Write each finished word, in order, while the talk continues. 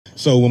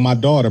So when my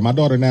daughter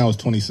now is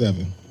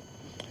 27.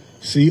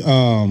 She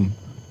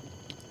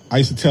I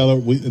used to tell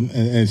her,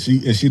 and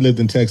she lived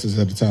in Texas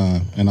at the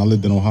time, and I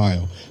lived in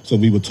Ohio. So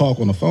we would talk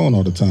on the phone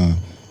all the time.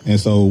 And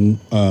so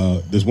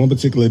this one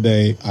particular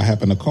day, I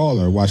happened to call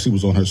her while she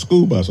was on her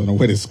school bus on her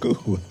way to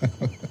school.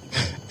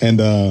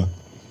 And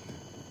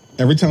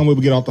every time we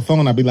would get off the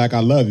phone, I'd be like,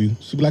 I love you.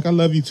 She'd be like, I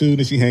love you too.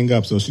 Then she hang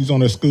up. So she's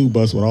on her school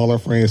bus with all her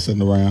friends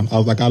sitting around. I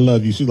was like, I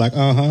love you. She's like,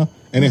 uh-huh.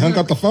 And then hung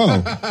up the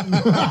phone.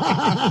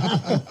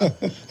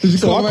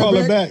 So I call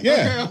her back.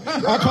 Yeah.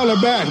 Okay. I call her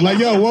back. Like,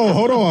 yo, whoa,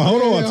 hold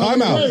on.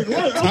 Time out.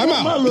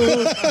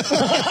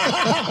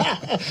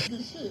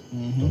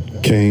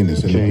 Kane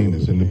is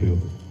in the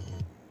building.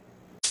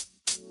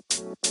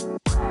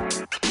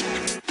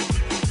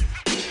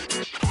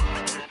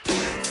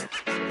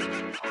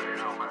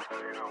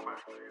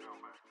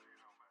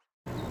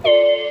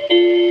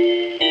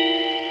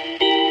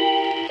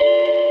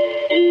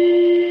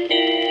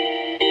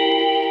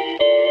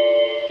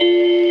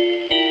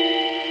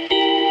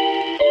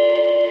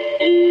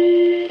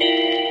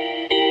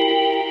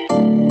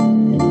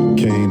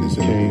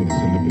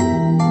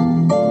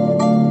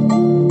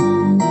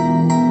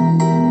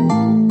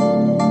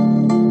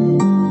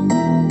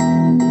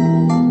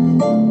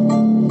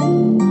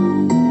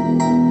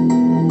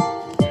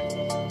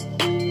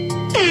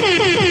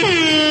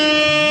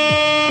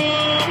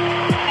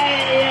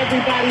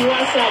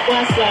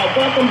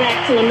 Welcome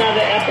back to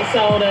another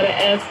episode of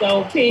the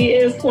SOP.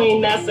 It's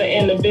Queen Nessa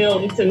in the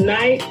building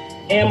tonight,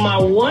 and my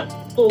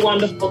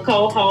wonderful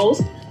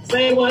co-host.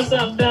 Say what's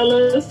up,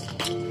 fellas.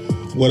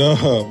 What up?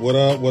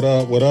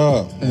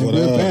 And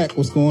we're back.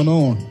 What's going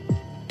on?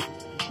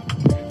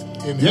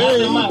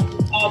 Nothing much.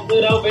 All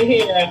good over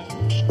here.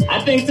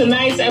 I think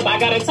I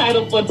got a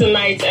title for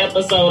tonight's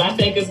episode. I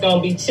think it's going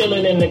to be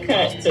Chillin in the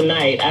Cut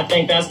tonight. I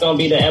think that's going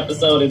to be the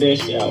episode of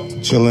this show.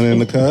 Chillin in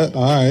the Cut?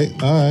 All right.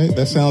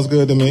 That sounds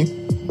good to me.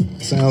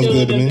 Sounds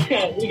good to me.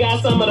 We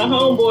got some of the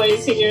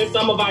homeboys here.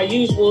 Some of our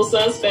usual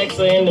suspects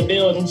are in the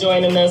building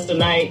joining us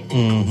tonight.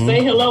 Mm-hmm.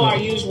 Say hello, our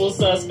usual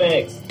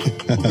suspects.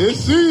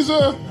 It's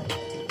Caesar.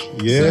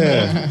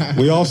 Yeah.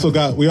 we also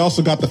got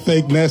the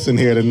fake Ness in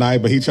here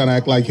tonight, but he trying to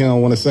act like he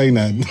don't want to say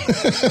nothing.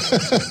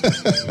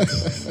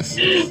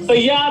 For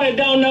y'all that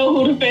don't know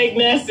who the fake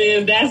Ness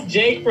is, that's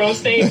Jake from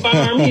State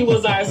Farm. He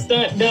was our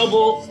stunt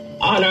double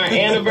on our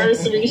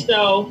anniversary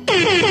show.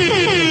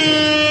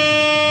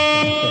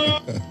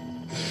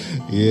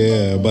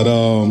 Yeah, but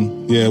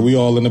we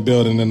all in the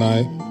building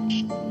tonight.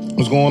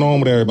 What's going on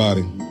with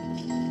everybody?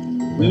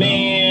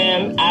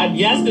 Man,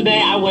 yesterday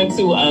I went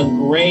to a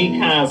great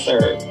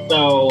concert.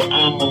 So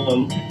I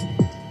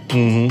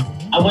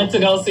went to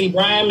go see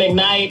Brian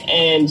McKnight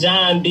and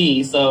John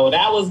B. So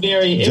that was a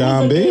good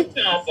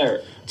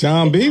concert.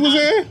 John B was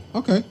there?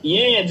 Okay.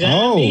 Yeah,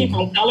 John B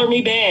from Color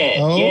Me Bad.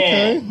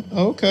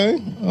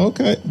 Okay.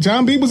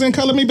 John B was in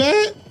Color Me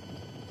Bad?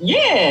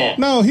 Yeah.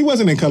 No, he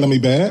wasn't in Color Me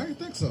Bad. I don't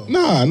think so.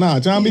 Nah.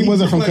 John B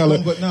wasn't from Color.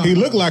 He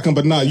looked like him,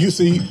 but nah. You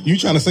see, you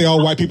trying to say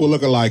all white people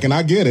look alike, and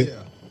I get it.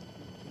 Yeah.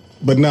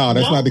 But no,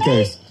 that's not the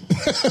case.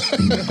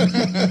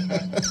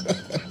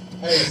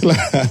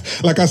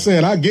 Like I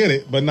said, I get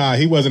it, but nah,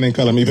 he wasn't in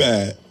Color Me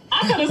Bad.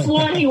 I could have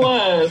sworn he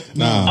was.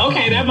 Nah.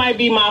 Okay, that might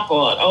be my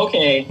fault.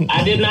 Okay,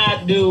 I did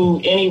not do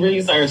any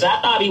research.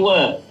 I thought he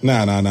was.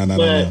 Nah.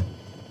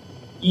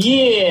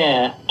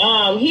 Yeah,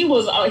 he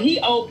was. He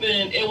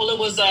opened. It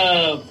was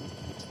a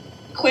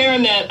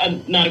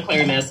clarinet, not a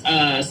clarinet,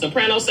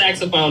 soprano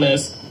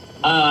saxophonist.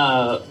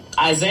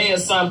 Isaiah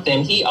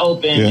something. He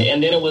opened,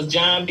 and then it was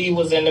John B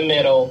was in the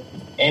middle,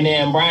 and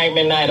then Brian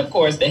McKnight, of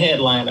course, the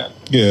headliner.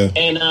 Yeah.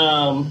 And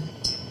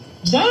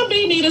John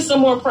B needed some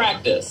more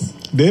practice.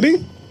 Did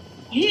he?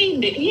 He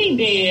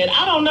did.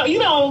 I don't know.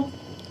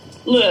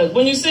 Look,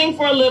 when you sing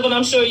for a living,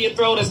 I'm sure your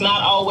throat is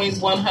not always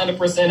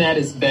 100% at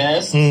its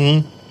best.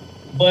 Mm-hmm.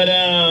 But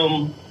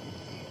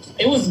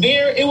it was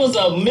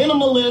a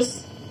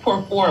minimalist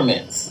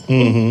performance.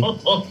 Mm-hmm.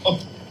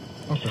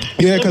 Okay.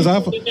 Yeah, because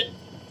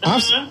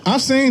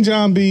I've seen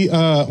John B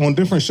on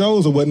different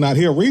shows or whatnot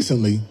here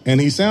recently, and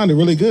he sounded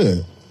really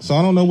good. So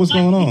I don't know what's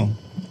going on.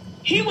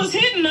 He was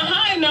hitting the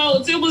high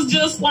notes. It was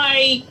just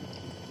like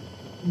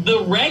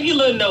the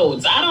regular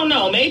notes. I don't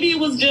know. Maybe it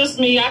was just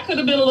me. I could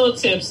have been a little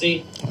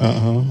tipsy.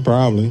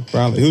 Probably.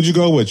 Who'd you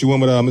go with? You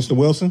went with Mr.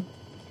 Wilson?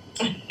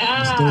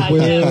 Mr.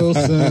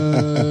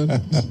 Wilson.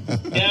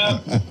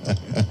 Yep.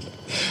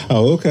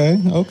 Oh,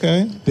 okay.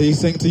 Did he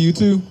sing to you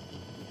too?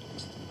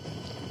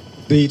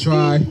 Did he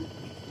try?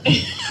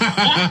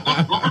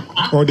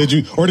 or did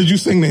you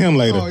sing to him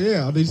later? Oh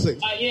yeah, did you sing?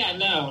 Yeah,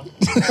 no.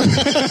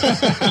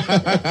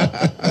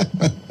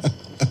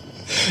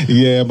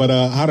 Yeah, but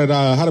how did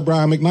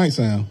Brian McKnight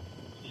sound?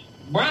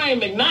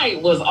 Brian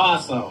McKnight was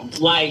awesome.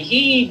 Like,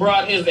 he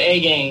brought his A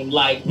game,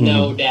 like,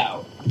 no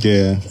doubt.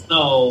 Yeah.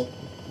 So,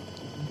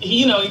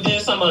 he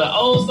did some of the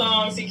old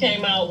songs he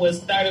came out with,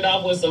 started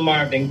off with some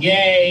Marvin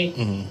Gaye.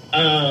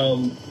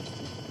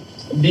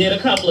 did a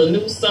couple of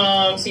new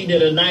songs. He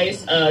did a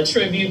nice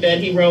tribute that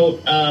he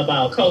wrote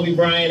about Kobe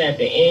Bryant at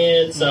the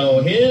end.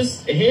 So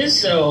his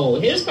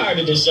part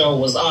of the show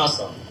was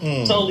awesome.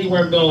 Totally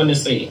worth going to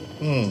see.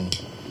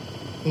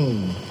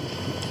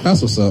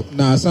 That's what's up.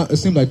 Nah, it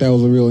seemed like that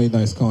was a really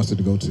nice concert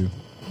to go to.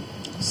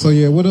 So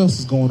yeah, what else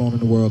is going on in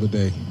the world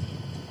today?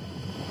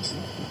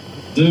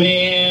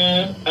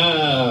 Man,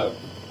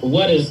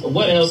 what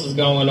else is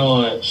going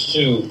on?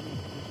 Shoot.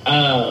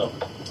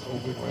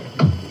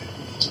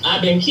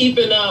 I've been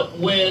keeping up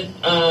with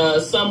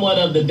somewhat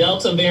of the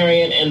Delta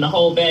variant and the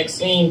whole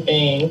vaccine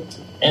thing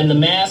and the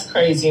mask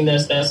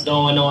craziness that's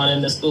going on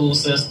in the school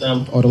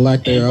system. Or the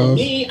lack thereof. For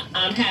me,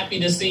 I'm happy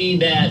to see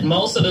that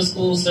most of the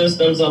school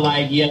systems are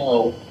like,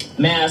 yo,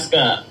 mask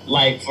up,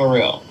 like for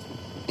real.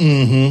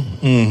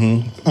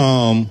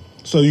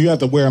 So you have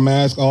to wear a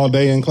mask all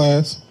day in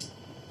class?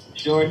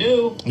 Sure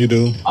do. You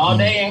do? All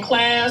day in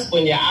class,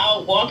 when you're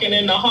out walking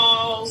in the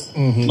halls,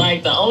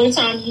 like the only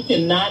time you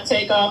cannot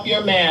take off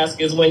your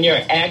mask is when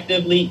you're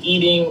actively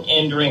eating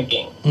and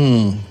drinking.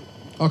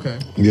 Okay.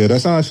 Yeah,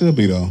 that's how it should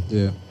be, though.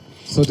 Yeah.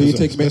 So do you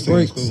take mint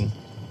breaks?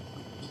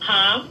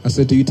 Huh? I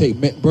said, do you take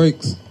mint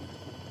breaks?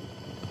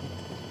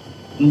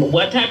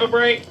 What type of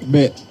break?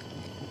 Mint.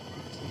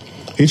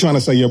 He's trying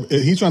to say your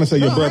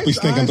breath be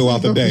stinking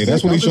throughout the day.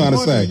 That's what he's trying to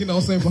say. You know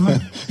what I'm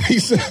saying?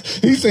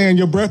 He's saying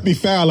your breath be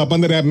foul up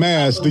under that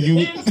mask. Do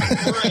you?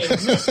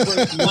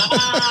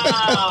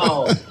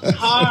 Wow,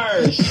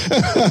 harsh.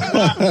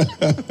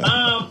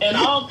 In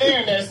all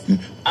fairness,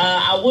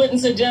 I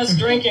wouldn't suggest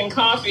drinking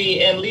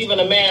coffee and leaving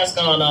a mask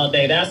on all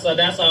day. That's all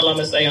I'm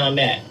gonna say on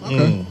that.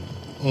 Okay.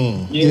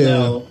 You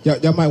know.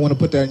 Y'all might want to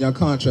put that in your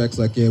contracts.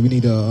 Like, yeah, we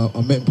need a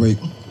mint break.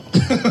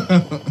 I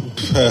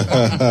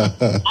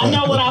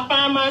know what I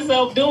find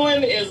myself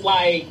doing is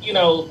like, you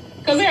know,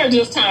 because there are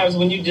just times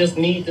when you just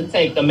need to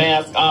take the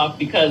mask off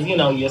because, you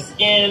know, your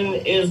skin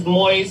is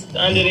moist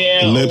under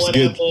there.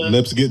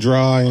 Lips get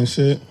dry and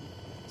shit.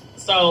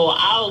 So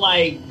I'll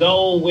like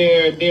go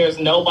where there's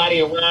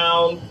nobody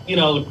around, you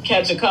know,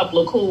 catch a couple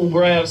of cool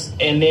breaths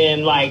and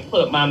then like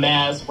put my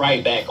mask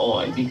right back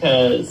on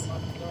because,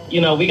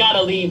 you know, we got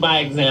to lead by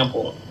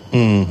example.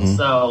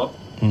 So.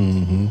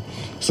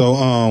 So,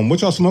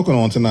 what y'all smoking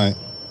on tonight?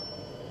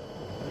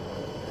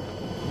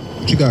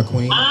 What you got,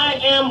 Queen? I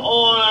am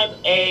on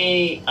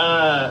a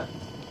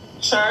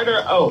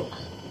Charter Oak.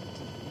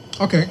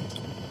 Okay.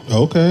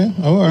 All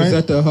right. Is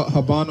that the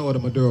Habano or the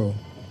Maduro?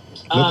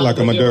 Look like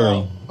a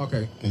Maduro.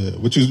 Okay. Yeah.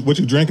 What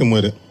you drinking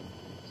with it?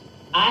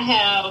 I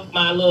have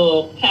my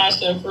little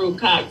passion fruit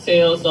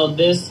cocktail. So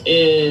this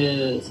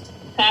is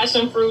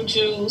passion fruit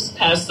juice,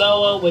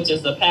 Passoa, which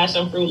is the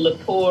passion fruit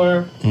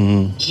liqueur,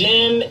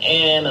 gin,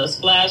 and a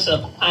splash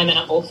of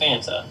pineapple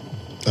Fanta.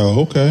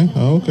 Oh, okay.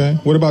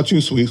 What about you,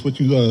 Sweets? What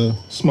you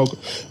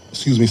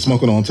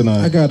smoking on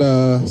tonight? I got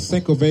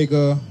Cinco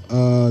Vega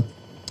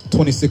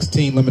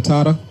 2016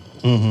 Limitada.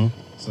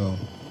 So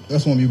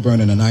that's one we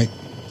burning tonight.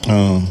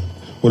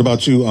 What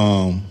about you,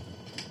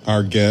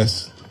 our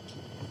guest?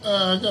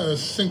 I got a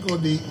Cinco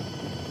de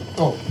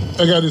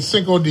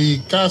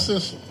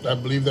Casas. I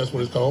believe that's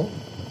what it's called.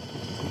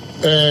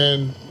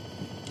 And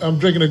I'm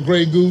drinking a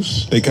Grey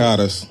Goose.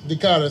 Decadas.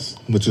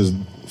 Which is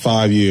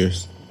 5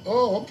 years.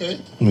 Oh, okay.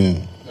 Yeah.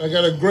 I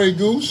got a Grey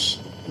Goose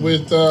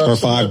with... or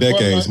 5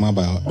 decades, my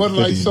bad. Bud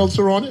Light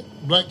seltzer on it.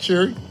 Black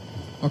cherry.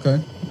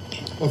 Okay.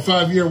 A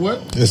 5 year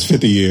what? It's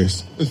 50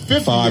 years. It's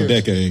 50 5 years.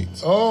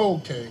 decades. Oh,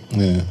 okay.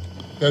 Yeah.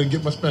 Got to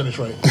get my Spanish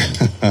right.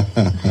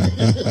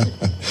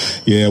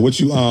 Yeah, what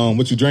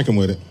you drinking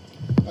with it?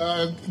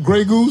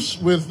 Grey Goose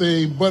with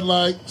a Bud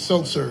Light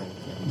seltzer.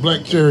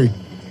 Black cherry.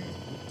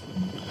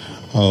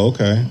 Oh,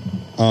 okay.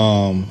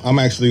 I'm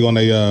actually on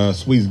a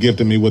Sweets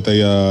gifted me with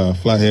a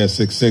Flathead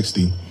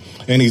 660,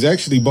 and he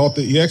actually bought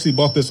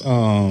this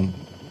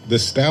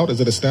this stout. Is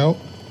it a stout?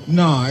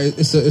 No,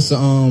 it's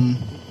a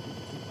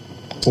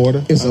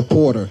porter. It's a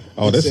porter.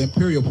 Oh, it's this an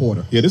imperial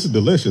porter. Yeah, this is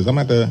delicious.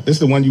 This is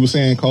the one you were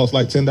saying costs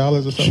like $10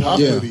 or something.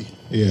 Chocolatey.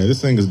 Yeah,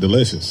 this thing is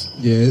delicious.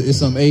 Yeah,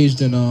 it's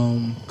aged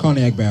in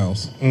cognac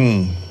barrels.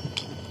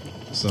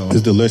 So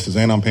it's delicious,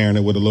 and I'm pairing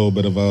it with a little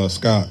bit of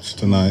scotch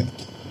tonight.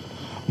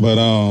 But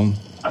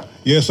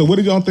yeah. So what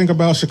did y'all think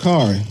about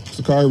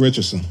Sha'Carri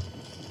Richardson?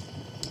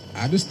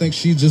 I just think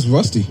she's just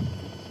rusty.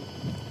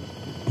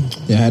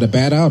 Yeah, had a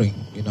bad outing.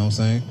 You know what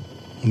I'm saying?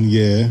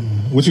 Yeah.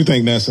 What you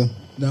think, Nessa?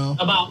 No.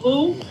 About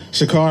who?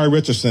 Sha'Carri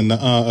Richardson,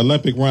 the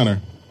Olympic runner.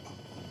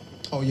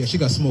 Oh yeah, she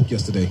got smoked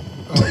yesterday.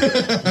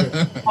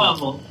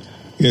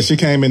 Yeah, she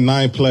came in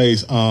 9th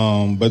place.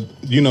 But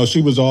you know,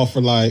 she was off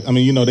for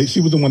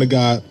she was the one that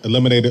got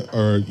eliminated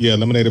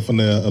from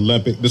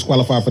the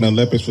disqualified from the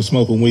Olympics for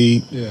smoking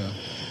weed. Yeah.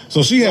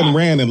 So she hadn't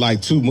ran in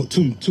like 2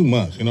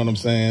 months. You know what I'm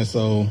saying?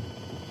 So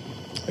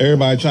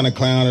everybody trying to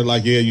clown her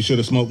like, yeah, you should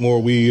have smoked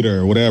more weed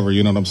or whatever.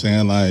 You know what I'm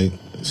saying? Like,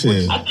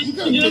 shit. I think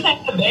she just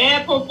had a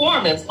bad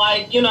performance.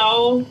 Like, you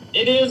know,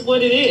 it is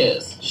what it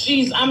is.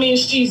 She's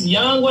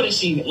young. What is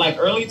she, like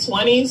early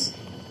 20s?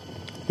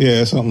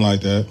 Yeah, something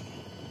like that.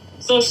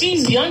 So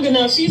she's young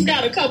enough. She's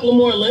got a couple of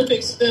more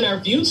Olympics in her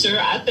future.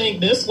 I think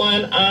this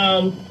one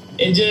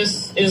it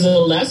just is a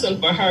lesson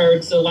for her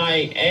to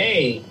like,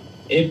 hey,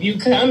 if you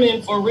come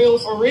in for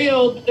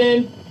real,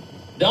 then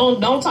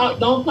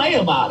don't play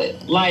about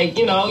it. Like,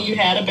 you know, you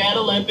had a bad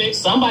Olympics.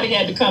 Somebody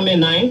had to come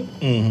in ninth.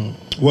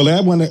 Mm-hmm. Well,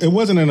 it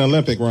wasn't an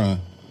Olympic run.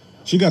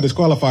 She got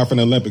disqualified from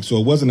the Olympics, so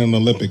it wasn't an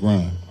Olympic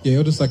run. Yeah, it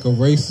was just like a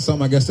race or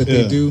something, I guess, that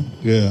they do.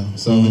 Yeah.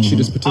 So and she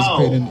just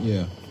participated in,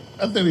 yeah.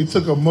 I think they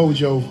took a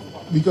mojo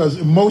because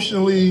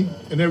emotionally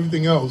and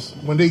everything else,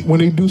 when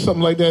they do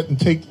something like that and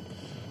take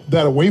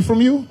that away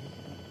from you,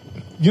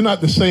 you're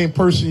not the same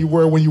person you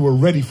were when you were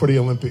ready for the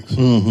Olympics.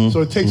 Mm-hmm.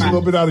 So it takes a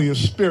little bit out of your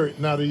spirit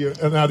and out of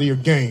your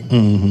game.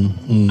 Mm-hmm.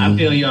 Mm-hmm. I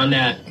feel you on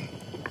that.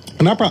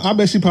 And I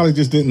bet she probably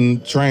just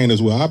didn't train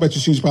as well. I bet you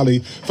she was probably,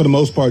 for the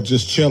most part,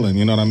 just chilling.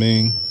 You know what I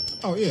mean?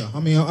 Oh, yeah. I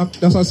mean,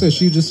 that's what I said.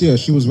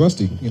 She was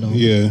rusty, you know.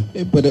 Yeah.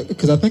 But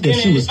because I think if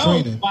she was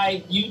training.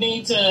 Like, you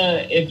need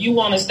to, if you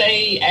want to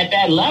stay at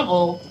that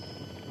level,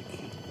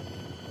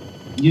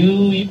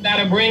 you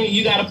got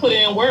to put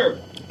in work.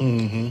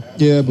 Mm-hmm.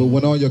 Yeah, but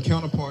when all your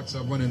counterparts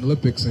are running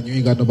Olympics and you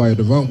ain't got nobody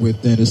to run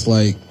with, then it's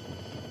like,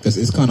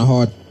 it's kind of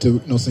hard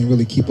to,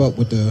 really keep up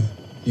with the,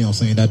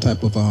 that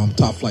type of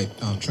top flight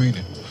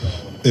training.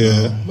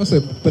 Yeah.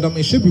 But I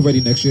mean, she'll be ready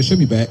next year. She'll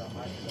be back.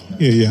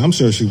 Yeah, I'm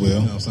sure she will. You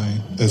know what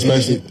I'm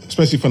saying?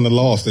 Especially from the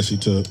loss that she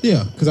took.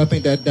 Yeah, because I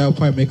think that will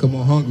probably make her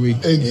more hungry.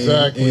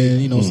 Exactly.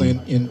 And you know what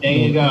I'm saying? There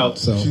you go.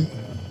 So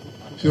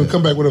she'll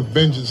come back with a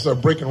vengeance,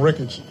 start breaking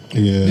records.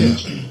 Yeah.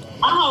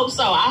 I hope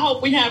so. I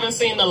hope we haven't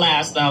seen the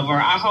last of her.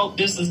 I hope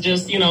this has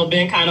just,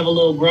 been kind of a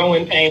little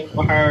growing pain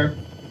for her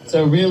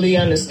to really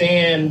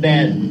understand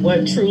that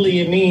what truly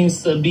it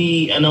means to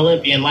be an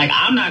Olympian. Like,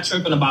 I'm not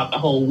tripping about the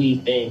whole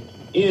weed thing.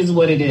 It is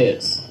what it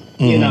is.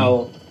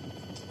 Mm-hmm.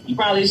 You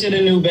probably should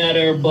have knew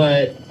better,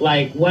 but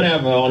like,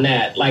 whatever on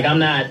that. Like, I'm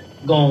not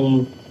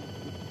going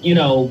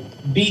to,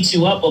 beat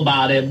you up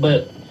about it,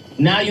 but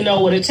now you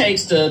know what it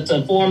takes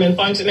to form and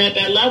function at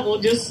that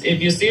level. Just,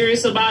 if you're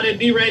serious about it,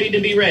 be ready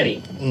to be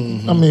ready.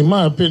 Mm-hmm. I mean,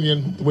 my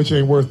opinion, which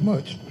ain't worth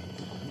much,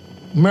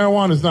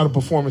 marijuana is not a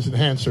performance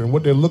enhancer, and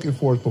what they're looking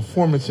for is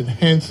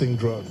performance-enhancing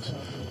drugs.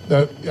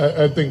 That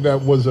I think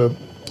that was a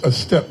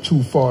step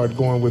too far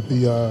going with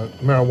the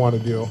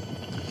marijuana deal.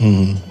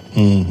 Mm-hmm.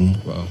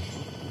 Mm-hmm. Well,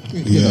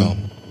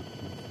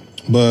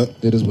 but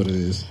it is what it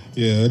is.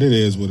 Yeah, it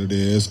is what it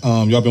is.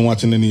 Y'all been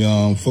watching any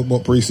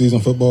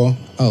preseason football?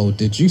 Oh,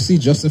 did you see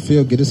Justin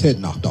Field get his head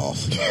knocked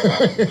off?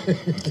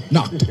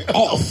 Knocked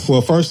off.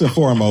 Well, first and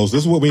foremost,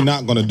 this is what we're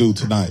not going to do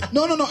tonight.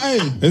 No. Hey,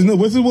 this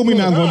is what we're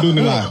not going to do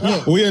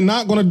tonight. We are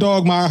not going to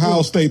dog my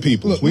Ohio State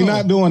people. We're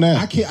not doing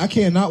that. I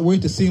cannot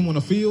wait to see him on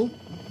the field.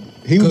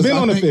 He's been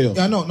on the field.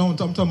 I know. I'm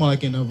talking about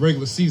like in a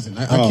regular season.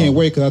 I can't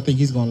wait because I think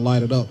he's going to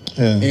light it up.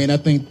 Yeah. And I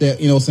think that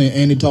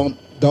Andy Dalton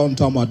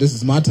talking about this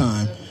is my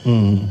time.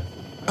 Mm-hmm.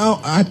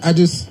 I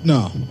just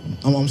no.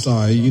 I'm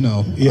sorry.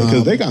 Yeah,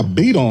 because they got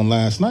beat on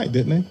last night,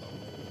 didn't they?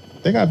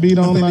 They got beat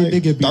on like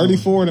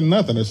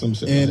 34-0 or some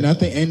shit. And I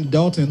think Andy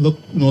Dalton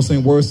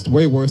looked,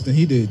 way worse than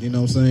he did. You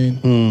know what I'm saying?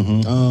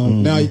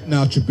 Mm-hmm.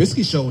 Now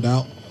Trubisky showed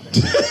out.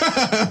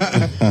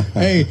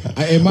 Hey,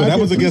 that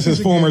was against his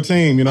former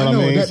team. You know what I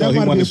mean? So he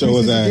wanted to show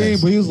his ass. Game,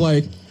 but he was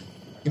like,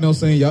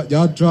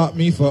 y'all dropped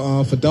me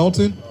for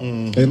Dalton.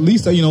 At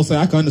least I can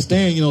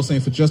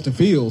understand. For Justin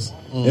Fields,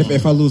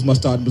 if I lose my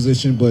starting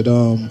position, but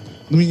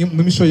let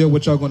me show you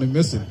what y'all going to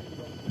miss it.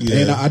 Yeah.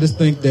 And I just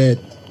think that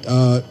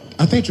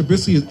I think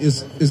Trubisky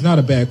is not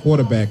a bad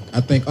quarterback. I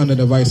think under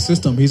the right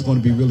system, he's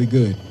going to be really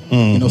good.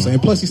 And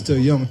plus he's still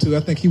young too. I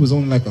think he was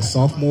only like a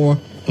sophomore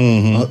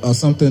or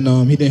something.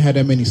 He didn't have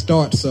that many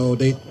starts, so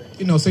they.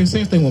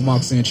 Same thing with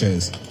Mark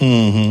Sanchez,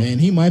 and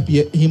he might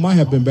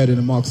have been better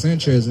than Mark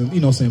Sanchez,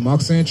 and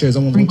Mark Sanchez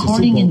only went to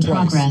Super Bowl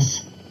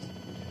twice.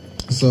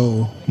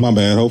 So my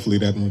bad. Hopefully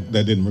that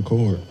didn't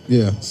record.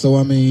 Yeah. So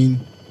I mean,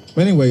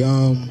 but anyway,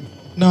 I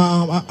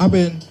know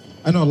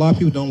a lot of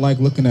people don't like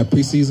looking at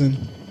preseason.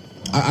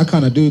 I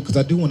kind of do because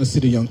I do want to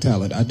see the young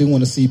talent. I do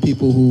want to see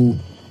people who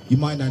you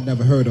might not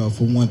never heard of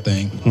for one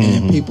thing,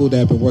 and people that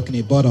have been working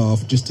their butt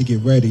off just to get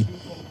ready.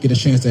 Get a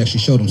chance to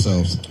actually show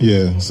themselves.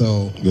 Yeah.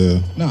 So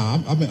yeah. No,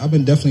 I've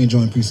been definitely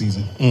enjoying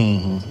preseason.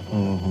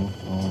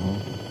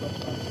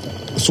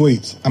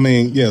 Sweets.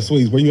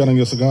 Sweets. Where you at on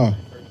your cigar?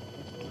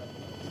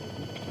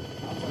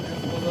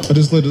 I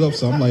just lit it up,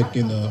 so I'm like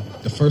in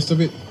the first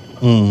of it.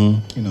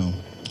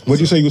 What'd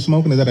you say you were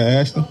smoking? Is that an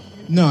Ashton?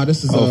 No,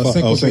 this is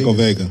Cinco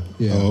Vega.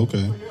 Yeah. Oh,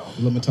 okay.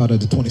 Limitada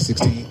to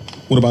 2016.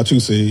 What about you,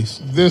 C's?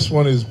 This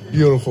one is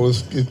beautiful.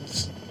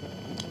 It's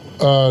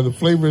the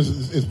flavor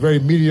is very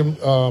medium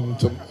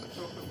to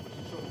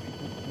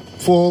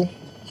full.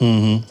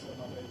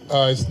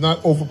 It's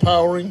not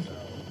overpowering.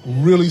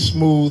 Really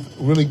smooth.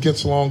 Really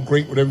gets along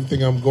great with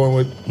everything I'm going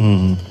with.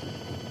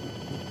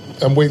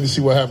 I'm waiting to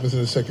see what happens in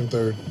the second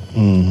third.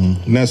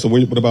 Nessa,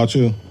 what about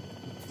you?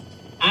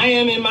 I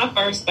am in my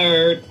first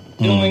third,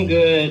 doing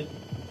good.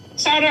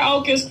 Charter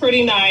Oak is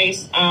pretty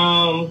nice.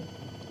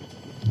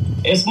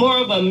 It's more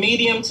of a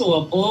medium to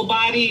a full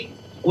body,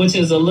 which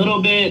is a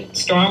little bit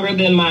stronger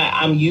than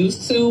I'm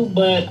used to,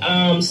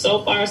 but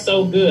so far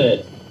so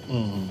good.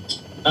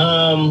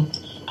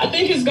 I I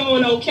think it's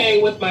going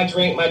okay with my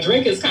drink. My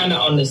drink is kind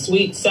of on the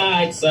sweet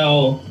side,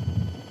 so.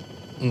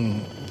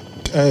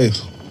 Hey,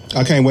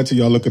 I can't wait till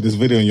y'all look at this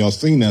video and y'all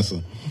see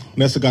Nessa.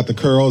 Nessa got the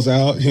curls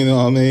out, you know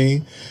what I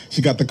mean?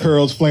 She got the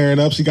curls flaring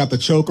up. She got the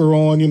choker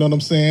on, you know what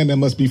I'm saying? That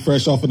must be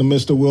fresh off of the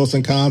Mr.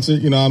 Wilson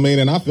concert, you know what I mean?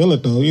 And I feel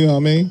it, though, you know what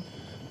I mean?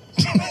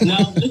 No,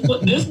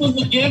 this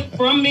was a gift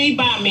from me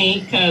by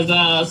me because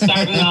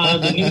starting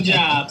the new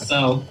job.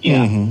 So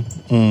yeah.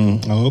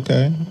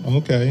 Okay.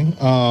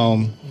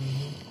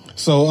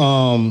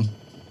 So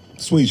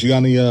Sweet, you got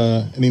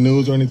any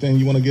news or anything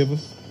you want to give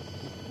us?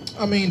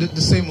 I mean,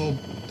 the same old.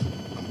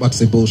 I'm about to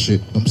say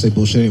bullshit. I'm gonna say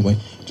bullshit anyway.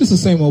 Just the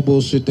same old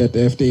bullshit that the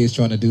FDA is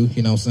trying to do.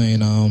 You know what I'm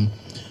saying?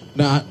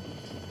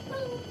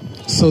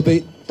 So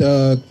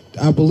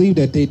I believe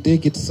that they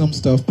did get some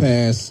stuff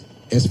passed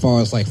as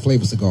far as like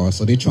flavor cigars.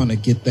 So they're trying to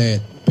get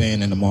that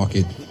banned in the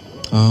market.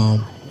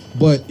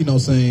 But, you know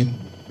what I'm saying,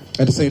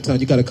 at the same time,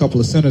 you got a couple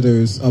of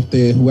senators up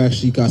there who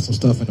actually got some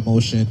stuff in the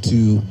motion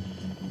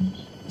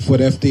for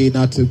the FDA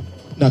not to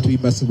be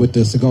messing with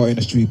the cigar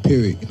industry,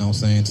 period. You know what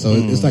I'm saying? So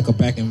it's like a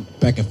back and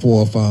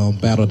forth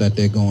battle that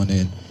they're going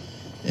in.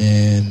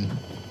 And,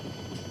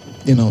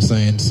 you know what I'm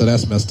saying? So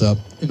that's messed up.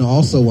 You know,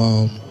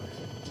 also,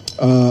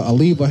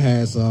 Aliva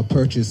has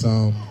purchased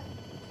 3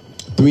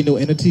 new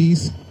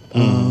entities.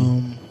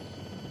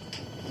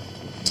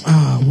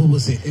 What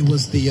was it? It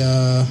was the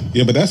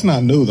yeah, but that's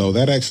not new though.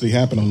 That actually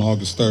happened on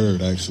August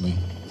 3rd, actually.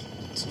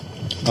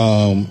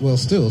 Well,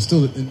 still,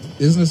 isn't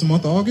this the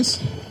month of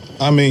August?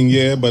 I mean,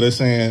 yeah, but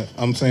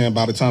I'm saying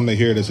by the time they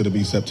hear this, it'll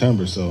be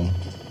September. So,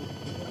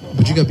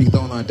 but you gotta be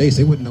throwing on dates.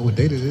 They wouldn't know what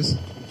date it is.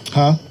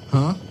 Huh?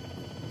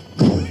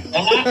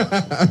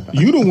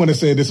 You the one that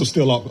said this was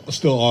still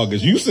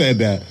August. You said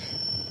that.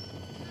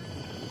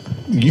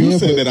 You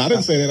said that. I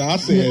didn't say that. I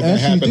said that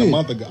happened a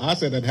month ago. I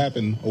said that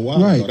happened a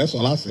while ago. That's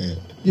all I said.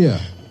 Yeah.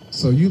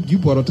 So you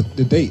brought up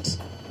the dates.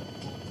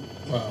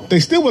 Wow.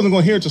 They still wasn't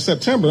going to hear it till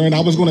September, and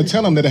I was going to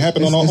tell them that it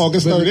happened on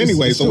August 3rd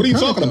anyway. So what are you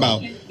talking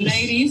about?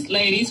 Ladies,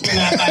 we're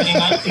not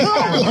talking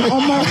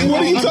about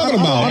what are you talking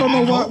about? I don't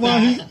know why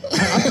he.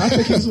 I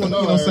think he just want, you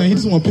know what I'm saying, he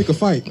just want to pick a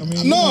fight. I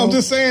mean, I'm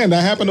just saying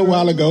that happened a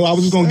while ago. I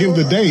was just going to give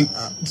the date.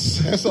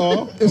 That's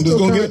all. I'm just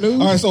going to give it.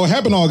 All right, so it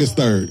happened August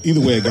 3rd. Either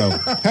way it go.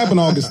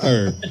 Happened August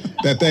 3rd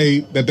that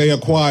they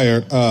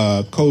acquired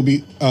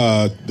Kobe,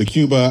 the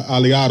Cuba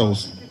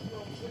Aliados.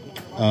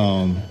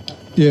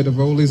 Yeah, the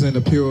Rollies and the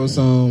Puros,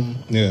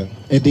 yeah,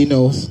 and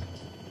Dinos.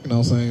 You know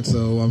what I'm saying?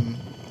 So,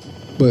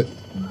 but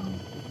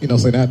you know,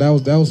 saying that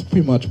was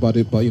pretty much about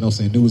it. But you know,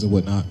 saying news and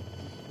whatnot.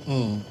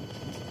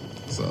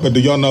 So. But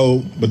do you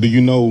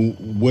know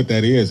what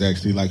that is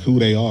actually? Like who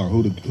they are?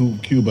 Who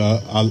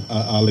Cuba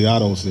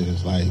Aliados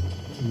is? Like,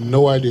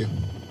 no idea.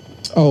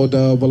 Oh,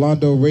 the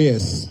Rolando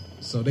Reyes.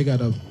 So they got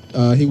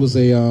he was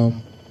a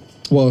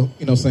well,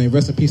 you know, saying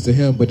rest in peace to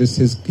him. But it's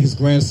his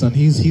grandson.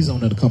 He's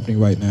owning the company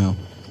right now.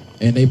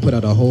 And they put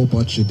out a whole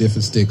bunch of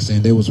different sticks,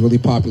 and they was really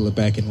popular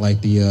back in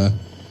like the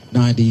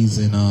 90s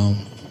and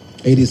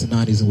 80s and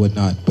 90s and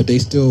whatnot. But they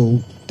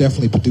still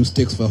definitely produce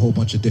sticks for a whole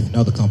bunch of different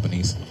other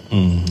companies.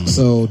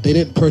 So they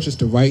didn't purchase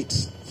the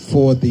rights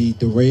for the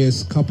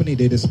Reyes company.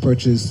 They just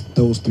purchased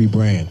those 3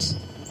 brands,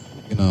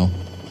 you know.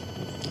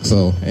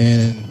 So,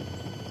 and,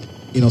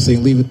 you know,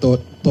 saying Lever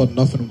thought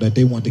enough of them that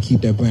they wanted to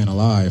keep that brand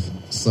alive.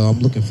 So I'm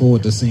looking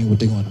forward to seeing what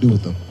they're going to do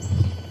with them.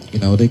 You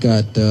know, they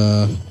got...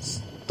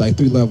 like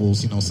 3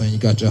 levels, you know what I'm saying? You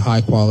got your high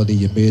quality,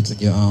 your mids,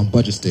 and your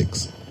budget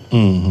sticks.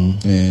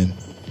 And, you know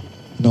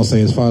what I'm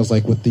saying, as far as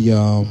like with the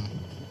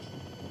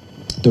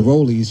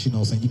rollies, you know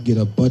what I'm saying, you can get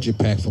a budget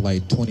pack for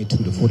like $22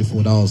 to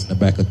 $44 in the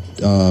back of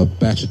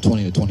batch of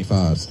 20 to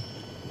 25s.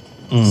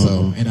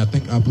 So, and I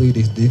believe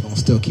they're going to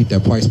still keep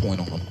that price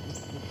point on them.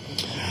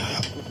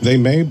 They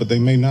may, but they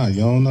may not.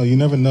 You don't know. You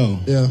never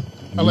know. Yeah.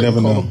 I like to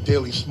call them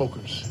daily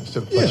smokers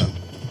instead of budget. Yeah.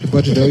 The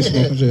budget daily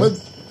smokers, yeah.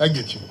 But I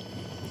get you.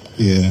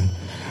 Yeah.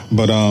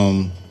 But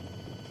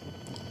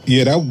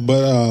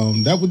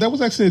that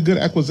was actually a good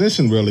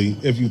acquisition, really,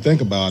 if you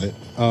think about it.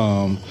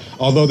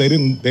 Although they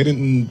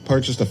didn't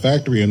purchase the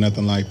factory or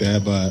nothing like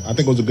that, but I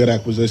think it was a good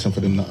acquisition for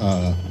them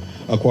to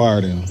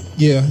acquire them.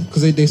 Yeah,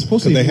 because they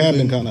supposed to. They have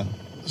been kind of.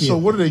 So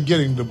what are they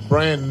getting? The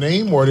brand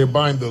name, or they're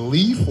buying the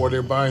leaf, or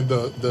they're buying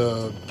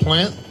the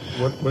plant?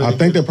 What I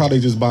think they're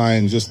probably just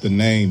buying just the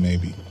name,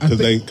 maybe, because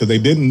they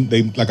didn't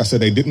like I said,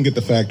 they didn't get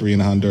the factory in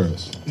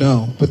Honduras.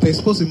 No, but they're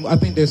supposed to. I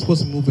think they're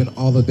supposed to move in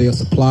all of their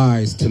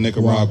supplies to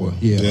Nicaragua.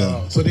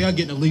 Yeah. So they are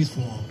getting a lease for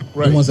them,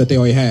 right. The ones that they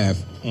already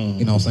have.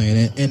 You know what I'm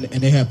saying, and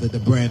they have the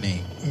brand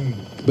name,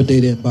 but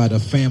they didn't buy the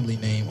family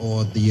name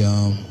or the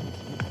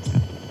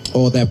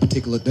or that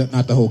particular,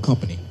 not the whole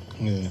company.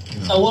 Yeah. You know.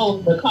 So what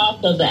was the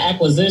cost of the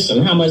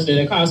acquisition? How much did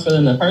it cost for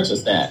them to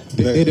purchase that?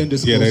 They didn't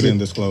disclose. Yeah, they didn't it.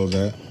 disclose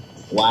that.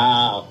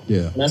 Wow.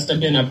 Yeah. Must have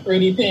been a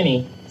pretty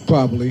penny.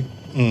 Probably.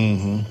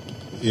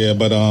 Yeah,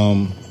 but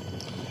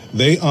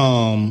they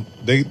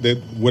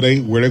where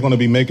they're going to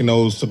be making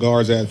those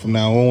cigars at from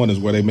now on is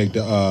where they make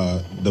the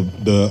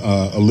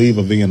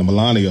Oliva V and the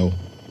Melanio.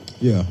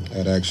 Yeah.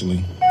 At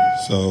actually,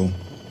 so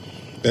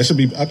that should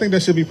be. I think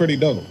that should be pretty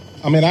dope.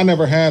 I mean, I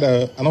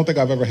don't think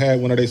I've ever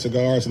had one of their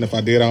cigars, and if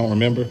I did, I don't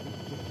remember.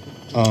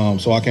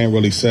 So I can't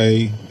really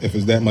say if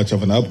it's that much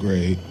of an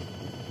upgrade.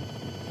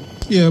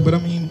 Yeah, but I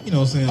mean, you know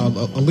what I'm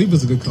saying,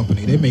 Oliva's a good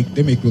company. They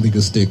make really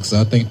good sticks.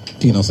 So I think,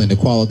 you know what I'm saying, the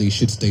quality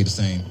should stay the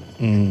same.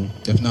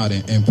 If not,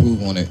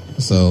 improve on it.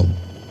 So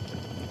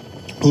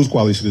whose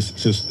quality should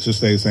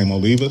stay the same?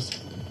 Oliva's?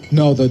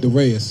 No, the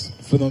Reyes.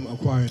 For them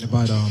acquiring it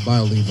by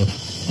Oliva.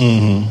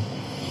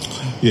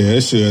 Yeah,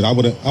 it should. I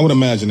would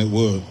imagine it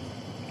would.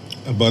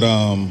 But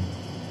I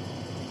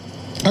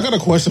got a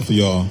question for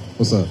y'all.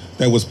 What's up?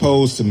 That was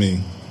posed to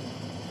me,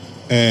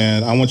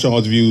 and I want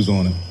y'all's views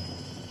on it.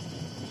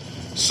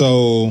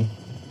 So,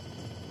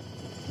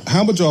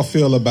 how would y'all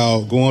feel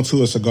about going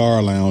to a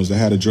cigar lounge that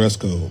had a dress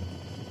code?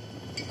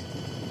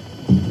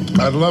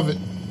 I'd love it.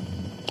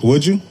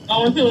 Would you?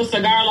 Going to a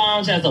cigar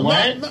lounge as a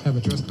what? Have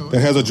a dress code? That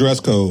has a dress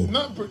code.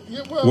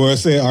 Where it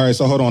said, all right,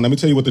 so hold on, let me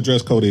tell you what the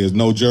dress code is.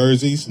 No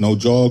jerseys, no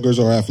joggers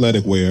or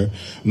athletic wear,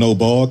 no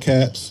ball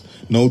caps,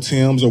 no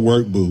Timbs or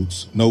work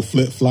boots, no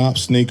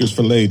flip-flops, sneakers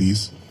for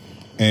ladies,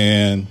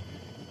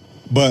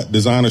 but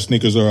designer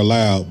sneakers are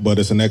allowed, but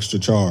it's an extra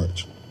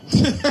charge.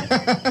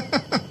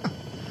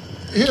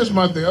 Here's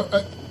my thing.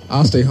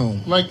 I'll stay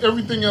home. Like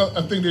everything else,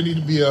 I think there need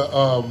to be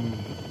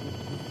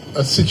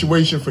a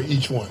situation for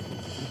each one.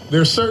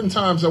 There are certain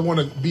times I want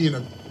to be in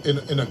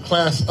a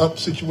class up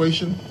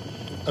situation,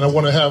 and I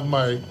want to have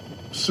my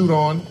suit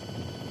on,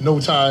 no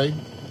tie,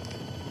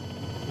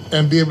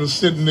 and be able to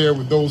sit in there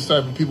with those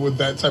type of people with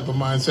that type of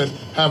mindset,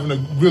 having a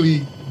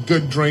really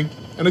good drink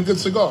and a good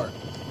cigar.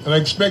 And I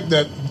expect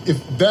that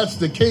if that's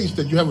the case,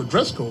 that you have a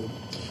dress code,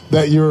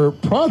 that your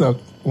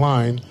product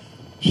line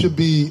should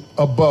be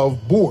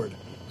above board.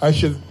 I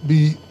should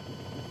be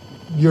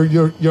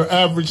your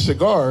average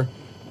cigar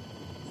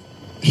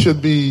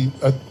should be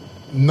a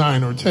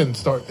 9 or 10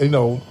 start. 10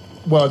 out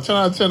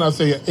of 10, I'd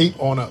say an 8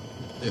 on up.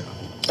 Yeah.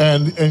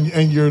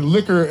 And your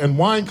liquor and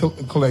wine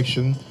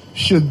collection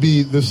should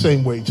be the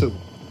same way too.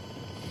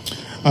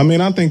 I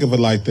mean, I think of it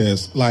like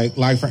this. Like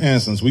for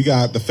instance, we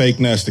got the fake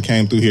Ness that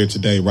came through here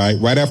today, right?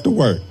 Right after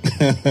work.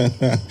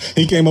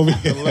 He came over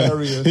here.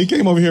 Hilarious. He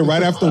came over here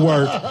right after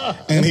work,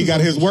 and he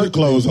got his work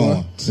clothes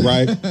on,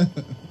 right?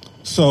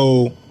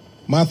 So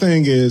my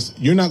thing is,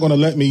 you're not going to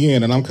let me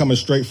in, and I'm coming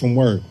straight from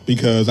work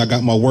because I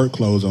got my work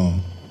clothes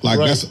on. Like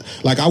right.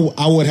 That's like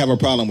I would have a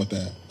problem with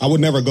that. I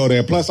would never go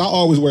there. Plus, I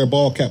always wear a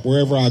ball cap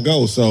wherever I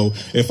go. So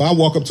if I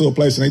walk up to a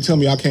place and they tell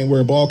me I can't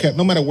wear a ball cap,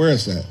 no matter where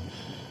it's at,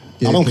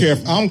 yeah, I don't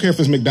care if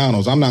it's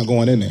McDonald's. I'm not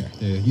going in there.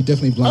 Yeah, you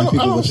definitely blind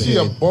people. I don't with see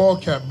your a head. ball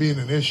cap being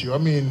an issue. I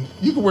mean,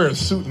 you can wear a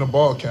suit and a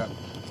ball cap.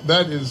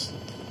 That is,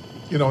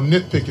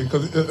 nitpicking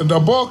because a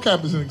ball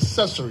cap is an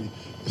accessory.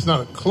 It's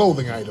not a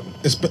clothing item.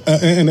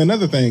 And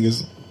another thing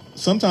is,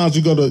 sometimes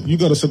you go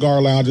to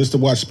cigar lounges to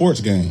watch sports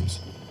games.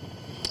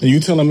 And you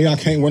telling me I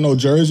can't wear no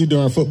jersey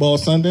during football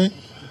Sunday?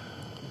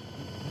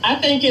 I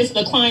think it's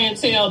the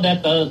clientele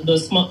that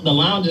the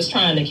lounge is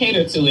trying to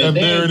cater to. If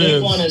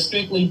they want to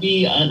strictly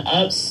be an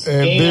upscale,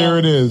 and there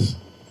it is,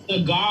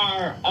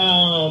 cigar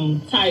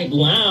type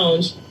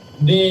lounge,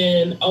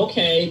 then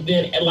okay,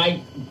 then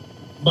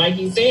like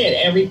you said,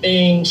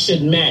 everything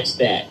should match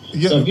that.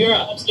 Yeah. So if you're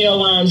an upscale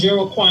lounge,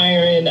 you're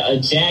requiring a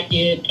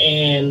jacket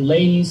and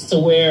ladies to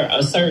wear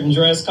a certain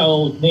dress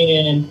code,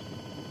 then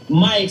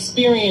my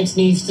experience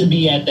needs to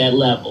be at that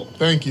level.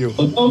 Thank you.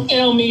 But don't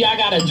tell me I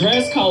got a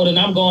dress code and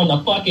I'm going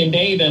to fucking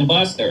Dave and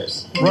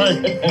Buster's.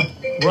 Right.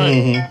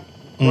 Right.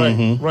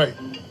 Mm-hmm. Right.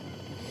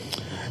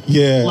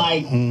 Yeah.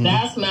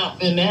 That's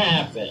not going to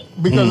happen.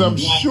 Because I'm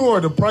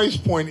sure the price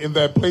point in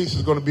that place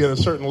is going to be at a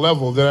certain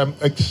level that I'm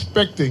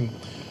expecting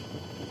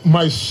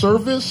my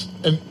service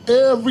and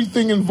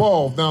everything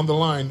involved down the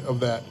line of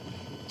that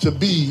to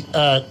be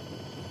at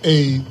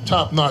a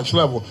top-notch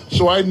level.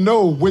 So I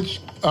know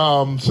which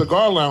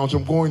cigar lounge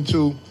I'm going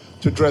to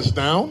dress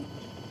down,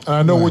 and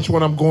I know which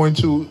one I'm going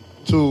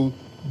to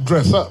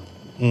dress up.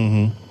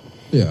 Mm-hmm.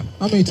 Yeah,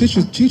 I mean, teach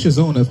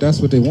your own. If that's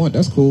what they want,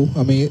 that's cool.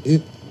 I mean,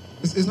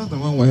 it's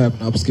nothing wrong with having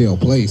an upscale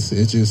place.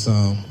 It's just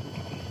But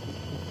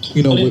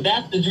if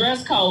that's the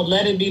dress code,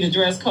 let it be the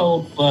dress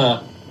code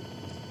for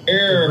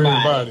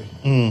everybody.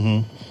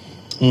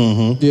 Mm-hmm.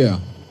 Mm-hmm. Yeah.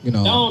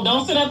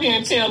 Don't sit up here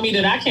and tell me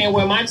that I can't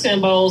wear my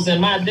Timbos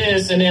and my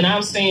this, and then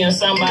I'm seeing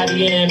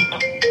somebody in,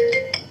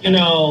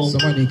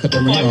 somebody cut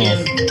their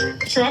fucking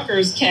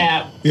trucker's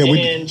cap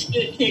and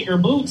shit kicker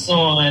boots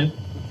on,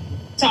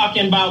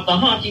 talking about the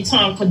honky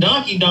tonk for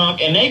donkey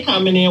donk, and they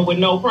coming in with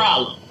no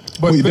problem.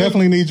 But we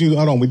definitely need you.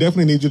 Hold on, we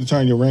definitely need you to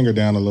turn your ringer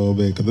down a little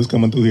bit because it's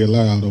coming through here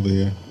loud over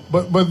here.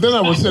 But then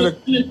I would say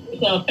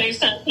the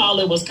FaceTime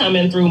call it was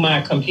coming through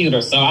my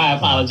computer, so I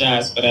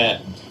apologize for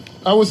that.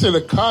 I would say the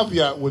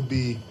caveat would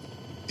be,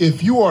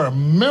 if you are a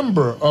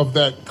member of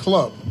that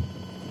club,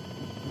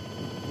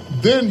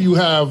 then you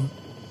have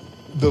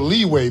the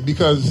leeway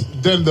because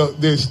then the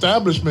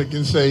establishment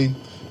can say,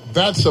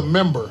 that's a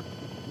member.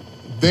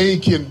 They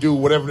can do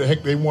whatever the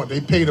heck they want.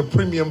 They paid a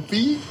premium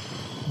fee,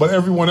 but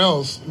everyone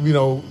else,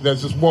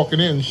 that's just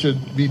walking in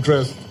should be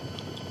dressed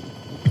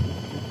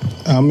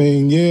I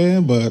mean, yeah,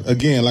 but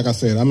again, like I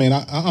said, I mean,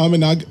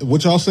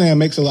 what y'all saying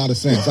makes a lot of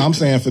sense. I'm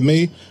saying for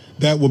me,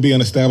 that would be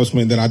an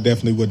establishment that I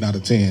definitely would not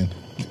attend.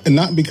 And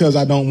not because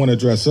I don't want to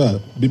dress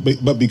up,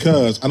 but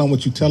because I don't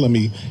want you telling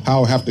me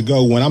how I have to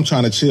go when I'm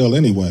trying to chill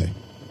anyway.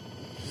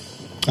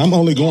 I'm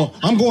going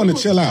to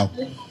chill out.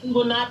 It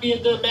will not be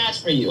a good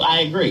match for you. I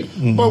agree.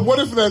 Mm-hmm. But what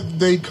if that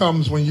day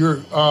comes when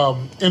you're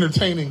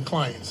entertaining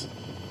clients?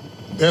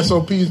 The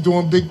SOP is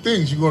doing big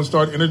things. You're going to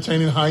start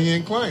entertaining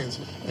high-end clients,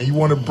 and you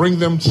want to bring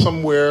them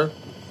somewhere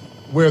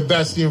where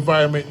that's the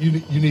environment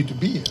you need to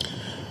be in.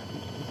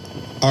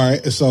 All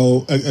right.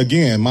 So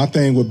again, my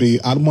thing would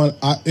be,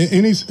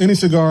 any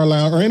cigar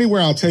lounge or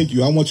anywhere I'll take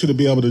you, I want you to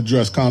be able to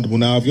dress comfortable.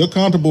 Now, if you're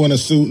comfortable in a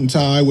suit and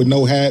tie with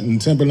no hat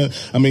and Timberland,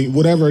 I mean,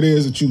 whatever it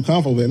is that you're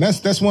comfortable in,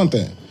 that's one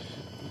thing.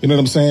 You know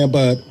what I'm saying?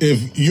 But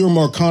if you're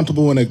more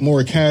comfortable in a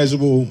more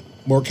casual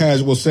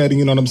setting,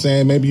 you know what I'm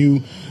saying? Maybe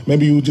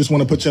you just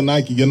want to put your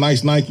nice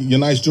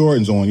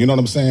Jordans on. You know what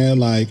I'm saying?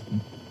 Like,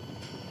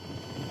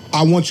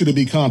 I want you to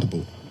be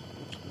comfortable.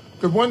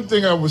 Because one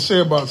thing I would say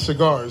about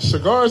cigars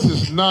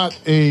is not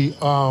a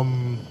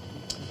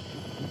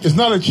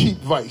cheap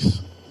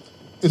vice.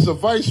 It's a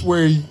vice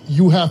where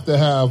you have to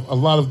have a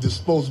lot of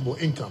disposable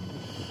income.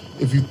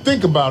 If you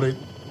think about it,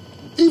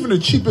 even the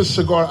cheapest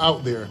cigar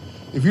out there,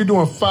 if you're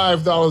doing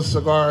 $5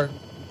 cigar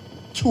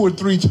 2 or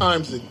 3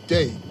 times a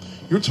day,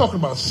 you're talking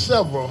about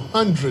several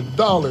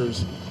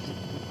 $100s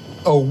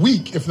a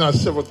week, if not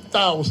several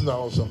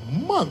 $1,000s a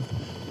month.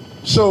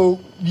 So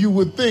you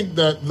would think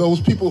that those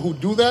people who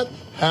do that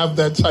have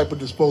that type of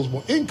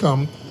disposable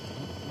income,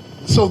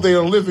 so they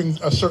are living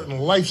a certain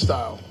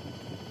lifestyle,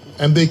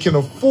 and they can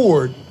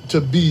afford to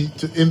be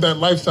in that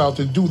lifestyle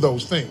to do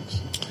those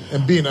things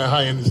and be in a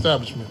high-end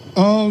establishment.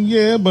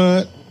 Yeah,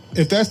 but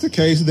if that's the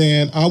case,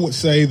 then I would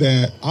say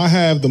that I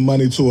have the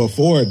money to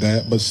afford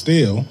that, but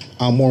still,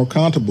 I'm more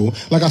comfortable.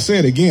 Like I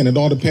said, again, it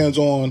all depends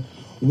on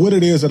what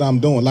it is that I'm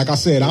doing. Like I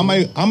said, I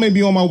may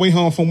be on my way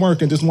home from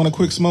work and just want a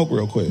quick smoke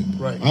real quick.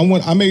 Right.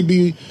 I may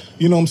be,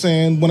 you know what I'm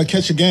saying, want to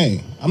catch a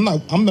game. I'm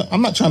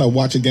not trying to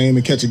watch a game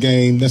and catch a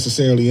game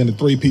necessarily in a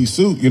 3-piece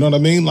suit. You know what I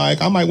mean?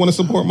 Like, I might want to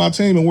support my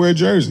team and wear a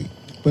jersey.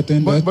 But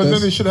then then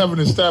they should have an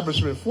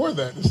establishment for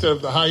that. Instead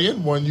of the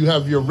high-end one, you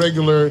have your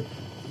regular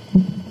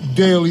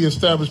daily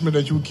establishment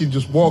that you can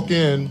just walk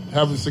in,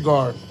 have a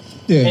cigar.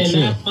 Yeah, and sure.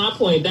 that's my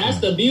point. That's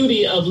the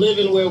beauty of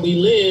living where we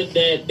live,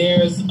 that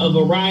there's a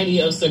variety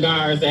of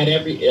cigars at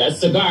every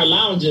cigar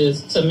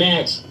lounges to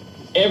match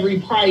every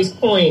price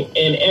point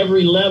and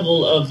every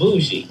level of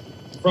bougie.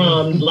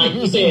 From, like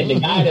you said, the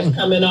guy that's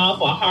coming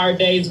off a hard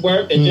day's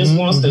work and just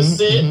wants to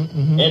sit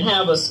and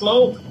have a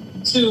smoke,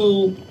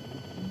 to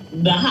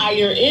the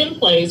higher end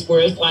place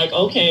where it's like,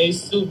 okay,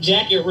 suit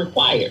jacket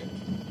required.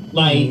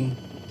 Like,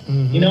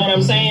 you know what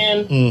I'm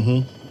saying?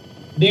 Mm-hmm.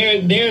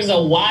 There's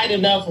a wide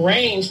enough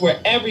range where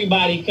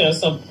everybody can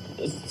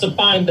to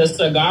find the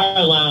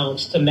cigar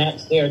lounge to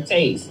match their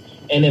taste.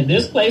 And if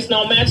this place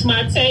don't match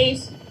my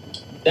taste,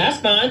 that's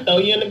fine. Throw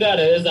you in the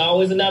gutter. There's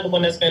always another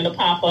one that's going to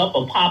pop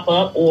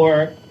up,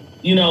 or,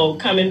 you know,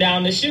 coming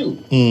down the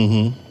chute.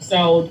 Mm-hmm.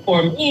 So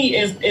for me,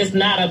 it's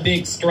not a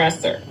big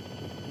stressor.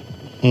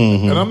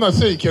 Mm-hmm. And I'm not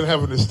saying you can't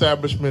have an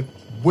establishment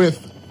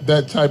with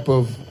that type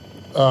of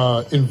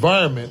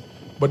environment,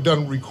 but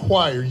doesn't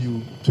require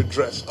you to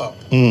dress up.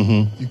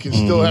 Mm-hmm. You can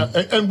still have,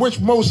 and which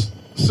most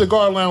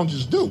cigar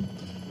lounges do,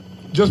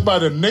 just by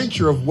the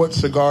nature of what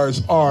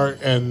cigars are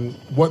and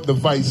what the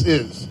vice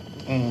is.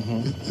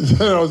 Mm-hmm.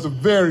 It's a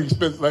very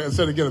expensive, like I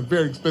said again, a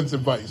very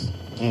expensive vice.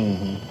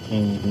 Mm-hmm.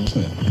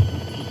 Mm-hmm.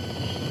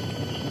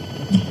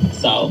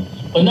 So,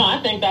 but no,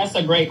 I think that's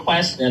a great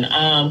question,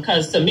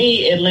 because to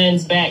me it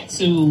lends back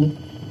to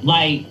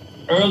like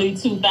early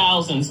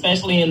 2000s,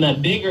 especially in the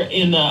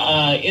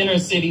inner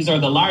cities or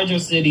the larger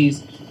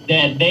cities,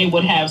 that they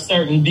would have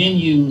certain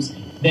venues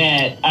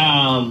that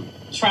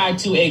try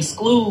to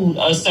exclude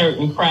a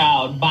certain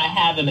crowd by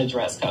having a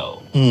dress code.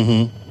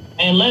 Mm-hmm.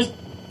 And let's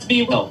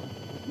be real,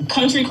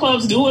 country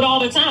clubs do it all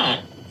the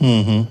time.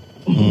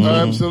 Mm-hmm. Mm-hmm.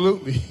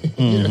 Absolutely.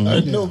 Mm-hmm. I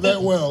know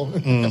that well.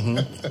 Mm-hmm.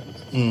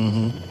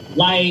 Mm-hmm.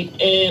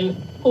 Like, and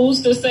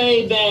who's to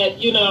say that,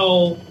 you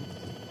know,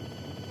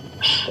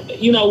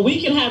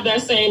 we can have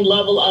that same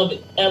level of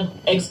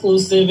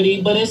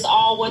exclusivity, but it's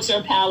all what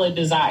your palate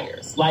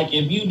desires. Like,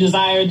 if you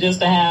desire just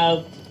to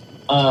have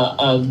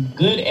a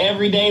good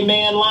everyday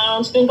man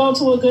lounge, then go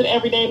to a good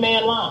everyday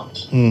man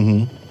lounge.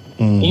 Mm-hmm.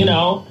 Mm-hmm. You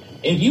know,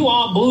 if you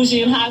all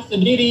bougie and hot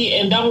sedity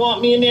and don't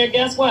want me in there,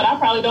 guess what? I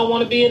probably don't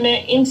want to be in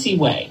there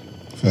anyway.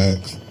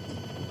 Facts.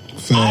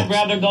 I'd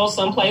rather go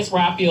someplace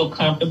where I feel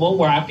comfortable,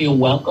 where I feel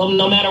welcome,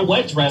 no matter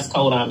what dress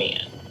code I'm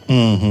in.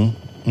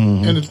 Mm-hmm.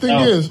 Mm-hmm. And the thing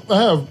is,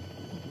 I have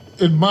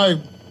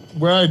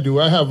where I do,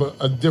 I have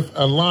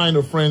a line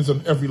of friends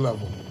on every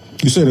level.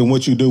 You said in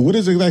what you do. What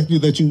is exactly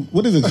that you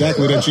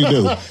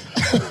do?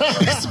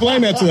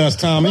 Explain that to us,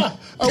 Tommy.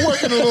 I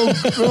work in a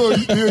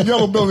little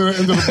yellow building at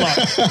the end of the block.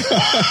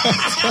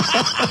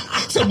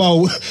 Tell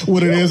about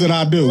what it is that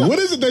I do. What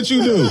is it that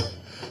you do?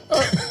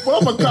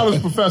 Well, I'm a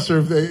college professor,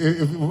 if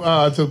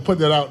to put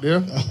that out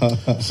there.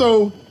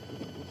 So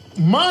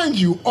mind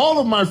you, all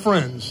of my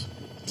friends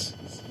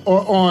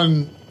are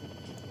on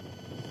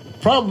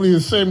probably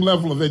the same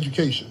level of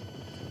education,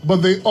 but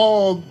they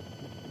all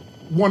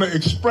want to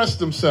express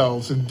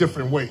themselves in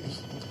different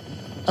ways.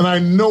 And I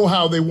know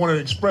how they want to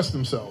express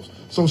themselves.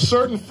 So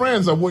certain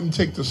friends I wouldn't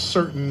take to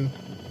certain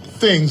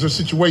things or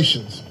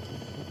situations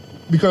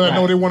because I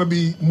know they want to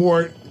be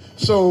more.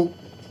 So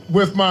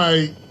with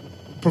my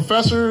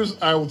professors,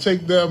 I will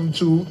take them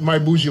to my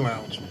bougie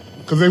lounge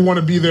because they want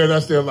to be there.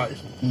 That's their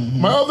life.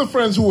 Mm-hmm. My other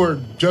friends who are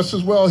just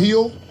as well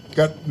heeled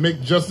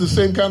make just the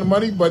same kind of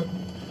money, but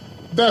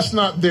that's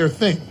not their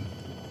thing.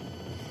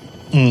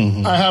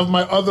 Mm-hmm. I have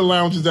my other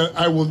lounges that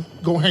I will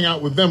go hang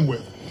out with them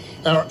with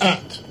or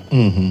at.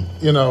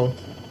 Mm-hmm. You know,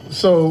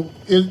 so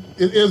it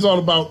is all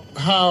about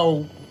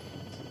how,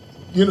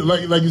 you know,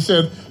 like you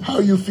said, how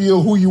you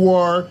feel, who you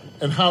are,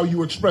 and how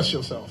you express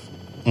yourself,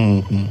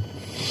 and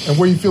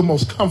where you feel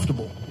most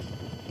comfortable.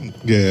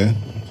 Yeah,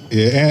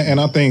 and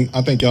I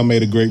think y'all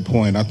made a great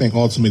point. I think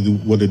ultimately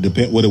what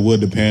it would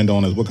depend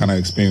on is what kind of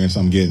experience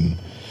I'm getting,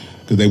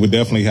 because they would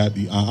definitely have.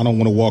 I don't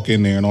want to walk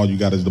in there and all you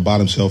got is the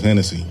bottom shelf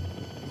Hennessy.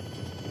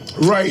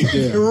 Right,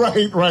 yeah.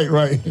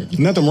 right.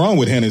 Nothing wrong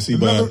with Hennessy,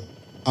 but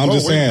I'm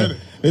just saying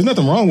there's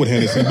nothing wrong with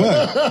Hennessy,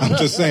 but I'm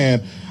just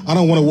saying I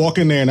don't want to walk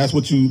in there and that's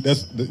you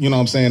know what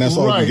I'm saying, that's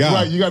all you got.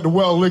 Right, you got the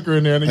well liquor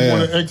in there and you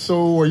want an XO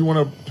or you want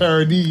a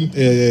Paradis.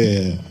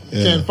 Yeah.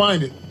 Can't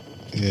find it.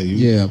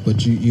 Yeah,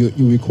 but you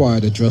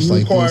required to dress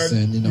like this,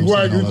 and you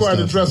required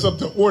to dress up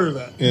to order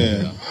that.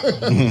 Yeah.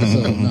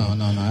 So,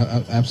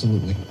 no,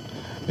 absolutely.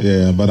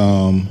 Yeah, but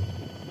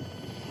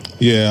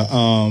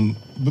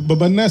but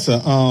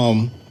Vanessa,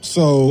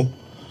 so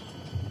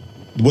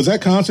was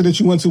that concert that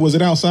you went to? Was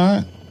it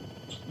outside?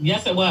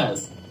 Yes, it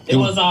was. It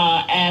was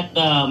at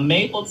the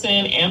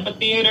Mapleton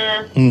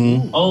Amphitheater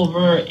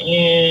over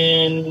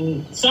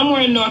in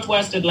somewhere in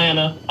Northwest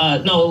Atlanta.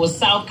 No, it was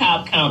South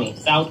Cobb County.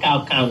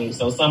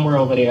 So somewhere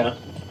over there.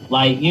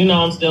 Like, you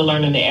know, I'm still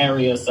learning the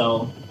area,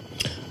 so.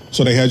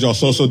 So they had y'all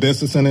social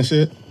distancing and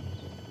shit?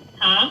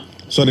 Huh?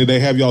 So did they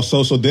have y'all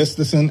social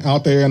distancing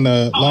out there in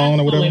the lawn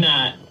or whatever? Absolutely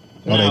not.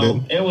 No, they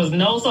didn't? There was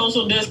no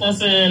social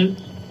distancing.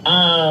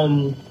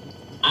 I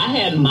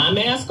had my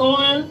mask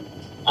on.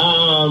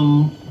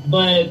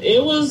 But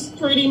it was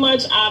pretty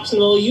much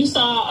optional. You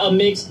saw a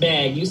mixed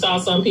bag. You saw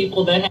some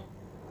people that had,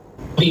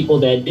 people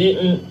that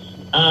didn't.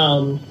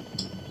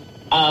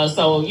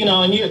 So, you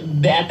know, and you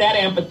at that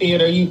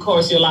amphitheater, of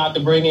course, you're allowed to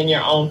bring in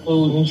your own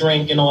food and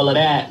drink and all of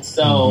that.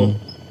 So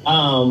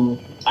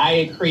I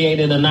had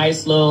created a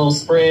nice little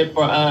spread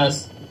for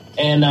us.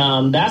 And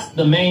that's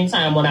the main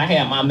time when I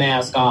had my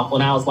mask off,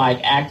 when I was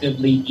like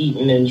actively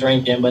eating and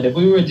drinking. But if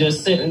we were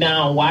just sitting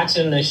down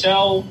watching the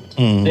show,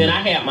 then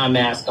I had my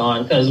mask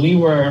on because we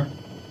were,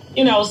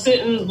 you know,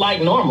 sitting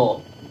like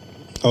normal.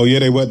 Oh, yeah,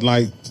 they wasn't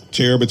like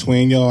chair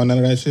between y'all and none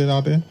of that shit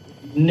out there?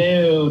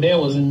 No, there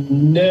was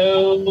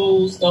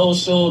no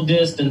social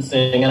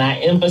distancing, and I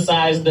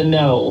emphasize the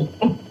no.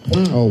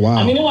 Oh, wow.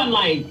 I mean, it wasn't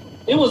like,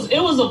 it was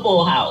a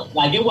full house.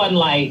 Like, it wasn't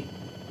like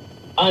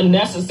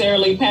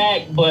unnecessarily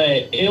packed,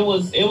 but it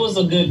was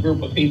a good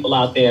group of people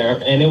out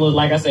there, and it was,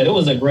 like I said, it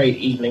was a great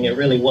evening. It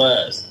really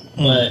was.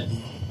 But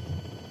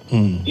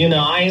you know,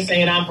 I ain't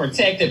saying I'm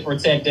protected.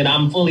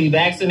 I'm fully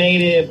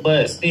vaccinated,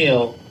 but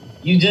still,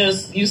 you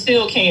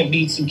still can't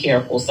be too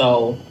careful.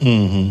 So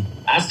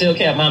I still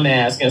kept my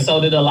mask, and so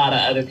did a lot of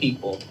other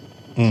people.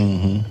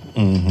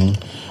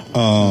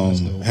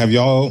 Have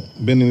y'all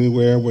been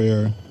anywhere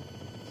where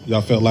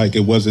y'all felt like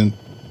it wasn't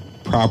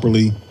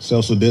properly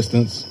social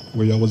distance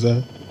where y'all was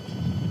at?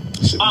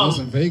 I was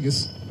in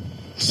Vegas.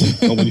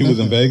 Oh, when you was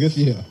in Vegas?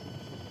 Yeah.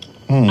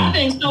 I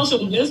think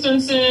social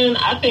distancing,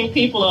 I think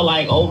people are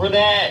like over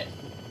that.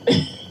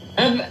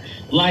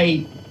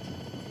 Like,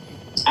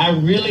 I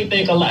really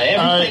think every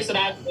place that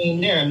I've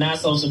seen, they're not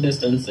social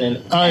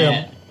distancing.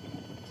 I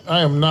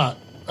am not.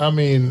 I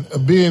mean,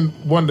 being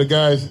one of the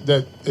guys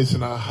that is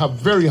in a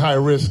very high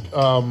risk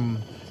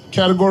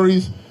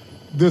categories,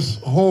 this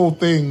whole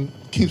thing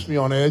keeps me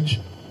on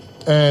edge.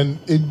 And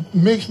it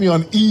makes me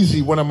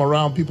uneasy when I'm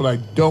around people I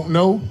don't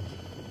know,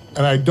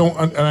 and I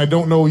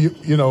don't know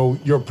you know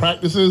your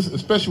practices,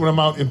 especially when I'm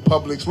out in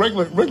Publix,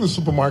 regular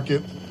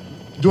supermarket,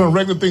 doing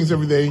regular things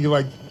every day, and you're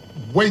like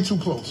way too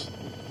close.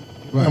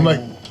 Right. I'm like,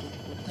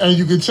 and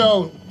you can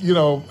tell, you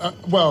know,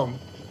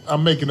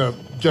 I'm making a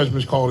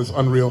judgment call that's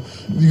unreal.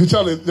 You can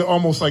tell that they're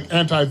almost like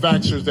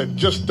anti-vaxxers that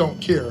just don't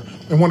care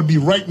and want to be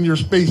right in your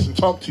space and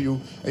talk to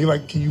you, and you're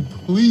like, can you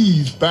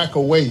please back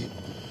away?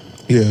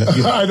 Yeah.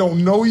 I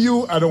don't know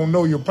you. I don't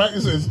know your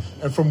practices.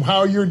 And from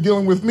how you're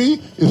dealing with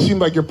me, it seemed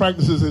like your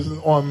practices is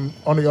on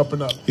the up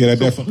and up. Yeah, that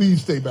so definitely.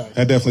 Please stay back.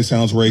 That definitely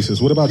sounds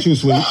racist. What about you,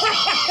 Sweet? No,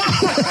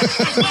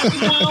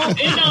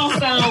 it don't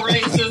sound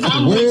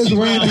racist. Where's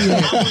Randy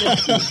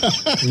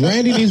at?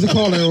 Randy needs to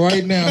call in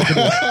right now.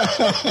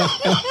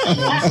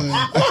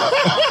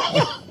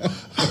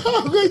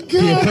 Oh, my God.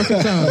 Yeah,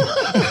 perfect time.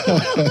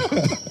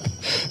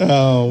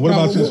 What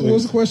about you, Sweet? What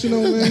was the question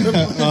on there?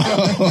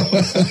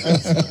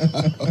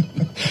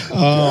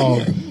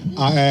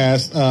 I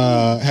asked,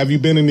 have you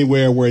been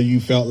anywhere where you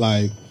felt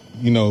like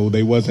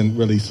they wasn't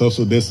really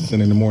social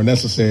distancing anymore. And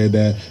that's said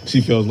that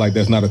she feels like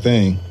that's not a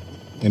thing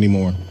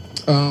anymore.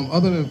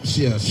 Other than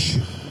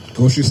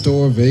grocery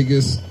store,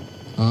 Vegas.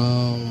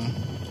 I'm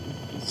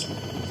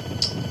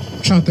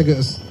trying to think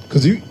of,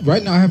 because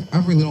right now I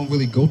really don't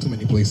really go to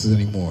many places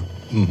anymore.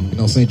 You know what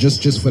I'm saying?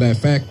 Just for that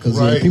fact, because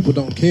people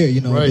don't care.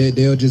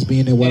 They'll just be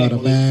in there without a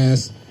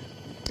mask,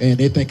 and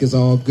they think it's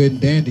all good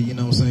and dandy. You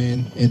know what I'm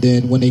saying? And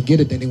then when they get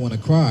it, then they want to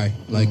cry.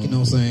 Like you know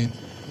what I'm saying?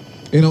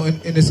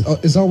 And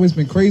it's always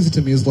been crazy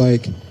to me. It's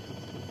like, you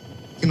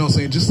know what I'm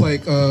saying? Just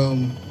like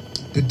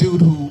the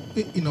dude who,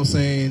 you know what I'm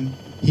saying,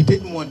 he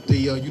didn't want the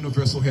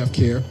universal health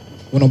care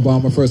when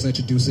Obama first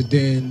introduced it.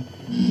 Then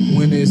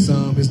when his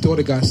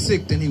daughter got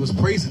sick, then he was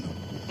praising them.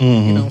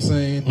 You know what I'm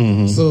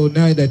saying? So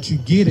now that you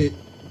get it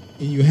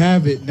and you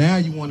have it, now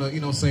you want to,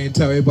 you know what I'm saying,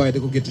 tell everybody to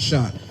go get the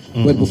shot.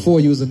 But before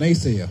you was a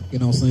naysayer, you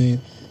know what I'm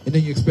saying? And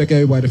then you expect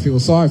everybody to feel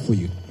sorry for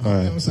you. You know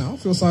what I'm saying? I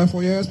don't feel sorry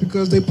for your ass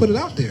because they put it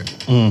out there.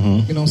 You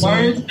know what I'm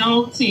saying? Words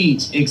don't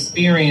teach,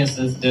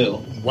 experiences do.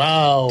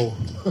 Wow.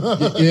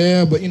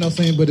 Yeah, but you know what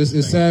I'm saying? But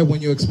it's sad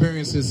when your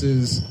experiences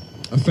is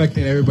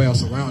affecting everybody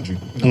else around you.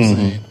 You know what I'm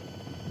saying?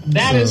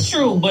 That is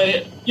true,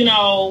 but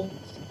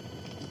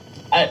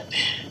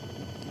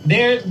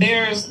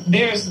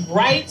there's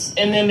rights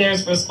and then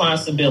there's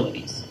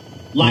responsibilities.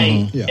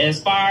 Like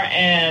as far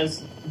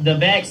as the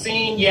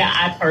vaccine,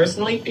 I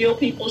personally feel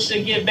people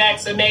should get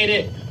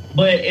vaccinated,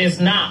 but it's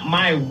not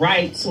my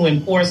right to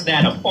enforce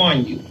that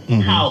upon you.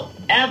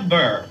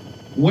 However,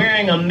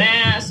 wearing a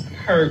mask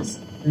hurts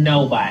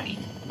nobody.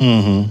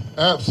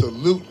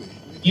 Absolutely.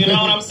 You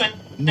know what I'm saying?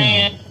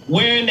 And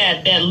wearing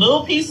that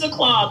little piece of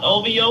cloth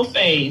over your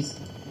face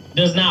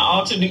does not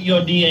alter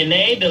your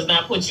DNA, does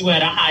not put you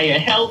at a higher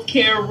health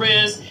care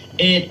risk.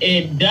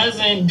 It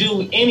doesn't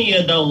do any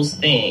of those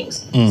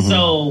things.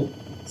 So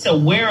to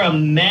wear a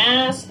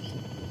mask,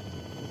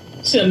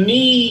 to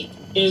me,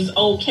 is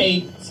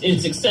okay.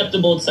 It's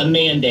acceptable to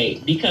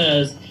mandate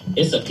because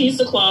it's a piece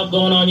of cloth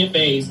going on your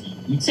face.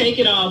 You take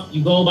it off,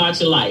 you go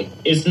about your life.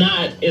 It's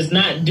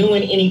not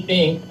doing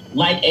anything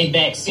like a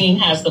vaccine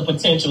has the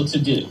potential to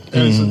do.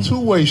 And it's a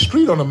two-way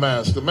street on a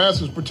mask. The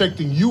mask is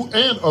protecting you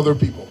and other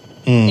people.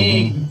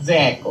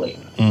 Exactly.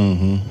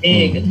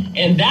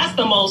 And that's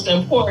the most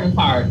important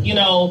part.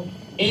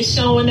 It's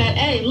showing that,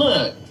 hey,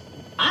 look,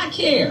 I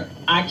care.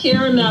 I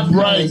care enough.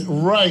 Right.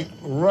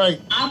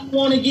 I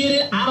want to get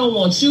it. I don't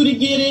want you to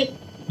get it.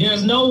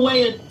 There's no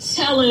way of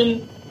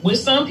telling with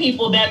some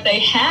people that they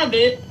have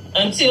it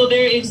until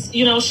they're,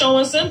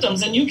 showing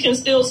symptoms. And you can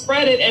still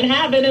spread it and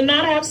have it and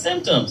not have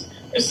symptoms.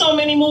 There's so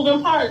many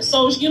moving parts.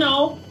 So,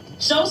 show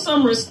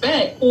some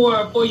respect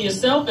for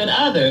yourself and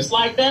others.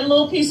 Like that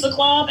little piece of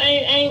cloth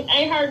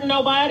ain't hurting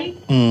nobody.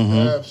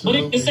 But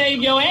it can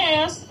save your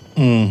ass.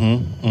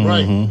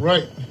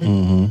 Right.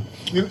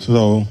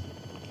 So,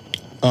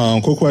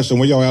 quick question: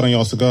 where y'all at on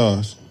y'all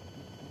cigars?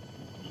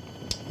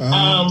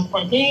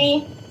 For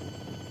me,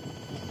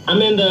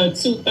 I'm in the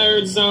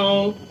 2/3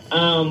 zone.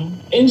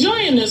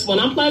 Enjoying this one.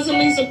 I'm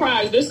pleasantly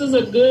surprised. This is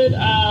a good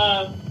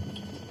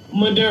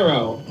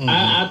Maduro.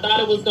 I thought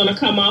it was going to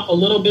come off a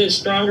little bit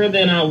stronger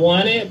than I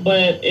wanted,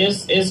 but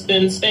it's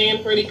been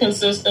staying pretty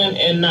consistent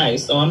and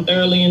nice. So I'm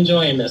thoroughly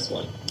enjoying this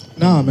one.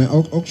 Nah, man,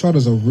 Oak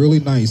Trotters are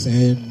really nice,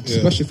 and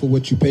especially for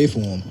what you pay for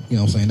them. You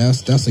know what I'm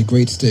saying? That's a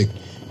great stick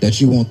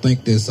that you won't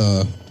think there's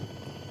a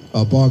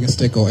bargain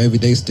stick or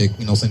everyday stick.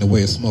 You know what I'm saying? The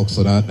way it smokes.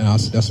 So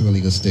that's a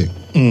really good stick.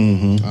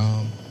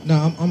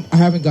 I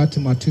haven't got to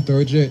my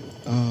 2/3 yet.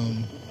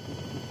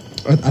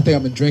 I think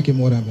I've been drinking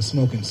more than I've been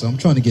smoking, so I'm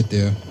trying to get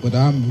there. But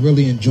I'm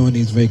really enjoying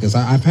these Vegas.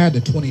 I've had the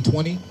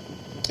 2020,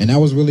 and that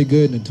was really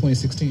good, and the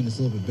 2016 is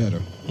a little bit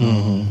better.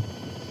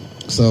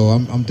 So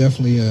I'm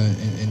definitely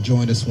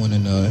enjoying this one,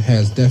 and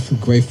has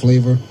definitely great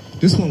flavor.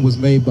 This one was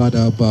made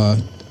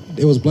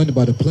it was blended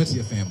by the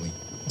Palencia family.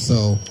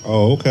 So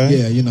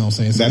yeah, you know what I'm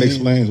saying. So that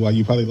explains why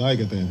you probably like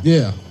it then.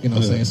 Yeah, you know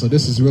what I'm saying. So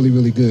this is really,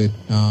 really good.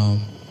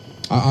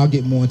 I'll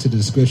get more into the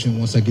description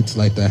once I get to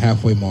like the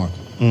halfway mark.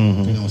 You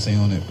know what I'm saying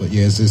on it. But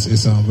yeah,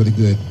 it's really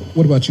good.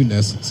 What about you,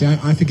 Ness? See,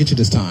 I forget you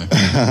this time.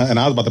 And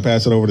I was about to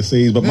pass it over to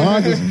C's, but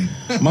mine's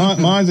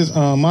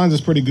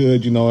is pretty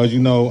good. As you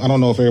know, I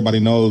don't know if everybody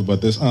knows, but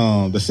this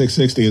the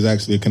 660 is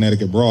actually a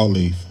Connecticut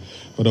broadleaf.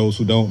 For those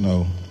who don't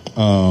know,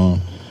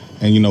 and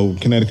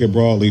Connecticut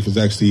broadleaf is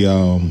actually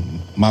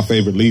my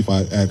favorite leaf.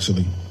 And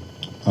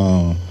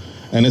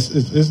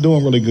it's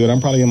doing really good.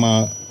 I'm probably in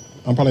my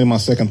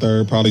second,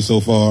 third, probably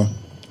so far,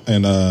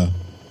 and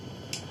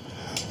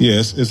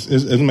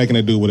it's making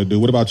it do what it do.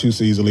 What about you,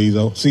 Caesar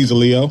Leo?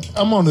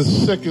 I'm on the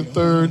second,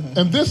 third,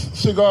 and this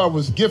cigar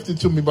was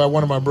gifted to me by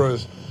one of my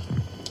brothers.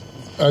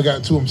 I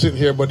got two of them sitting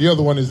here, but the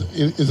other one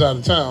is out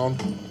of town.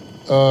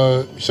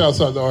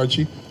 Shouts out to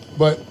Archie.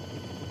 But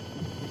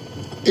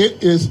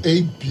it is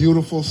a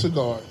beautiful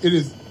cigar.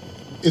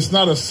 It's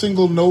not a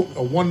single note,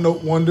 a one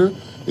note wonder.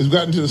 It's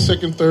gotten to the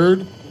second,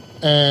 third,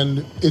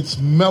 and it's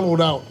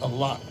mellowed out a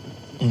lot.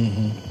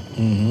 And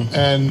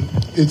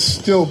it's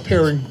still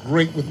pairing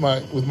great with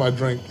my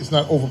drink. It's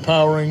not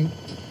overpowering.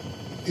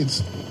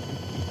 It's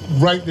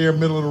right there,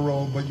 middle of the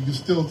road, but you can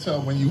still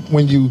tell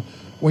when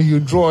you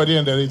draw it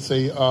in that it's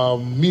a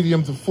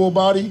medium to full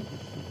body,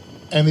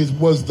 and it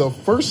was the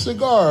first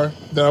cigar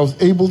that I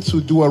was able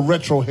to do a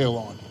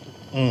retrohale on.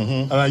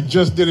 And I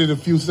just did it a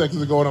few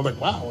seconds ago, and I'm like,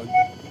 wow,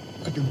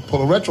 I can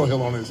pull a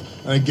retrohale on this,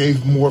 and it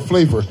gave more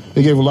flavor.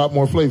 It gave a lot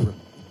more flavor.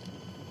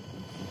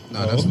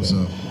 No, that's what's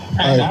up.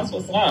 Hey, that's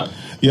what's up.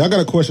 Yeah, I got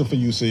a question for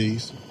you,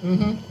 C's.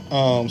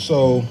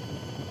 So,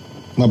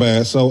 my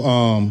bad.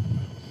 So,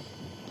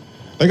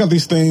 they got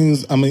these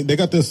things. I mean, they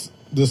got this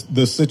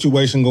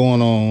situation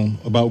going on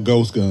about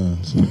ghost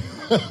guns.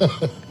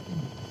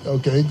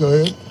 Okay, go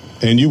ahead.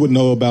 And you would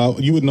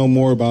know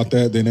more about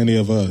that than any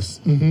of us.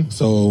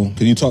 So,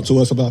 can you talk to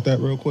us about that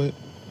real quick?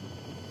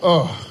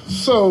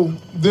 So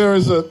there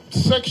is a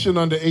section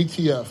under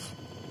ATF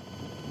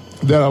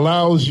that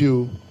allows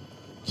you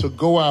to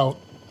go out,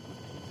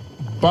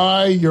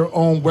 buy your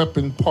own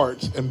weapon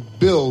parts, and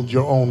build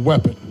your own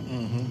weapon.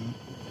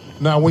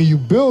 Now, when you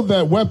build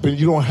that weapon,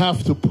 you don't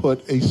have to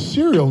put a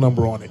serial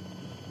number on it.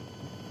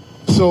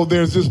 So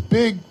there's this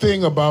big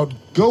thing about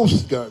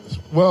ghost guns.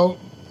 Well,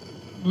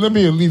 let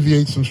me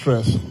alleviate some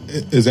stress.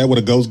 Is that what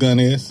a ghost gun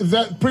is?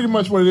 That's pretty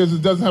much what it is.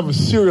 It doesn't have a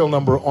serial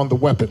number on the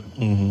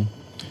weapon.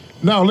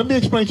 Now, let me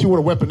explain to you what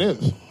a weapon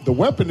is. The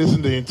weapon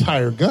isn't the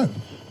entire gun.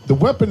 The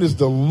weapon is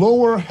the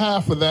lower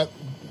half of that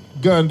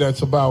gun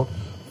that's about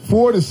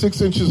 4 to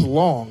 6 inches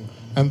long,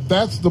 and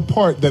that's the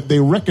part that they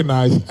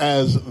recognize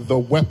as the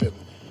weapon.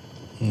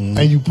 And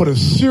you put a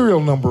serial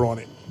number on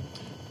it.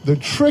 The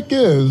trick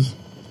is,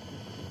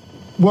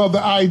 well,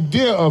 the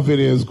idea of it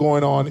is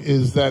going on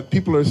is that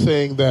people are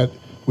saying that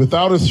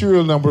without a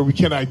serial number, we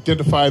can't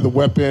identify the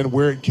weapon,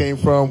 where it came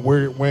from,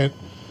 where it went.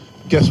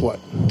 Guess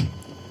what?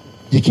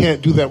 You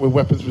can't do that with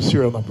weapons with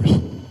serial numbers.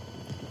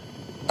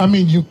 I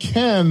mean, you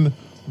can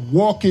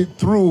walk it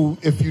through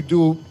if you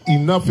do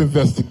enough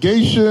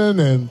investigation,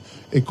 and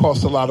it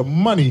costs a lot of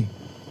money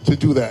to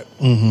do that.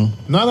 9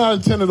 out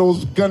of 10 of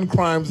those gun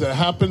crimes that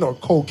happen are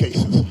cold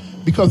cases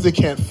because they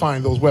can't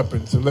find those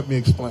weapons. And let me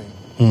explain.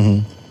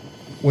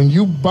 When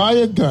you buy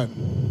a gun,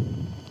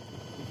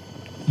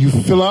 you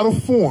fill out a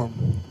form.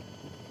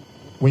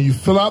 When you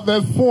fill out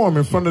that form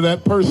in front of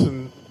that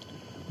person,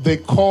 they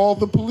call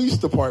the police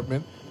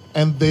department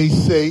and they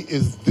say,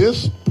 is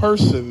this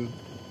person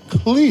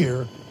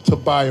clear to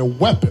buy a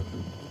weapon?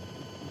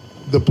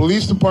 The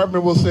police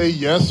department will say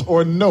yes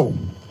or no.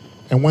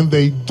 And when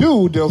they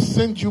do, they'll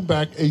send you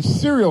back a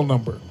serial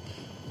number.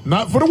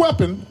 Not for the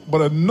weapon, but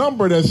a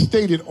number that's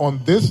stated on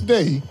this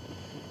day,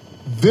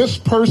 this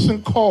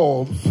person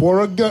called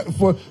for a gun,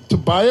 to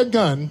buy a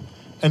gun,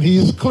 and he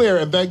is clear,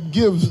 and that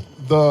gives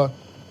the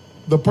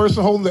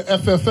person holding the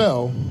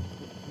FFL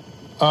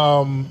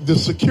the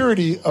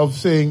security of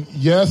saying,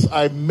 yes,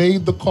 I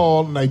made the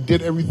call and I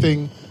did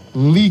everything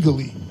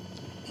legally.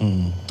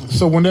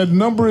 So when that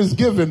number is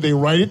given, they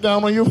write it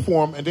down on your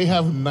form, and they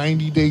have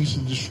 90 days to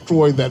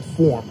destroy that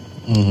form.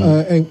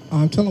 Hey,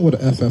 tell them what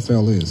an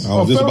FFL is.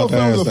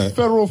 FFL is a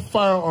federal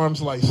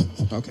firearms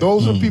license. Okay.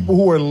 Those are people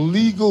who are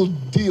legal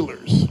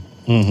dealers.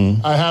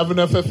 I have an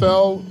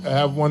FFL. I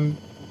have one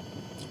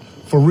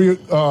for real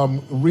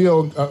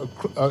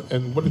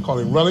and what do you call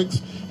it, relics,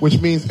 which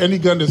means any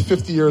gun that's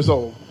 50 years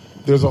old.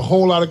 There's a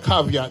whole lot of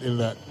caveat in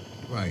that.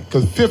 Right.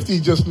 Because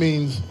 50 just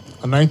means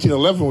a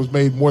 1911 was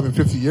made more than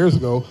 50 years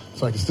ago,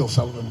 so I can still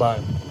sell them and buy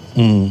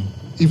them,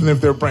 even if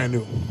they're brand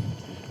new.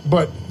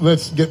 But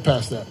let's get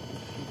past that.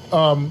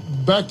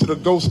 Back to the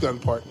ghost gun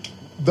part.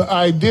 The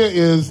idea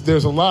is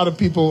there's a lot of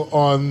people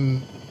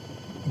on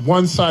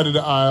one side of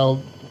the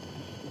aisle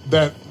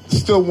that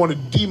still want to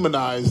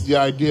demonize the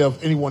idea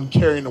of anyone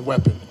carrying a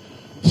weapon.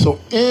 So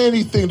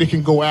anything they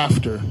can go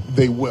after,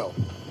 they will.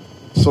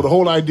 So the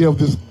whole idea of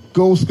this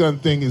ghost gun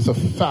thing is a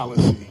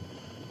fallacy.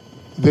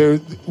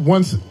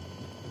 Once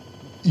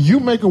you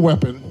make a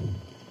weapon,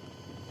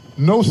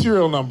 no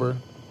serial number,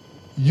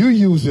 you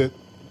use it,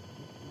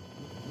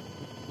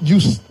 you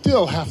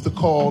still have to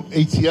call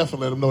ATF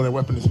and let them know that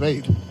weapon is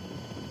made.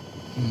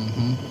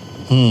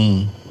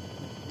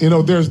 You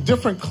know, there's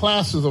different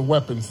classes of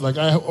weapons. Like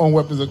I own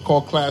weapons that are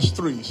called Class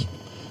 3s.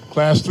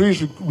 Class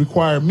 3s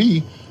require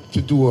me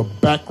to do a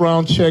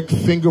background check,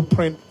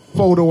 fingerprint,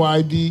 photo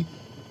ID,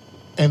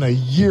 and a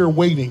year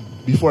waiting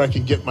before I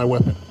can get my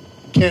weapon.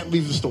 Can't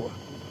leave the store.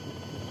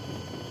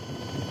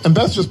 And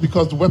that's just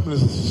because the weapon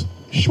is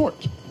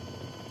shorter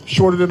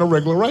than a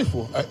regular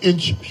rifle, an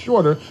inch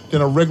shorter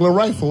than a regular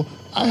rifle.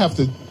 I have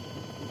to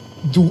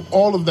do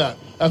all of that.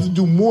 I have to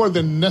do more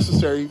than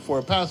necessary for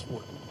a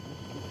passport.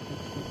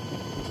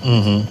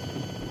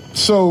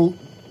 So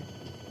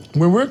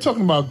when we're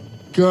talking about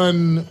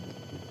gun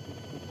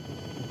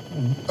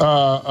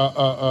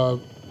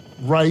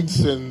rights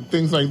and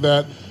things like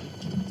that,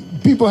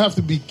 people have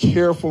to be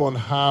careful on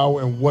how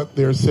and what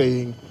they're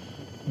saying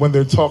when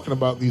they're talking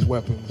about these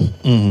weapons.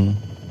 You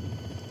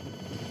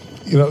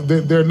know,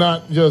 they're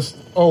not just,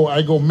 oh,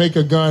 I go make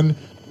a gun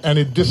and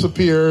it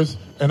disappears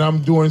and I'm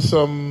doing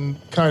some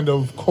kind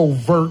of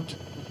covert,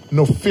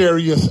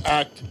 nefarious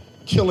act,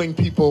 killing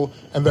people,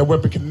 and that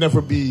weapon can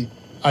never be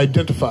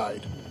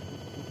identified.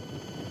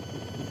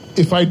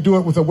 if I do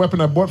it with a weapon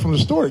I bought from the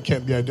store, it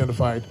can't be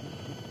identified.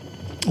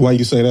 Why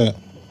you say that?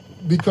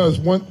 Because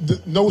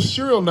no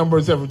serial number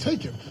is ever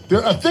taken.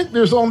 I think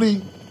there's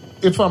only,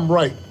 if I'm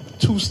right,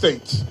 2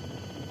 states.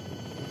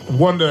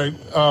 One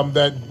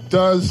that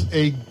does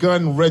a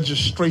gun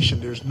registration.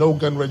 There's no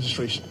gun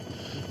registration.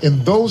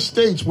 In those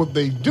states, what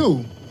they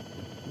do,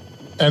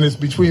 and it's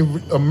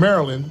between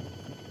Maryland,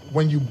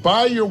 when you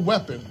buy your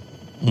weapon,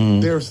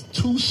 there's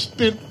 2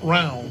 spent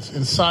rounds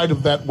inside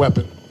of that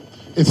weapon,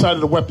 inside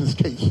of the weapon's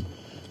case,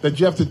 that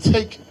you have to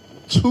take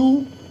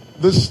to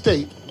the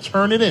state,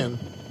 turn it in.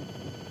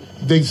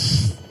 They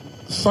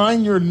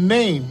sign your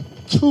name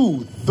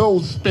to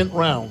those spent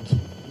rounds.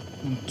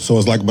 So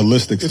it's like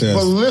ballistics test.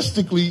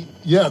 Ballistically,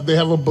 yeah, they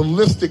have a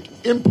ballistic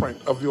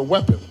imprint of your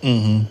weapon.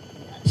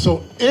 Mm-hmm.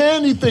 So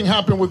anything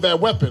happen with that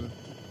weapon,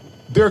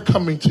 they're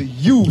coming to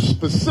you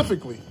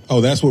specifically.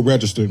 Oh, that's what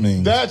registered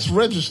means. That's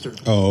registered.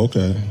 Oh,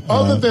 okay.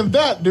 Other than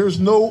that, there's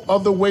no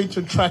other way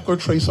to track or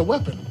trace a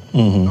weapon.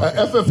 Mm-hmm.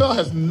 FFL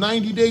has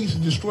 90 days to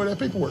destroy that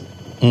paperwork.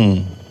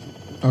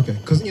 Okay,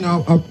 because,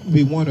 I'll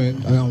be wondering,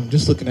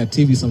 just looking at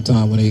TV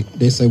sometime when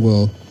they say,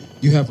 well,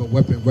 you have a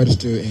weapon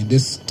registered and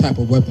this type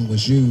of weapon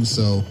was used,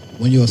 so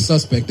when you're a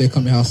suspect, they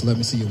come to the house and let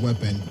me see your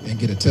weapon and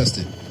get it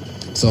tested.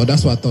 So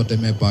that's what I thought they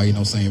meant by,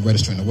 saying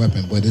registering a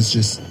weapon, but it's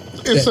just...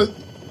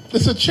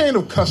 It's a chain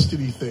of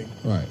custody thing.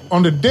 Right.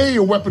 On the day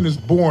your weapon is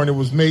born, it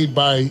was made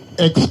by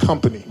X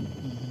company.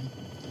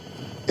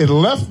 Mm-hmm. It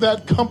left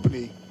that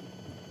company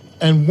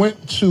and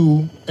went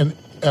to an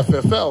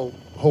FFL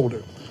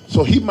holder.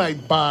 So he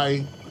might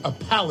buy a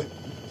pallet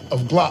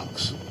of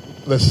Glocks,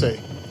 let's say,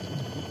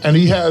 and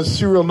he has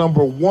serial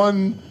number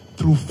 1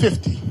 through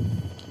 50.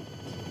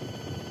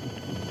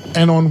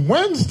 And on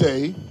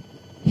Wednesday,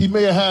 he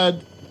may have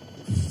had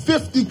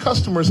 50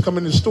 customers come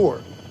in the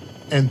store,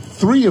 and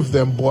 3 of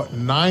them bought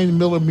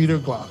 9mm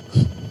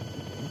Glocks.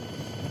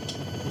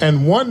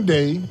 And one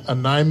day, a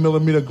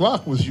 9mm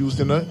Glock was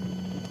used in a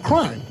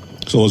crime.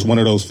 So it's one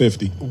of those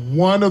 50.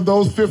 One of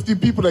those 50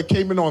 people that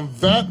came in on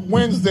that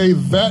Wednesday,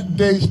 that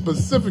day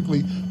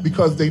specifically,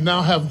 because they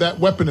now have that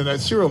weapon and that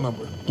serial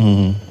number.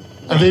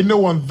 Mm-hmm. And they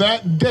know on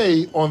that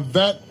day, on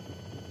that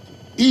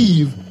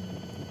eve,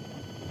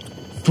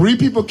 3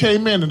 people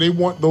came in and they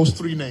want those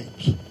 3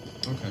 names.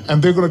 Okay.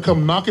 And they're going to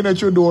come knocking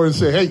at your door and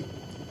say, hey,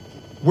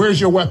 where's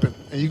your weapon?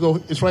 And you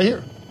go, it's right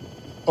here.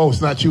 Oh,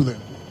 it's not you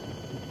then.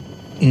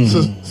 Mm-hmm.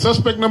 So,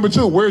 suspect number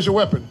 2, where's your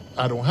weapon?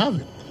 I don't have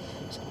it.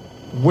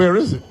 Where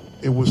is it?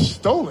 It was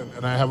stolen,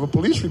 and I have a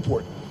police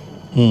report.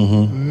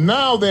 Mm-hmm.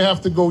 Now they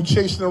have to go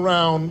chasing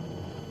around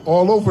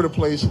all over the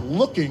place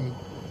looking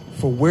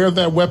for where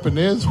that weapon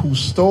is, who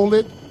stole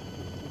it,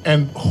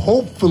 and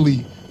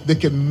hopefully they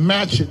can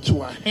match it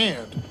to a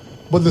hand.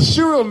 But the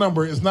serial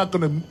number is not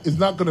going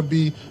to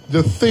be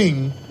the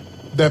thing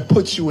that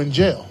puts you in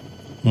jail.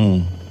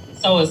 Mm.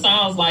 So it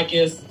sounds like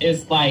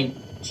it's like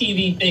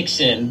TV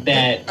fiction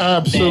that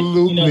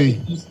absolutely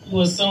that, you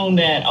assume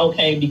that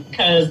okay,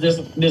 because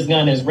this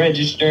gun is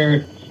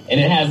registered and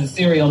it has a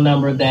serial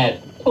number,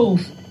 that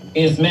poof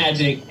is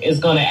magic is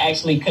going to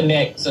actually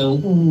connect to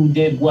who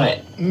did what.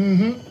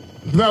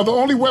 Mm-hmm. Now the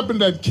only weapon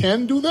that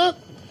can do that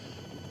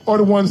are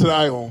the ones that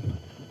I own.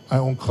 I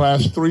own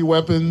Class 3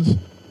 weapons.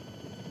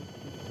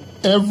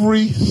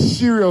 Every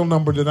serial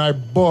number that I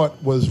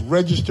bought was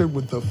registered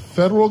with the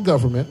federal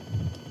government.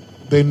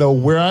 They know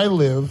where I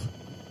live.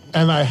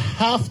 And I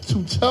have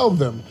to tell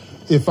them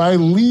if I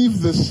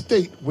leave the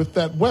state with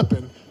that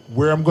weapon,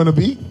 where I'm going to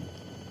be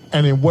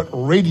and in what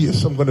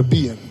radius I'm going to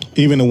be in.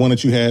 Even the one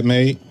that you had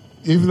made?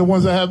 Even the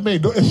ones I have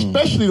made,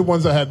 especially the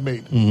ones I had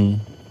made.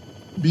 Mm-hmm.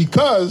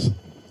 Because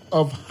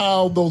of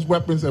how those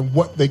weapons and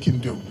what they can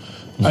do.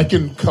 Mm-hmm. I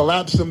can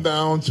collapse them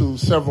down to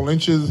several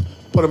inches,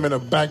 put them in a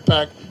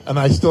backpack, and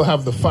I still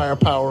have the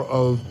firepower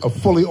of a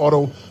fully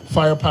auto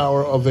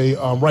firepower of a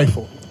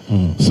rifle.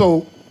 Mm-hmm.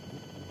 So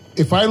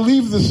if I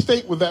leave the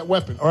state with that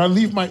weapon, or I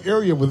leave my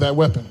area with that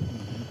weapon,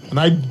 and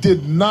I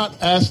did not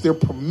ask their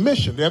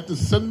permission, they have to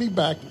send me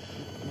back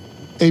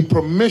a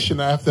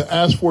permission I have to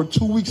ask for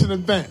 2 weeks in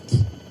advance.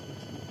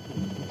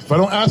 If I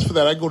don't ask for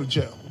that, I go to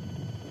jail.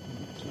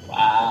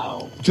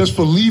 Wow. Just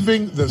for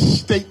leaving the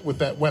state with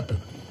that weapon.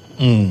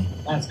 Mm.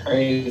 That's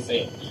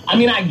crazy. I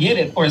mean, I get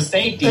it for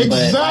safety,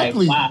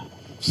 exactly. But like, wow.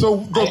 So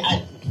go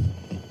ahead.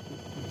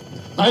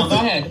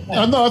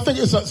 I think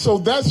so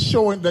that's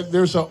showing that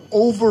there's an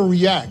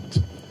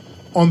overreact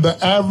on the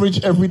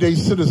average everyday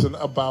citizen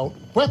about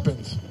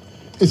weapons.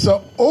 It's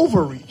an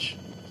overreach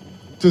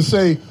to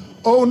say,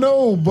 oh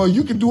no, but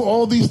you can do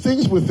all these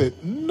things with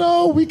it.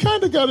 No, we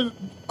kind of got it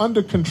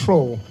under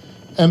control.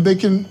 And they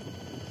can...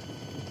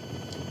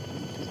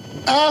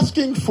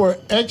 Asking for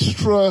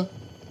extra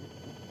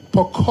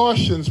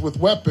precautions with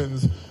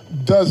weapons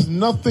does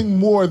nothing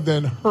more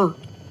than hurt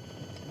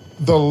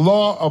the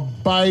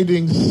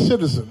law-abiding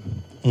citizen.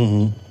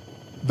 Mm-hmm.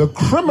 The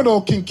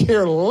criminal can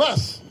care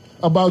less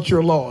about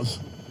your laws.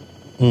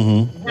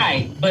 Mm-hmm.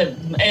 Right, but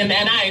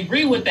and I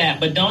agree with that.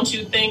 But don't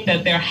you think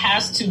that there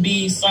has to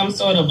be some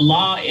sort of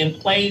law in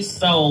place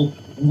so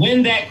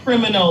when that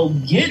criminal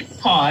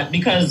gets caught,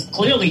 because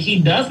clearly he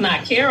does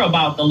not care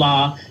about the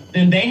law,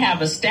 then they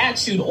have a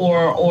statute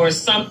or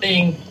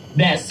something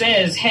that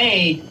says,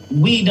 hey,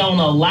 we don't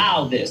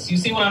allow this. You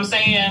see what I'm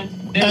saying?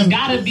 There's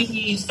got to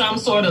be some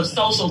sort of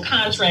social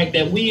contract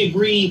that we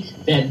agree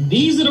that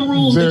these are the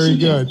rules that you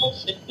can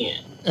function in.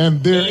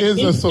 And there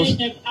is a social...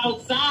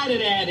 outside of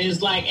that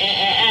is like,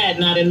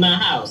 not in my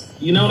house.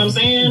 You know what I'm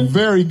saying?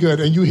 Very good.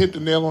 And you hit the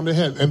nail on the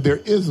head. And there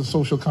is a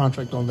social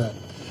contract on that.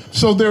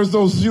 So there's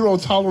those zero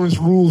tolerance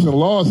rules and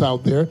laws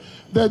out there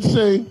that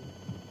say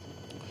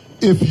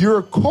if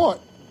you're caught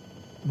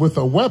with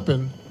a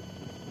weapon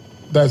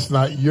that's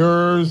not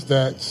yours,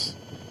 that's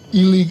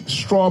illegal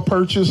straw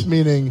purchase,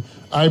 meaning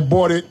I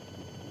bought it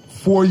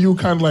for you,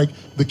 kind of like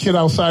the kid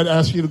outside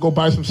asking you to go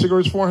buy some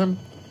cigarettes for him,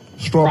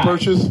 straw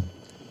purchase,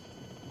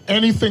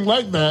 anything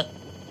like that,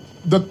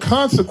 the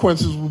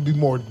consequences would be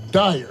more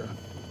dire.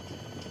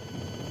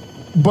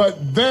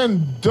 But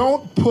then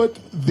don't put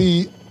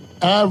the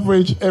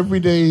average,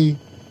 everyday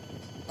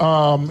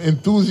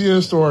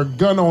enthusiast or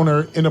gun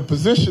owner in a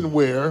position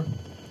where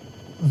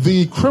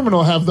the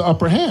criminal have the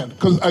upper hand.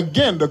 Because,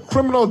 again, the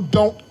criminal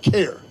don't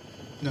care.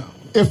 No.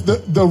 If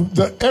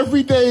the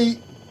everyday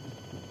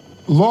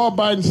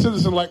law-abiding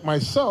citizen like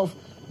myself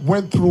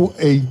went through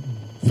a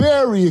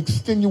very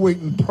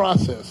extenuating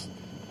process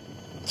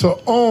to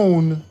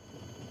own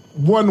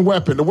one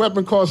weapon. The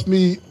weapon cost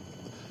me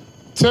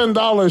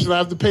 $10 and I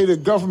have to pay the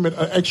government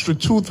an extra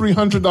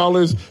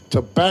 $200-300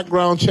 to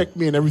background check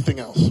me and everything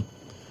else.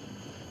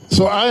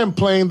 So I am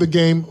playing the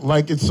game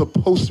like it's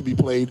supposed to be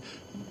played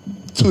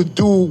to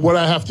do what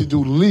I have to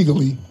do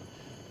legally.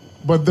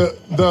 But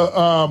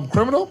the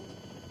criminal,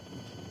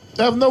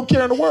 they have no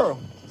care in the world.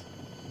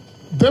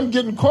 Them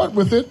getting caught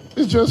with it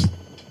is just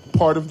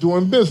part of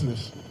doing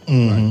business.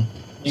 Mm-hmm.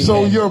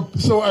 Right?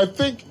 So I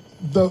think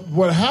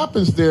what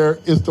happens there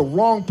is the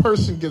wrong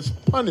person gets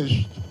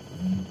punished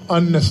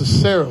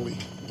unnecessarily.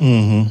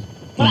 Mm-hmm.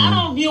 But I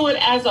don't view it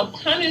as a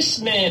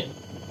punishment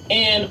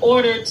in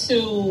order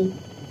to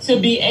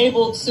be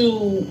able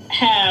to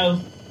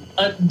have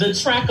the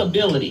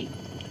trackability.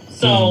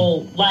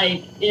 So,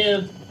 like,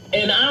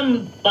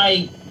 I'm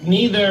like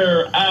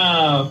neither,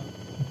 I'm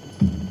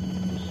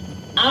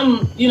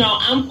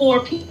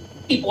for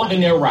people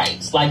having their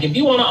rights. Like, if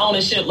you want to own a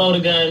shitload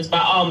of guns, by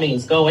all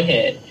means, go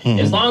ahead. Mm-hmm.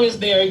 As long as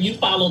you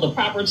follow the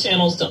proper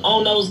channels to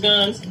own those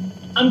guns,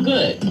 I'm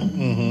good.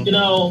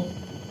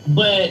 Mm-hmm.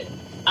 But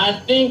I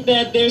think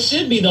that there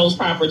should be those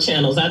proper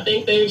channels. I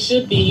think there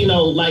should be,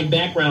 like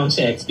background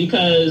checks,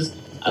 because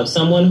of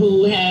someone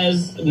who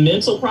has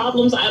mental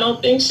problems, I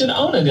don't think should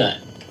own a gun.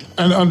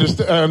 And I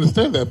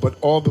understand that, but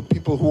all the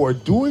people who are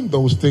doing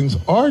those things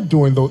are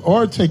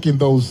taking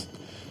those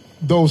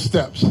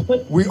steps.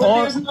 But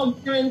there's no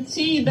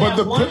guarantee that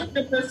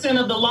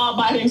 100% of the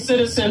law-abiding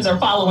citizens are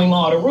following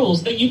all the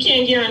rules. That you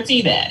can't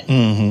guarantee that.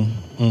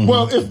 Mm-hmm. Mm-hmm.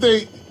 Well,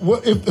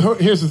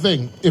 here's the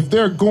thing: if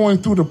they're going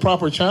through the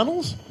proper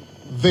channels,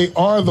 they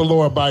are the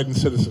law-abiding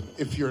citizen.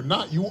 If you're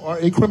not, you are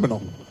a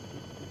criminal.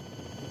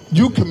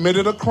 You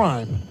committed a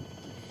crime.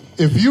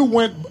 If you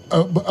went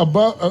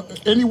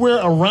anywhere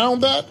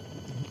around that,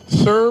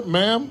 sir,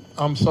 ma'am,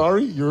 I'm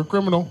sorry, you're a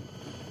criminal.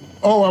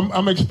 Oh,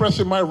 I'm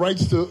expressing my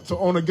rights to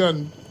own a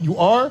gun. You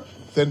are?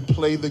 Then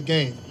play the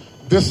game.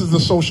 This is the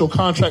social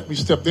contract we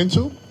stepped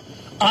into.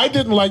 I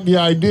didn't like the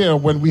idea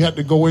when we had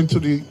to go into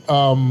the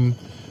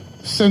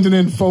sending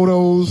in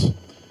photos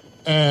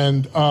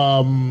and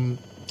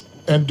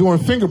doing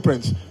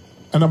fingerprints.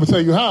 And I'm going to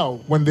tell you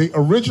how. When they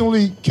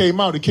originally came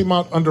out, it came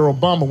out under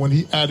Obama when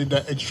he added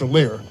that extra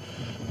layer.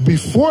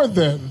 Before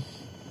then,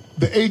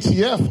 the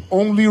ATF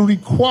only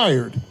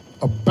required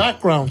a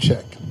background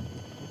check.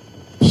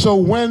 So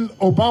when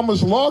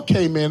Obama's law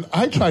came in,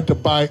 I tried to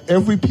buy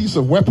every piece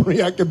of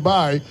weaponry I could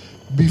buy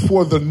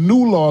before the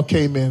new law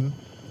came in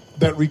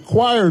that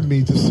required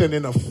me to send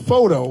in a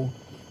photo,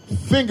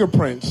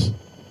 fingerprints,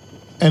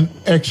 and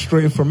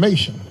extra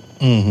information.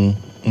 Mm-hmm.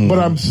 Mm-hmm. But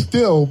I'm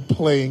still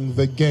playing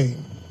the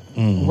game.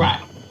 Mm-hmm.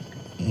 Right.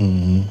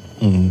 Mm-hmm.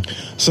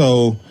 Mm-hmm.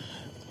 So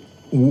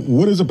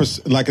what is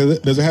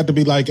does it have to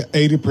be like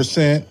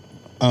 80%,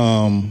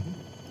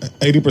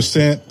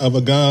 80% of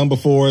a gun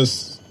for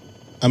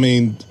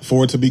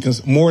it to be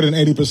more than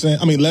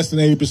 80%, less than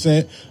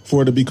 80%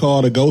 for it to be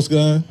called a ghost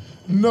gun?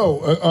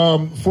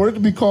 No, for it to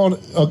be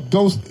called a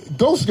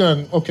ghost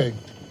gun, okay.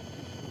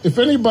 If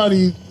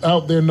anybody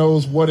out there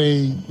knows what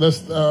I'm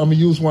going to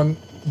use one,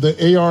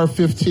 the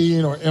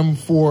AR-15 or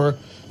M4,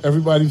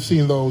 everybody's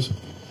seen those.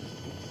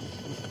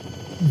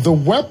 The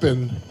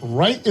weapon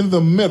right in the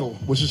middle,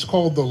 which is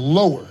called the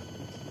lower,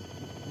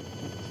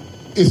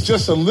 is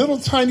just a little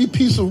tiny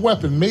piece of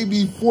weapon,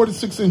 maybe 4 to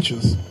 6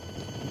 inches.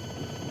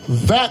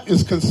 That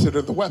is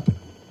considered the weapon.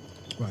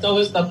 Right. So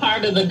it's the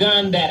part of the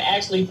gun that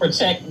actually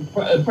projects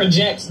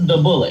the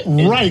bullet.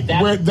 Right,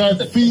 where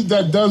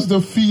that does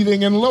the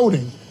feeding and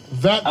loading.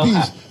 That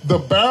piece. The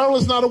barrel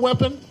is not a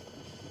weapon.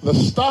 The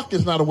stock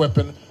is not a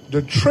weapon.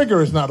 The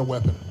trigger is not a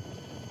weapon.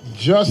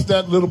 Just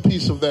that little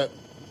piece of that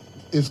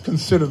is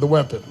considered the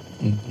weapon.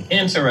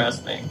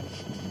 Interesting.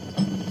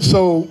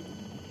 So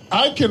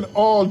I can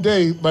all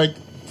day, like,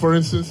 for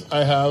instance,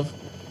 I have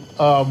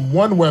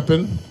one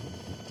weapon.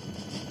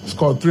 It's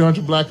called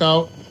 300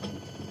 Blackout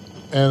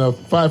and a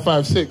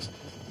 5.56.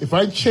 If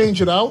I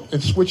change it out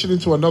and switch it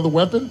into another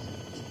weapon,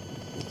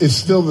 it's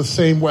still the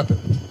same weapon.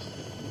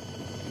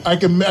 I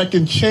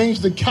can change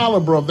the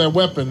caliber of that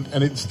weapon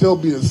and it'd still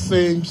be the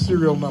same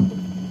serial number.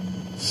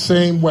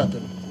 Same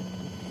weapon.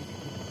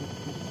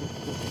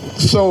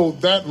 So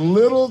that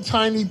little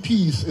tiny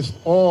piece is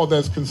all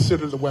that's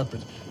considered the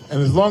weapon.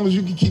 And as long as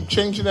you can keep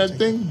changing that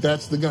thing,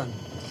 that's the gun.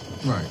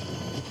 Right.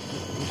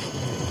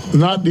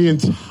 Not the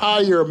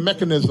entire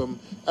mechanism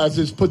as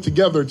it's put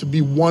together to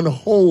be one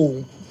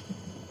whole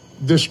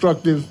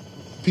destructive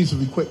piece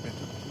of equipment.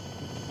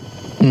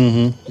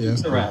 Mm-hmm.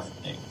 Yes.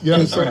 Interesting.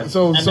 Yeah.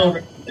 So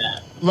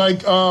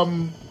like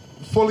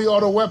fully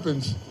auto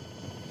weapons,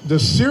 the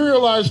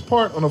serialized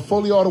part on a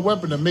fully auto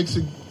weapon that makes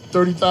it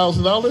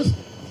 $30,000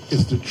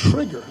 is the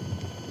trigger.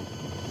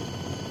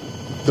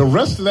 The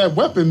rest of that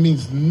weapon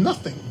means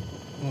nothing.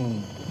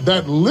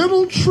 That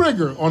little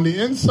trigger on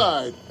the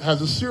inside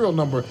has a serial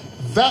number.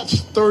 That's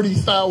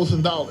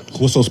 $30,000.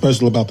 What's so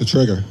special about the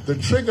trigger? The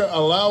trigger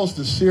allows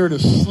the sear to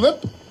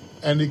slip,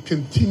 and it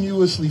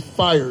continuously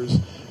fires,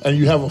 and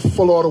you have a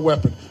full auto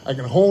weapon. I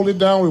can hold it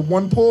down with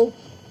one pull,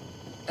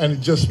 and it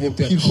just will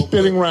keep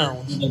spitting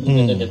rounds.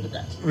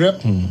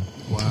 Yep.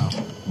 Wow.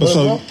 But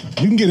so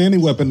you can get any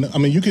weapon. I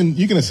mean, you can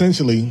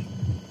essentially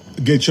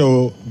get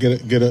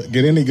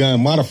any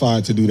gun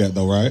modified to do that,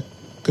 though, right?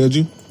 Could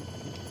you?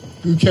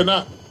 You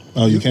cannot.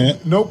 Oh, you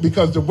can't? Nope,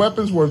 because the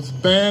weapons were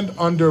banned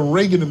under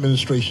Reagan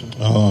administration.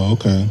 Oh,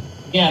 okay.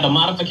 Yeah, the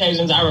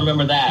modifications, I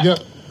remember that. Yep.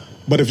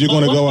 But if you're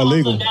going to go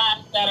illegal.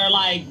 Guys that are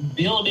like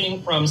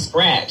building from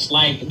scratch,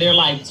 like they're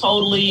like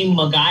totally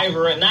not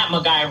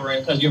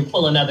MacGyvering because you're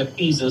pulling other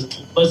pieces,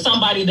 but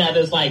somebody that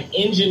is like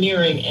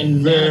engineering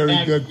and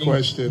very good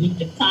question.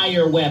 The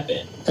entire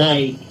weapon.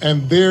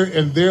 And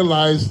there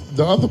lies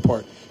the other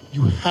part.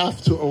 You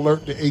have to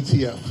alert the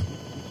ATF.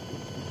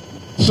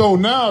 So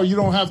now you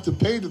don't have to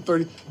pay the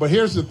 30. But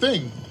here's the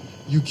thing.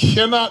 You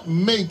cannot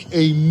make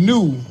a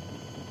new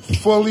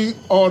fully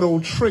auto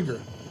trigger.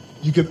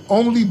 You can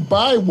only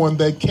buy one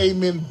that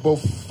came in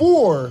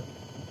before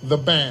the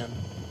ban.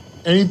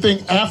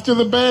 Anything after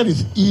the ban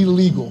is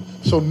illegal.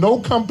 So no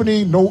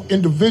company, no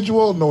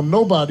individual,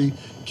 nobody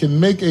can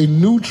make a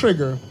new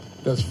trigger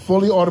that's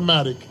fully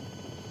automatic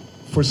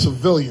for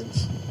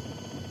civilians.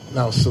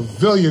 Now,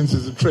 civilians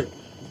is a trick.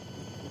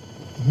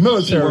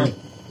 Military.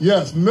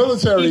 Yes,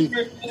 military,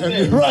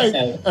 and, right,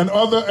 and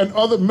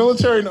other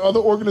military and other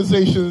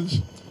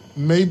organizations,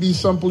 maybe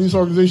some police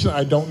organizations,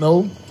 I don't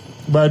know,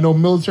 but I know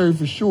military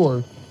for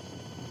sure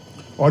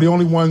are the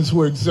only ones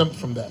who are exempt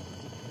from that.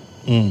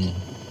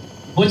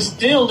 Which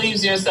still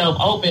leaves yourself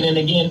open and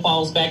again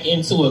falls back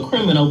into a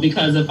criminal,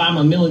 because if I'm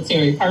a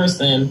military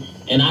person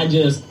and I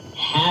just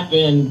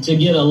happen to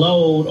get a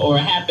load or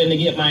happen to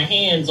get my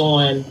hands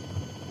on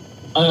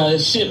a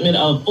shipment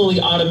of fully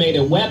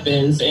automated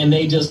weapons and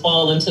they just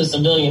fall into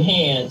civilian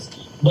hands.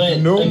 But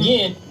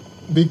again,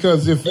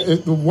 because if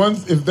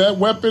that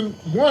weapon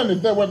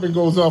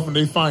goes off and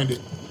they find it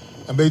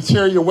and they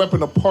tear your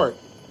weapon apart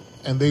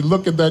and they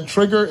look at that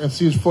trigger and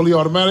see it's fully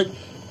automatic,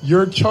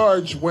 your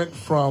charge went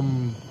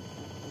from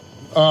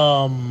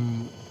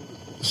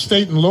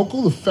state and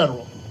local to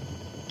federal.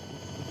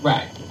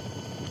 Right.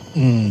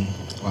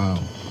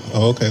 Wow.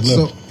 Oh, okay.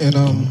 Look. So, and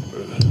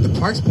the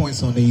price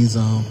points on these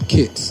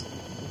kits,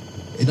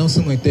 it don't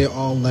seem like they're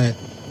all that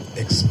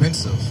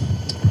expensive,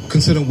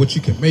 considering what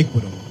you can make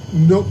with them.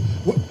 No,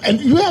 and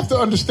you have to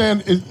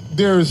understand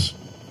there's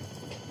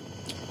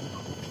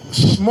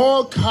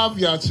small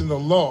caveats in the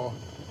law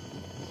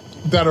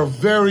that are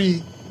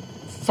very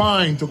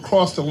fine to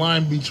cross the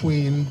line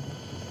between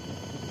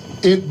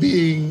it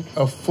being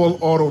a full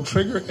auto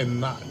trigger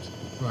and not.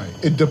 Right.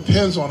 It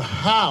depends on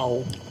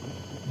how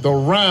the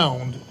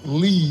round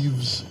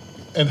leaves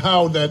and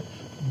how that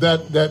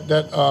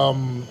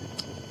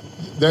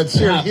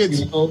sear hits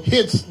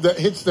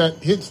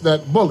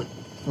that bullet.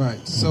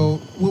 Right. So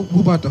what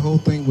about the whole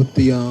thing with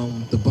the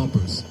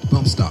bumpers, the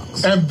bump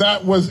stocks? And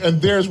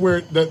there's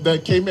where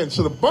that came in.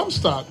 So the bump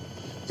stock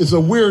is a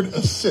weird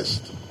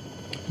assist.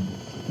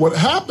 What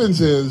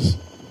happens is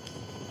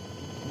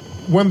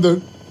when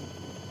the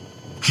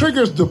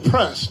trigger's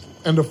depressed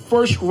and the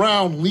first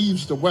round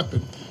leaves the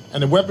weapon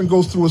and the weapon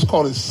goes through what's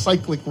called a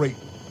cyclic rate.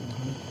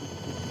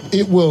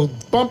 It will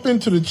bump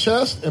into the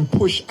chest and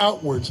push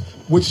outwards,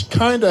 which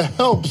kind of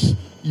helps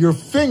your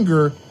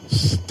finger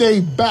stay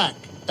back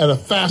at a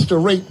faster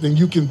rate than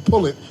you can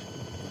pull it,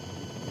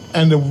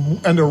 and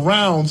the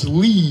rounds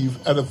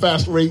leave at a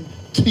faster rate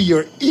to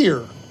your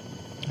ear.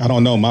 I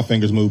don't know. My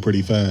fingers move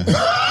pretty fast. But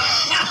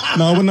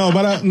I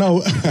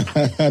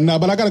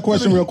got a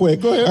question real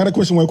quick. Go ahead. I got a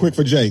question real quick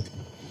for Jake.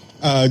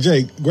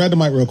 Jake, grab the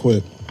mic real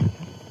quick.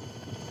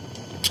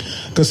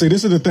 Because, see,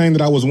 this is the thing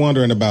that I was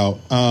wondering about.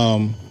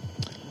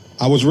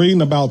 I was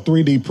reading about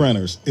 3D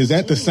printers. Is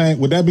that the same?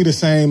 Would that be the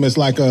same as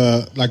like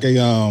a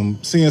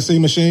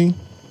CNC machine?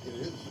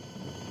 It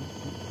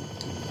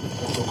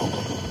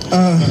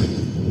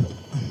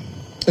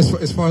is.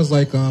 as far as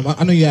like,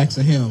 I know you're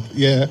asking him.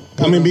 Yeah,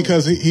 I mean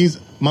because he's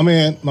my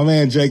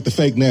man Jake, the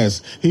fake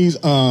Ness. He's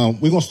we're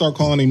gonna start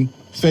calling him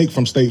Fake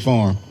from State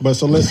Farm. But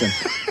so listen.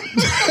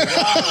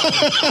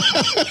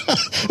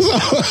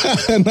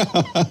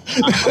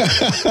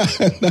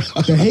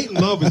 The hate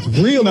and love is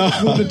real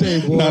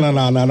today, boy.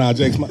 No.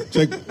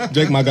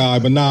 Jake, my guy.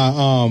 But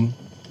no,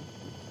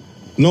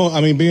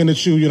 I mean being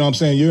that you know what I'm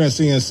saying, you're in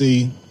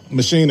CNC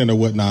machining or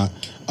whatnot.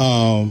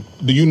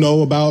 Do you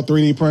know about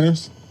 3D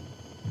printers?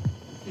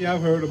 Yeah,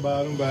 I've heard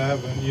about them, but I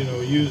haven't,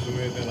 used them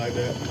or anything like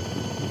that.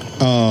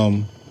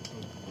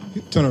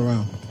 Turn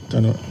around.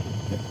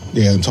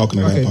 Yeah, I'm talking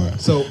to that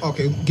part. So,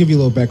 give you a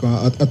little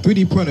background. A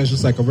 3D printer is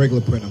just like a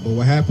regular printer, but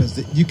what happens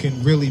is that you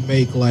can really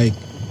make like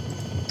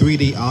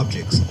 3D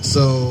objects.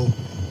 So,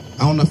 I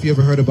don't know if you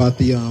ever heard about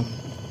the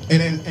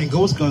and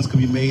ghost guns can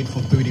be made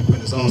from 3D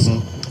printers also.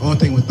 Mm-hmm. Only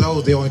thing with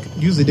those, they only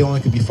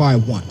can be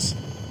fired once.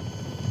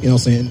 You know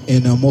what I'm saying?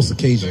 In most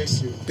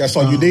occasions. That's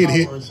all you need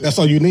here. That's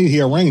all you need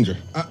here, Ranger.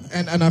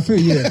 And I feel,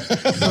 yeah.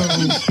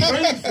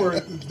 Training for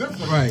it is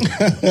different. Right.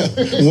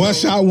 One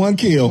shot, one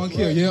kill. One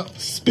kill, yeah.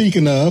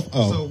 Speaking of,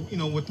 So,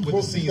 with the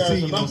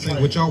CNC, you know what I'm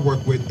saying, what y'all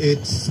work with,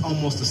 it's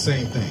almost the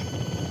same thing.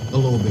 A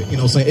little bit. You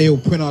know what I'm saying? It will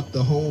print out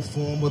the whole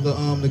form of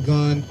the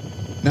gun.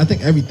 And I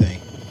think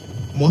everything.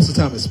 Most of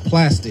the time it's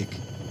plastic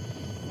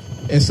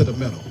instead of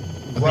metal. I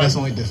think that's the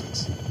only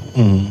difference.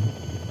 Mm-hmm.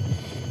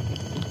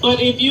 But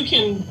if you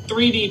can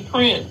 3D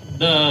print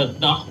the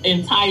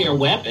entire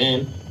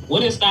weapon,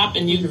 what is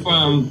stopping you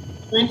from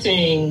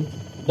printing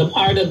the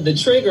part of the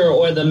trigger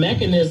or the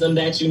mechanism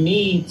that you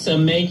need to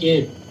make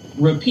it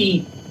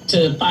repeat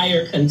to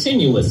fire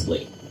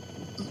continuously?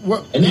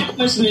 And that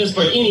question is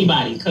for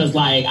anybody, because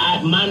my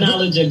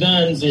knowledge of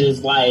guns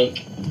is less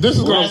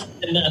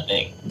than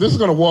nothing. This is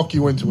going to walk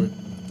you into it.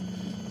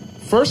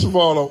 First of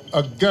all,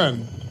 a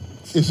gun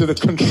is a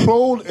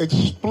controlled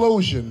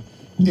explosion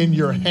in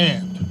your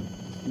hand.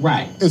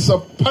 Right. It's a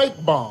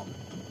pipe bomb.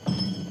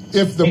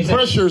 If the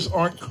pressures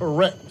aren't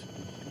correct,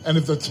 and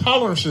if the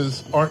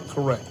tolerances aren't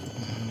correct,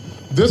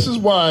 this is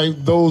why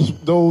those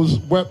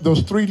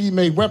 3D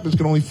made weapons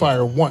can only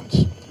fire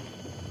once.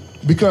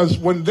 Because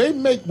when they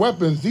make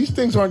weapons, these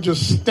things aren't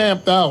just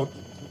stamped out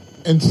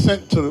and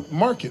sent to the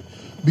market.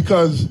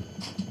 Because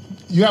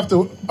you have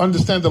to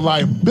understand the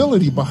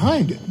liability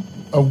behind it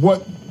of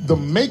what the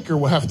maker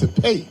will have to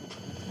pay.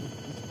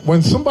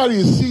 When somebody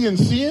is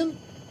CNCing,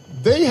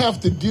 they have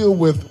to deal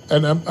with,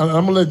 and I'm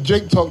going to let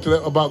Jake talk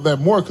about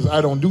that more because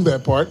I don't do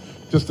that part,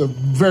 just a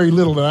very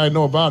little that I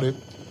know about it.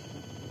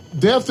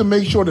 They have to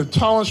make sure the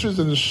tolerances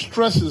and the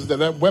stresses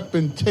that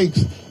weapon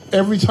takes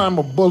every time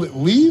a bullet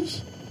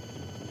leaves,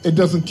 it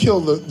doesn't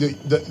kill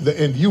the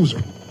end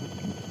user.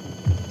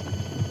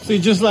 See,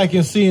 just like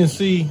in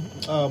CNC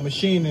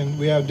machining,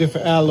 we have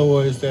different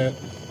alloys that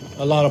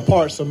a lot of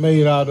parts are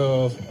made out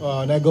of.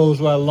 That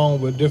goes right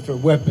along with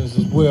different weapons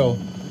as well.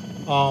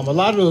 A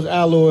lot of those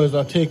alloys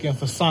are taken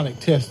for sonic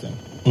testing,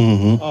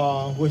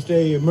 which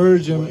they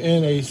immerse them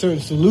in a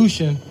certain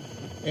solution,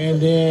 and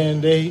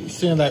then they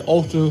send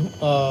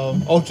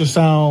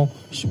ultrasound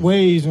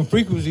waves and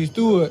frequencies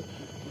through it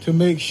to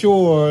make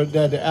sure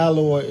that the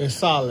alloy is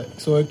solid,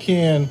 so it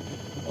can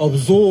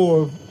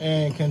absorb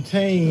and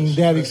contain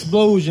that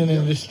explosion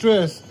and the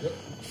stress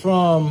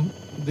from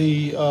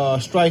the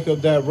strike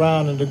of that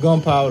round and the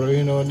gunpowder,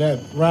 and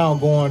that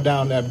round going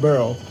down that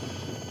barrel.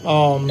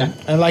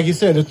 And like you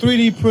said, the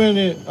 3D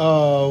printed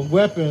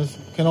weapons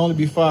can only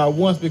be fired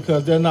once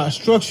because they're not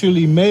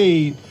structurally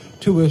made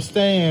to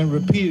withstand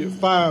repeated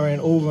firing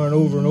over and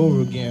over and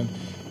over again.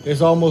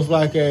 It's almost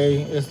like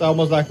we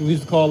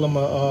used to call them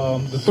a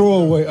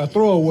throwaway.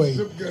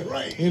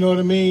 Right. You know what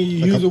I mean?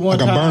 You use it one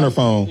time. Like a burner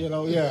phone.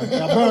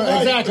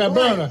 Exactly, a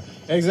burner.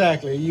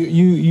 Exactly.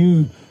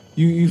 You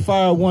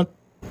fire one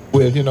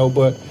with,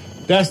 but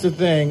that's the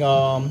thing.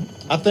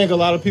 I think a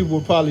lot of people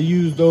would probably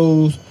use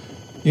those.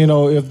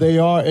 If they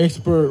are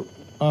expert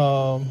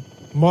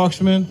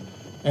marksmen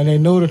and they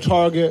know the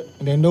target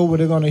and they know where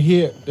they're going to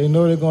hit, they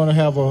know they're going to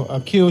have a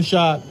kill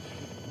shot,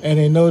 and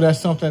they know that's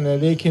something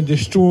that they can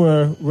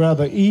destroy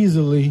rather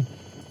easily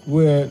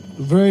with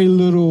very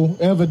little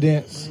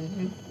evidence.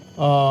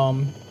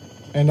 And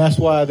that's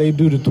why they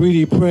do the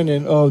 3D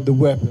printing of the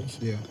weapons.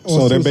 Yeah.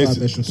 So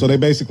they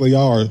basically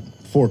are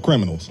for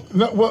criminals.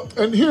 No, well,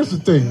 and here's the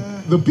thing: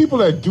 the people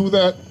that do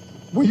that,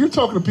 when you're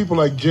talking to people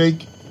like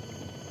Jake,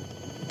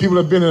 people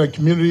that have been in a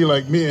community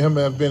like me and him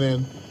have been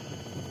in,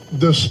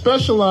 the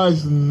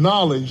specialized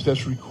knowledge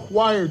that's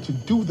required to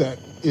do that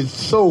is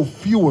so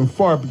few and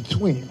far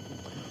between.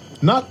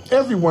 Not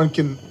everyone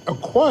can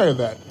acquire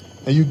that,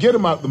 and you get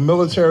them out the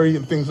military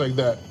and things like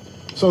that.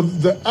 So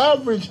the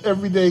average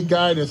everyday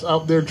guy that's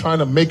out there trying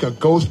to make a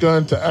ghost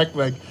gun to act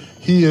like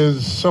he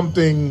is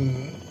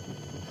something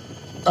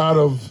out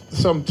of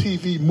some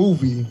TV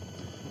movie,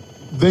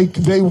 they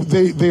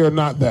are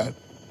not that.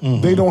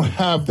 Mm-hmm. They don't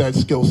have that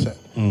skill set.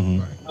 Mm-hmm.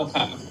 Right.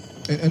 Okay.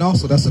 And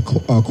also, that's a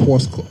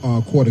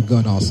quarter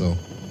gun also.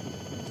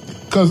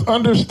 Because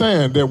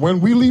understand that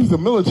when we leave the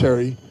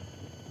military,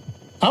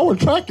 our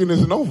tracking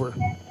isn't over.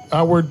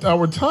 Our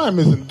time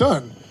isn't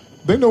done.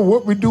 They know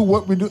what we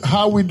do,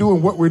 how we do,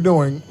 and what we're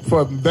doing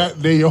from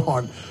that day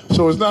on.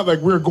 So it's not like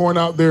we're going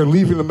out there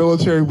leaving the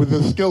military with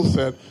this skill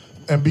set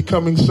and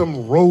becoming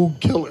some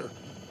rogue killer.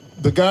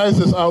 The guys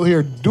that's out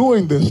here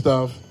doing this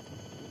stuff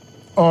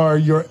are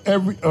your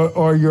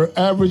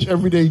average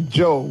everyday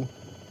Joe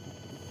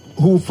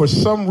who, for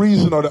some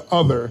reason or the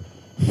other,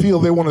 feel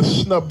they want to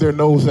snub their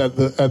nose at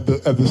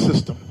the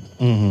system.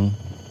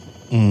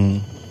 Mm-hmm.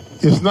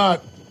 Mm-hmm. It's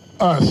not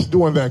us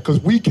doing that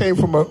because we came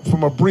from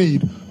a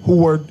breed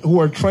who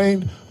are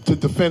trained to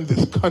defend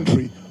this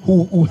country,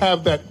 who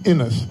have that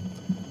in us,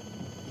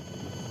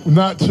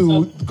 not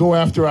to go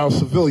after our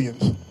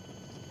civilians.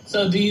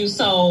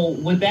 So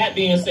with that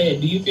being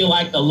said, do you feel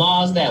like the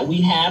laws that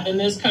we have in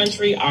this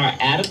country are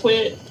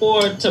adequate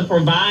to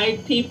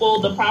provide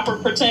people the proper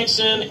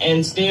protection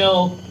and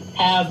still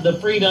have the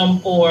freedom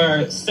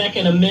for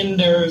second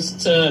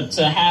amenders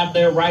to have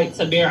their right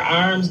to bear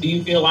arms? Do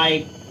you feel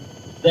like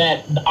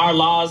that our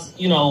laws,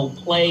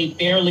 play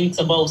fairly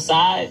to both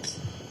sides?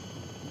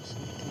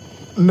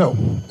 No.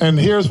 And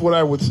here's what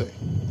I would say.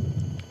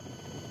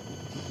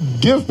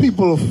 Give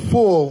people a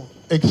full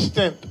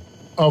extent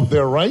of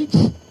their rights,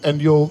 and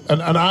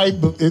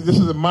this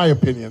is in my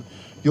opinion,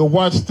 you'll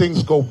watch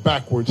things go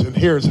backwards, and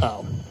here's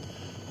how.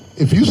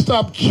 If you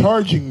stop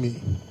charging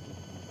me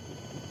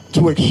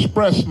to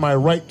express my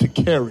right to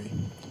carry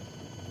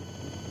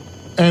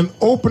and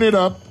open it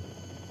up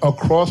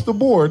across the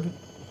board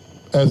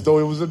as though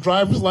it was a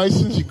driver's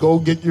license, you go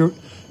get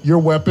your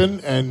weapon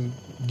and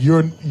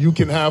you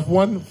can have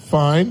one,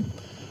 fine.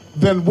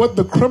 Then what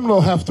the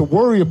criminal have to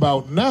worry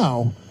about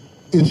now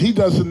is he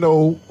doesn't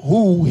know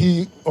who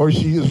he or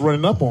she is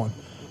running up on,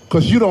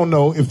 because you don't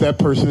know if that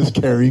person is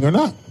carrying or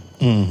not.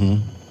 Mm-hmm.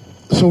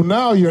 So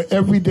now your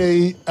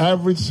everyday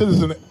average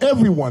citizen,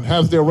 everyone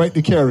has their right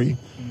to carry.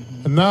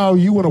 Mm-hmm. And now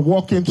you want to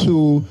walk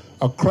into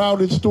a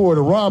crowded store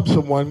to rob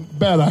someone,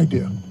 bad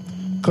idea.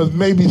 Because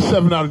maybe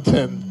 7 out of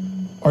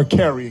 10 are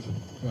carrying.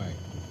 Right.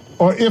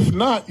 Or if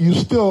not, you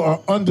still are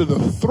under the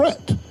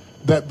threat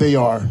that they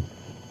are.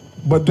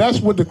 But that's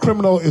what the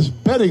criminal is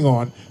betting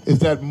on, is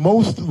that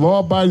most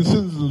law-abiding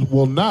citizens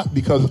will not,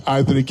 because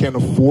either they can't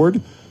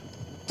afford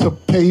to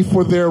pay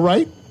for their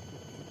right,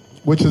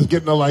 which is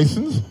getting a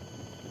license,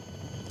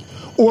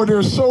 or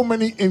there's so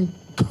many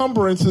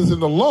encumbrances in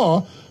the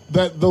law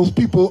that those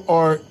people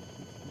are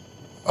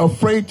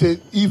afraid to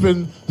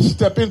even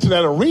step into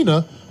that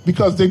arena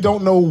because they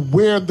don't know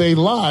where they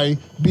lie,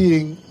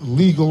 being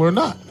legal or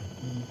not.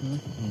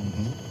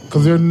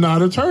 Because they're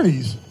not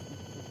attorneys.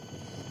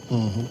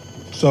 Mm-hmm.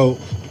 So,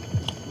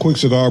 quick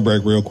cigar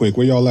break real quick.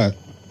 Where y'all at?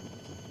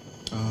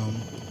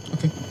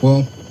 Okay.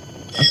 Well,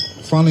 I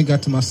finally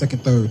got to my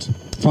second thirds.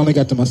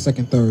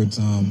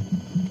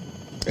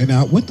 And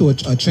I went through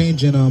a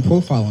change in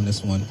profile on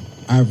this one.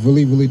 I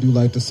really, really do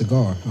like the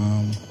cigar.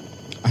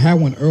 I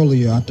had one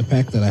earlier out the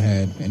pack that I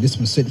had, and it's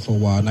been sitting for a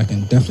while, and I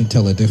can definitely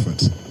tell a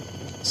difference.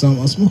 So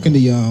I'm smoking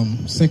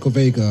the Cinco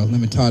Vega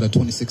Limitada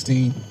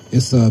 2016.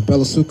 It's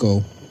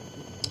Belasuco.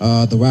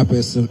 The wrapper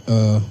is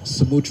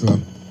Samutra.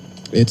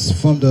 It's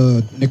from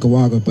the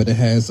Nicaragua, but it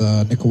has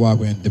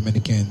Nicaraguan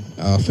Dominican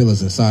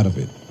fillers inside of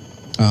it.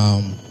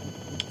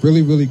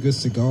 Really, really good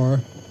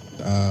cigar.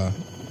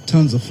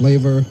 Tons of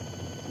flavor.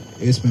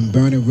 It's been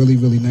burning really,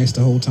 really nice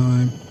the whole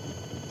time.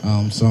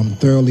 So I'm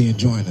thoroughly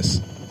enjoying this.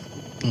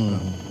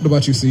 What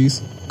about you,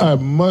 C's? I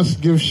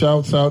must give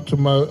shouts out to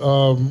my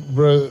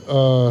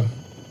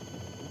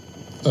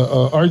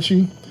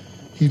Archie.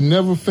 He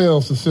never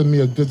fails to send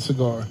me a good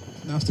cigar.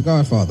 Now it's the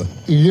Godfather.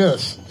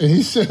 Yes. And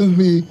he sends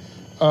me,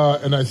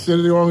 and I said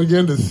it wrong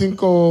again, the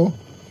Cinco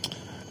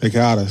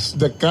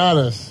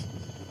Decadas.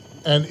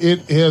 And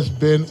it has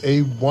been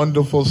a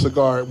wonderful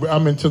cigar.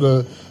 I'm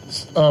into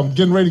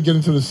getting ready to get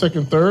into the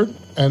second third,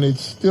 and it's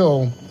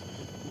still,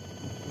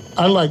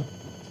 I like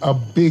a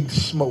big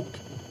smoke,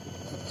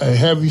 a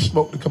heavy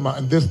smoke to come out.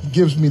 And this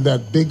gives me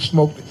that big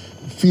smoke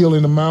feel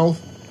in the mouth.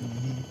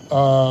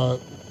 The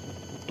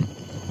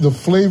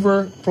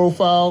flavor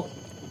profile,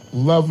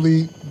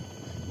 lovely,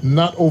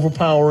 not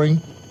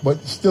overpowering,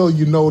 but still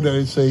you know that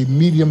it's a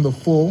medium to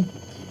full,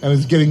 and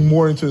it's getting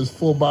more into its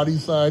full body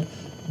side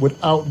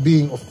without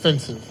being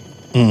offensive.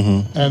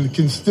 And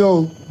can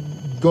still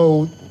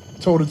go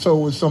toe-to-toe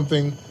with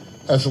something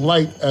as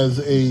light as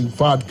a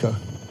vodka.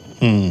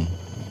 Cool.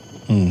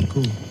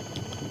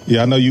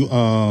 Yeah, I know you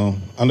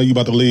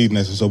about to leave,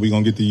 Nessa, so we're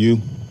going to get to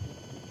you.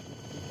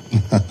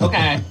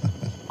 Okay.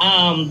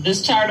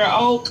 This Charter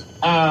Oak,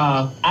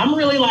 I'm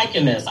really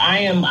liking this. I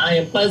am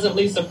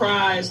pleasantly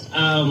surprised.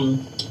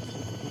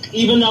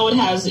 Even though it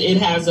has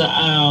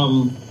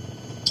a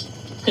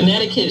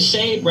Connecticut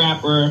shade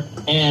wrapper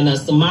and a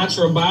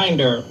Sumatra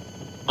binder,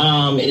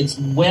 it's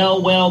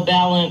well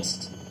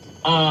balanced.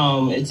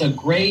 It's a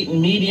great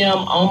medium,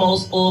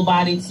 almost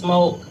full-bodied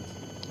smoke.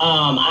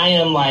 I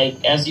am,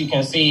 like, as you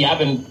can see, I've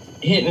been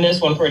hitting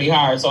this one pretty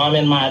hard, so I'm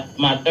in my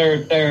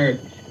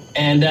third,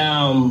 and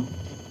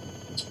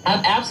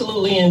I've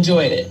absolutely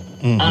enjoyed it.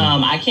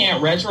 I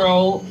can't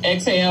retro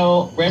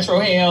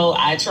hail.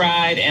 I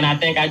tried, and I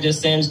think I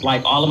just singed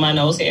like all of my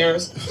nose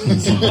hairs.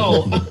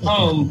 So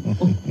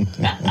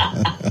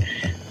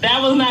that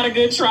was not a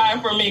good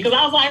try for me because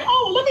I was like,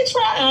 oh, let me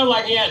try. And I was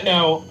like, yeah,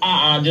 no,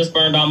 just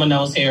burned all my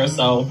nose hair.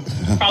 So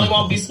probably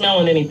won't be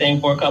smelling anything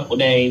for a couple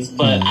days,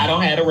 but I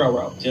don't have a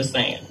Roro, just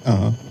saying.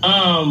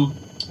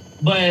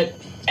 But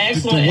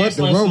excellent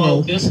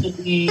smoke. This will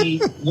be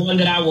one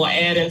that I will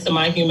add into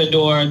my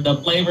humidor. The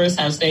flavors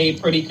have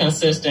stayed pretty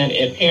consistent.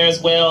 It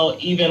pairs well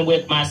even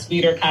with my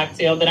sweeter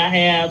cocktail that I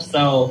have.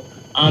 So,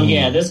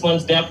 yeah, this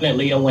one's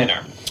definitely a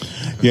winner.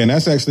 Yeah, and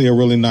that's actually a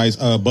really nice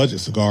budget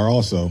cigar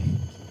also.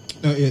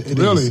 No, it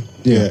really? is.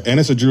 Yeah, and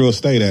it's a Drew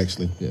Estate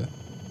actually. Yeah.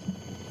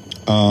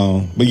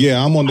 But yeah,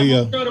 I'm on the...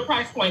 I'm sure the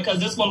price point because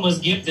this one was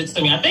gifted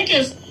to me. I think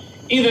it's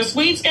either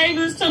Sweets gave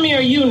this to me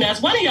or you,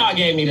 Ness. One of y'all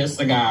gave me this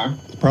cigar.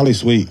 Probably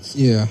Sweets.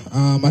 Yeah.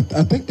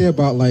 I think they're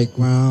about like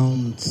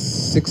around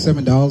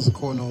 $6-7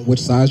 according on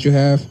which size you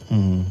have.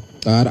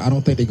 I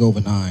don't think they go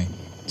over $9.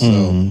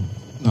 So,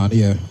 no,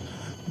 yeah.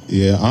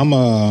 Yeah, I'm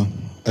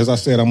as I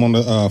said, I'm on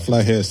the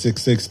Flathead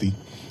 660,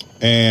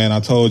 and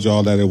I told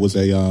y'all that it was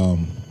a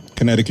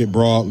Connecticut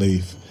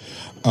broadleaf.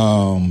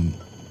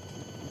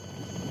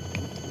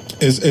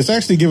 It's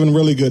actually giving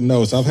really good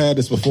notes. I've had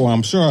this before.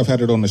 I'm sure I've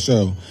had it on the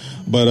show,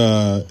 but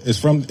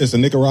it's a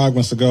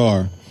Nicaraguan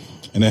cigar,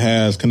 and it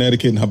has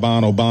Connecticut and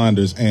Habano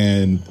binders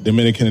and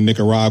Dominican and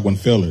Nicaraguan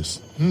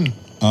fillers.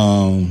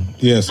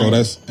 Yeah, so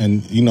that's,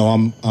 and you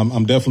know,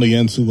 I'm definitely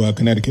into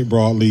Connecticut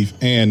broadleaf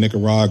and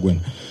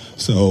Nicaraguan.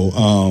 So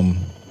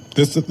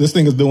this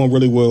thing is doing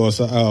really well. It's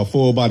a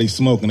full body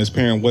smoke, and it's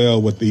pairing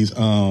well with these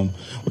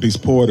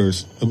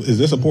porters. Is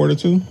this a porter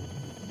too?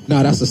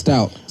 No, that's a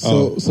stout.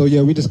 So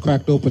yeah, we just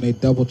cracked open a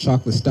double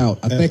chocolate stout.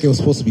 I think it was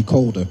supposed to be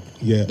colder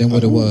than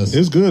what it was.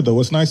 It's good though.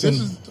 It's nice.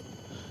 That's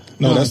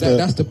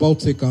the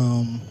Baltic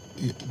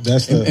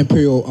that's the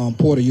Imperial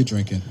porter you're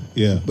drinking.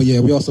 Yeah. But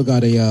yeah, we also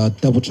got a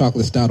double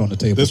chocolate stout on the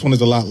table. This one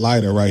is a lot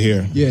lighter right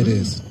here. Yeah, it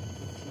is.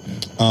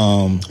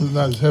 It's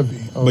not as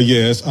heavy. But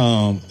yeah,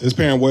 it's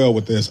pairing well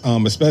with this.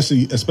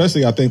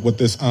 Especially I think with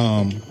this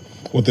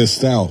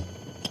stout.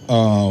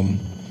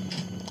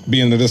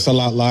 Being that it's a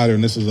lot lighter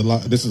and this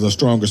is a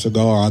stronger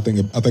cigar, I think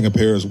it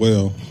pairs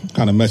well,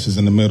 kind of meshes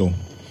in the middle.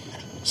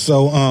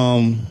 So,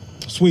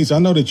 Sweets, I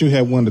know that you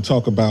had wanted to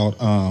talk about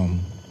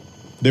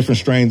different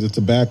strains of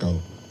tobacco.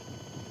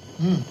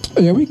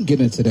 Yeah, we can get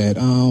into that.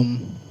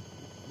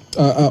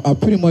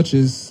 Pretty much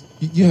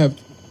you have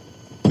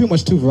pretty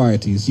much two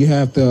varieties. You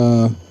have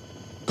the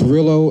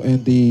Carrillo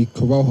and the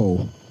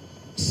Corojo.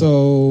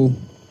 So,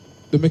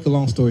 to make a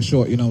long story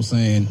short, you know what I'm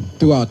saying,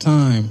 throughout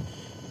time,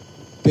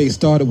 they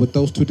started with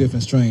those two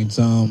different strains.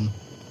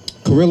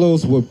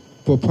 Carrillos were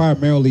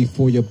primarily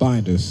for your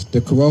binders. The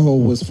Corojo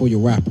was for your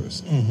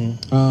wrappers.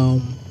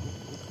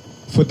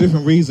 For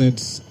different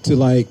reasons, to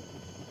like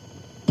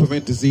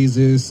prevent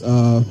diseases,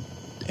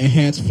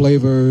 enhance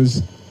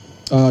flavors,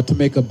 to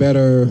make a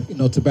better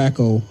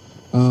tobacco.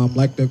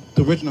 Like the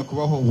original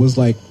Corojo was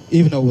like,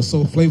 even though it was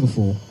so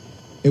flavorful,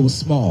 it was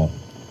small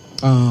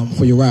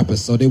for your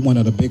wrappers. So they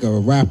wanted a bigger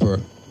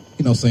wrapper,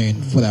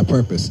 for that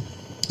purpose.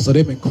 So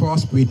they've been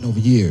crossbreeding over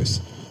years,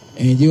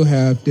 and you'll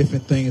have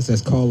different things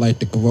that's called like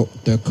the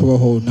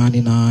Corojo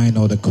 99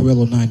 or the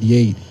Carrillo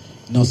 98.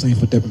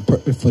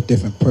 For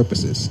different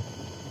purposes.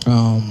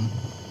 And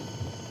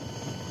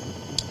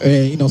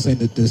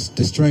that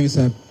the strains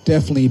have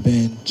definitely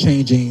been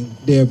changing.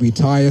 They'll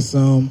retire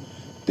some,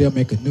 they'll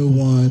make a new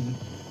one.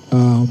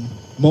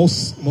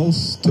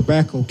 Most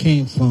tobacco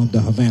came from the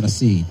Havana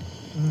seed.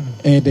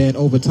 And then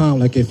over time,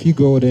 like if you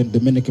grow it in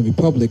Dominican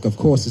Republic, of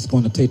course, it's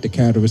going to take the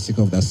characteristic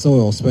of that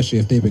soil, especially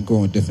if they've been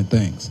growing different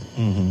things,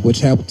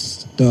 which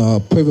helps the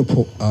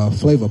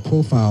flavor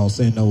profiles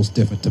in those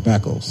different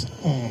tobaccos.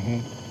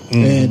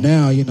 And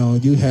now,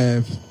 you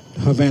have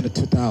Havana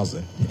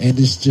 2000, and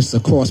it's just a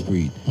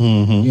crossbreed.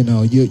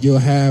 You'll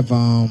have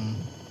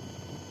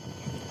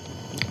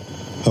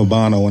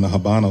Habano and a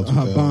Habano 2000.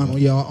 Habano,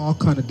 yeah, all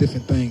kind of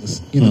different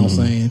things, what I'm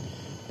saying?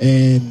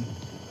 And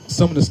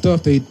some of the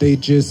stuff they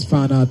just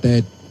found out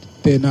that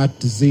they're not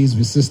disease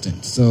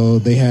resistant, so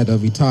they had to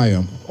retire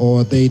them,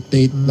 or they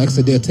like I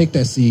said, they'll take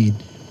that seed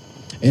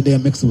and they'll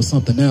mix it with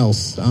something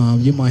else.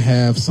 You might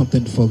have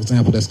something, for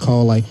example, that's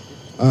called like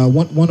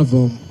one of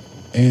them,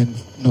 and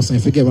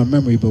forget my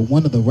memory, but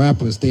one of the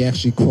wrappers they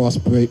actually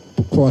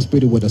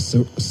crossbreed it with a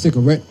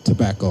cigarette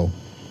tobacco,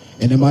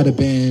 and it might have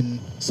been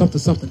something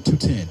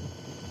 210,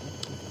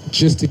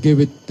 just to give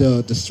it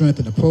the strength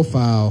and the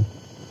profile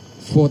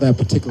for that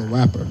particular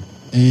wrapper.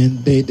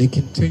 And they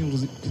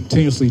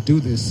continuously do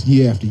this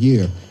year after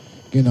year,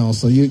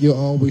 so you'll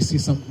always see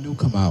something new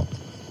come out,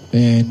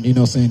 and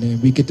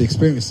and we get to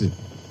experience it,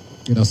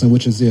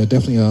 which is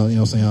definitely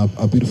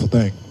a beautiful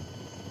thing.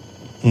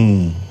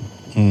 In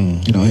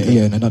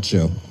a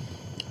nutshell.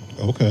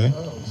 Okay.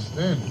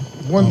 Outstanding.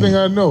 One thing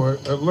I know,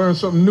 I learn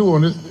something new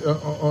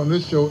on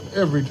this show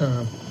every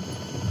time.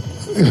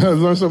 I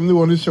learn something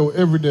new on this show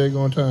every day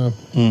on time.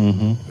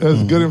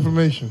 That's good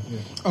information. Yeah.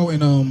 Oh,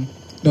 and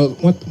No,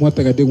 one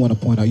thing I did want to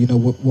point out,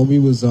 when we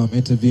was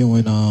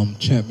interviewing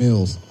Champ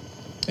Mills,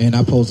 and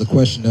I posed a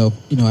question of,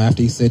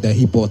 after he said that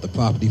he bought the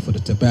property for the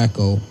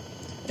tobacco,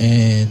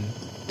 and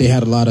they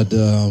had a lot of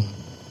the,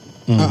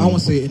 I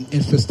won't say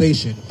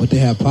infestation, but they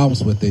had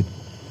problems with it.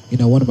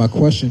 One of my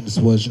questions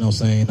was,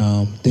 saying,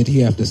 did he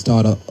have to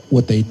start up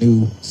with a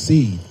new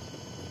seed?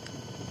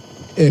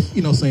 If,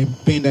 saying,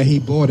 being that he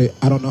bought it,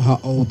 I don't know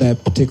how old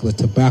that particular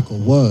tobacco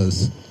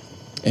was.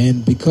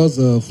 And because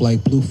of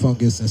like blue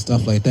fungus and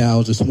stuff like that, I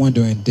was just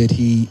wondering, did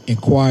he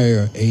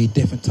inquire a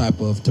different type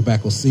of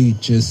tobacco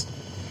seed just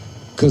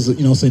because,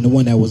 saying the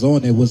one that was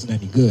on there wasn't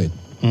any good.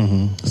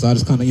 Mm-hmm. So I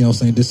just kind of,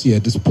 saying this,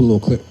 just put a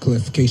little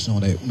clarification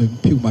on that. Maybe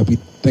people might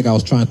think I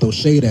was trying to throw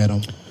shade at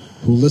him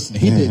who listened.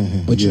 He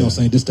didn't, but,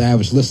 saying just the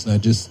average listener,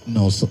 just,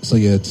 so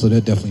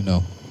they definitely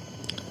know.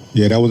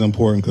 Yeah, that was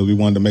important because we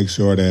wanted to make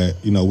sure that,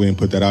 we didn't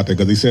put that out there.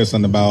 Because he said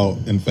something about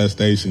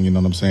infestation, you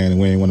know what I'm saying?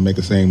 And we didn't want to make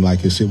it seem like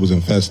his shit was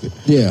infested.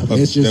 Yeah. But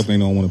it's just,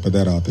 definitely don't want to put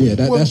that out there. Yeah,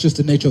 that's just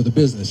the nature of the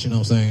business, you know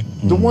what I'm saying?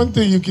 The one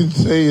thing you can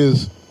say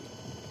is,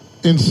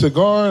 in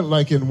cigar,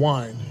 like in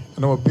wine,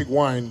 and I'm a big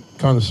wine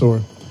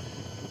connoisseur,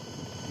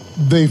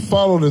 they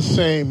follow the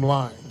same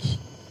lines.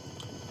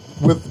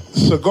 With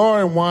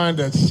cigar and wine,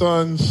 that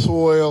sun,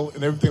 soil,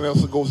 and everything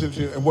else that goes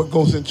into it, and what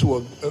goes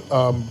into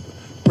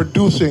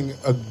producing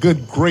a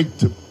good grape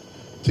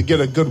to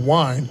get a good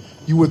wine,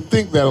 you would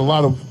think that a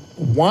lot of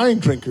wine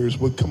drinkers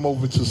would come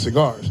over to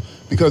cigars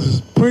because it's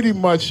pretty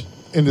much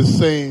in the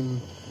same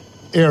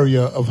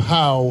area of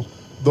how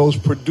those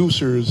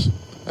producers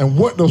and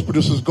what those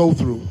producers go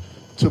through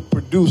to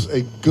produce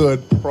a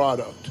good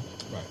product.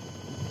 Right.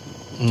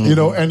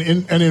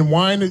 Mm-hmm. And in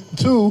wine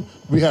too,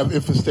 we have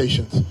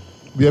infestations.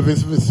 We have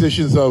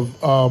infestations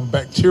of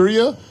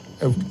bacteria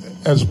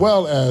as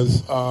well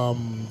as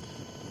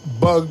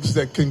bugs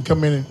that can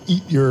come in and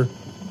eat your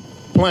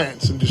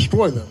plants and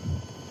destroy them.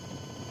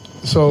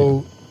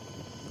 So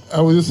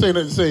I was just saying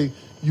that to say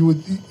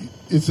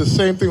it's the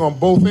same thing on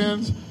both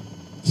ends.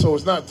 So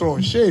it's not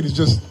throwing shade. It's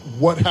just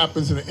what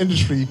happens in the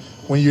industry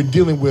when you're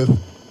dealing with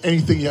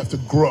anything you have to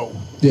grow.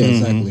 Yeah,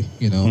 exactly.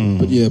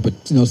 But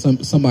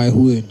somebody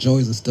who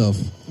enjoys the stuff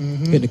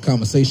in the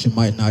conversation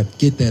might not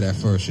get that at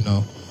first.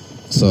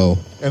 So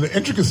and the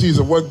intricacies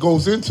of what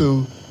goes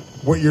into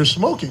what you're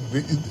smoking.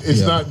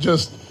 It's not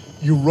just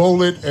you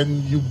roll it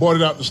and you bought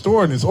it out the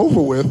store and it's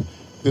over with.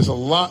 There's a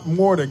lot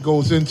more that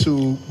goes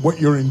into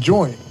what you're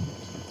enjoying.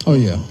 Oh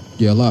yeah,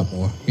 a lot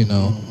more.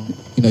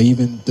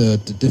 Even the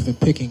different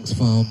pickings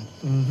from,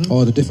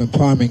 or the different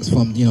primings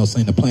from,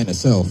 saying the plant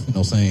itself.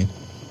 Saying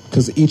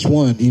because each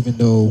one, even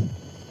though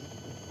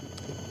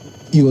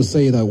you will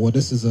say that, well,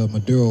 this is a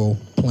Maduro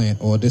plant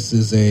or this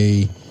is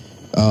a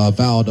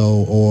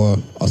Valdo or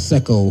a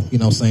Seco.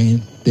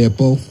 Saying they're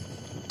both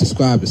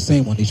described the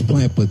same on each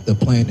plant, but the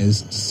plant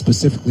is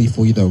specifically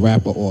for either a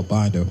wrapper or a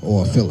binder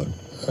or a filler.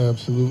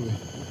 Absolutely.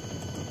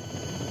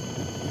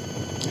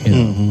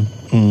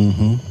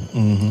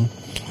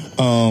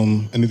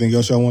 Anything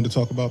else y'all wanted to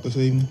talk about this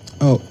evening?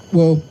 Oh,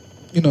 well,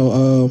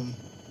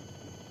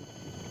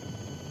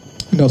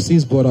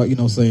 C's brought out,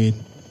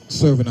 saying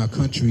serving our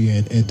country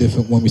and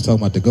different when we talk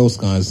about the ghost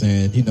guns,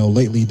 and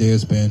lately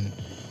there's been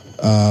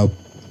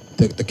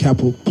the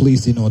Capitol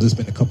Police, there's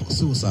been a couple of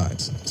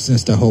suicides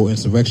since the whole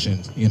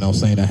insurrection,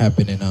 saying that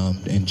happened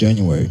in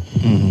January.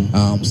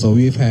 Mm-hmm. So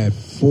we've had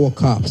 4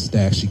 cops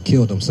that actually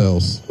killed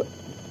themselves,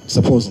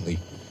 supposedly.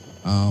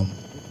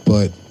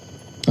 But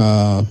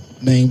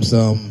names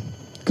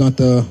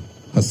Gunther,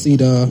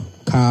 Hasida,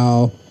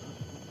 Kyle,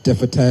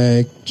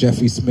 Defatag,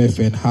 Jeffrey Smith,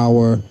 and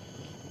Howard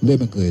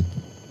Livingood,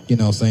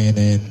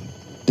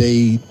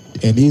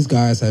 and these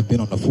guys have been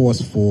on the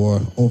force for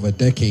over a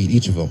decade,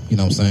 each of them,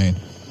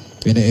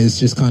 and it's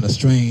just kind of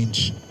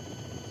strange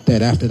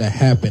that after that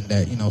happened,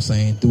 that,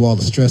 through all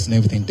the stress and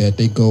everything that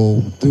they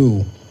go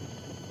through,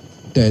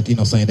 that, they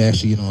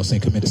actually,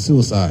 committed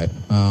suicide.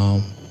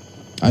 I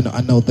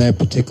know that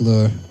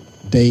particular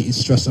day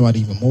stressed them out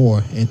even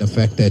more in the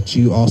fact that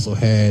you also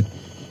had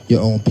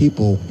your own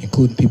people,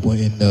 including people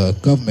in the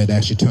government, that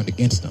actually turned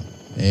against them.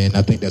 And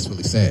I think that's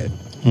really sad.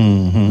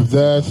 Mm-hmm.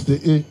 That's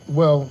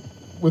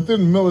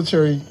within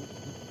military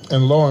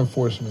and law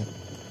enforcement,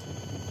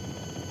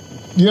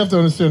 you have to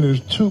understand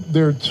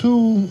there are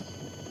two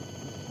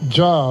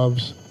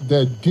jobs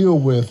that deal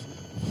with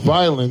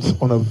violence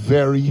on a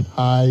very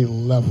high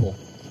level.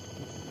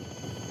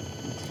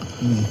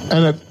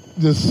 And at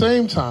the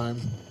same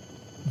time,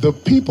 the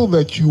people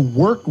that you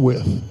work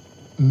with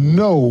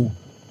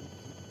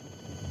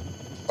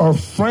are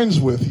friends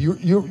with.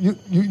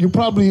 You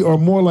probably are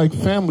more like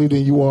family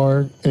than you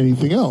are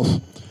anything else.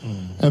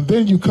 And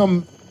then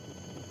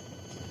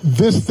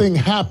this thing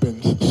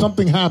happens,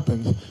 something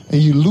happens,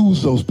 and you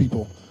lose those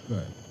people.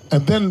 Right.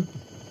 And then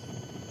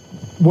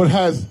what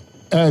adds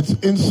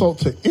insult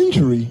to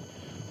injury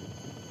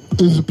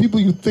is the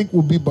people you think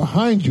will be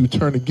behind you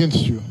turn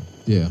against you.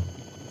 Yeah.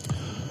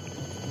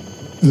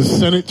 The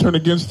Senate turned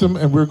against them,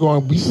 and we're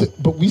going,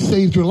 but we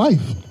saved your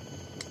life.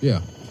 Yeah.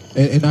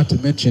 And not to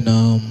mention,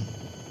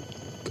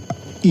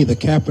 either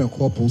Captain or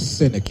Corporal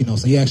Cynic.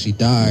 So he actually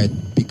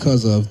died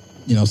because of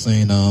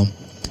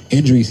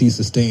injuries he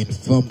sustained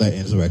from that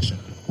insurrection.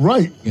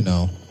 Right. And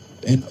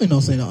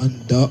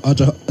the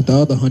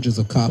other hundreds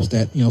of cops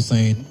that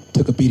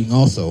took a beating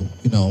also.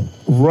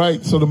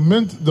 Right. So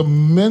the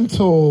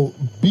mental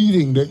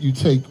beating that you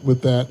take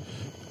with that,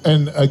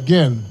 and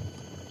again,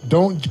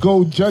 don't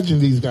go judging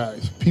these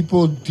guys.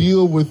 People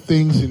deal with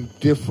things in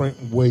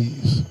different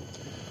ways,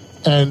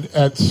 and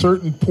at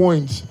certain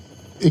points,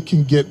 it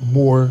can get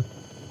more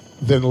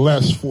than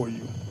less for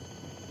you.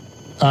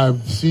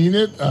 I've seen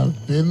it.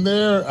 I've been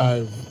there.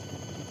 I've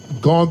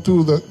gone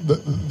through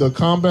the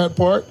combat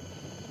part.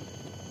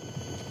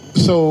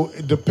 So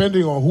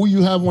depending on who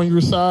you have on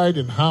your side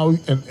and how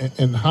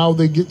and how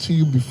they get to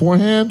you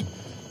beforehand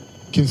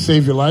can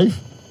save your life.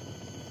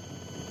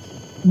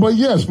 But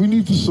yes, we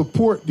need to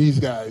support these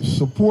guys.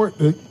 Support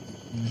the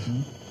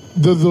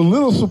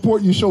little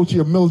support you show to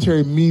your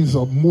military means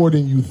more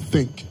than you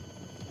think.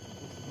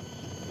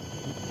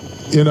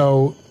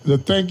 The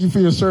thank you for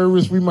your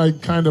service, we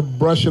might kind of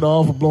brush it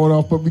off or blow it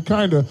off, but we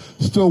kind of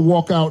still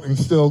walk out and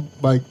still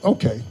like,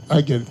 okay,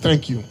 I get it.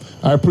 Thank you.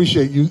 I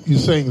appreciate you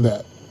saying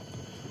that.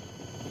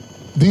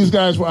 These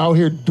guys were out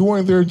here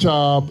doing their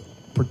job,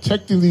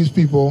 protecting these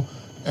people,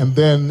 and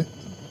then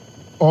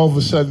all of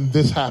a sudden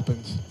this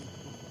happens.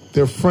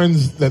 Their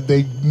friends that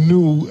they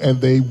knew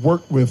and they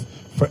worked with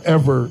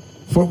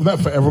not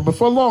forever, but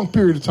for a long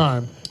period of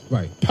time,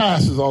 right,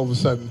 passes all of a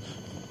sudden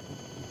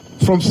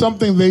from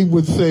something they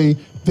would say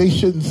they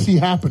shouldn't see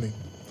happening.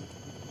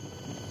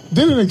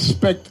 They didn't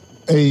expect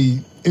a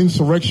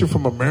insurrection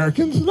from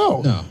Americans.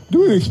 No. They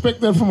didn't expect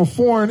that from a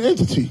foreign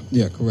entity.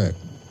 Yeah, correct.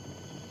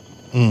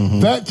 Mm-hmm.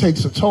 That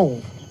takes a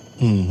toll.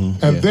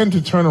 Mm-hmm. And then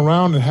to turn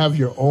around and have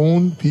your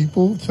own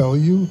people tell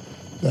you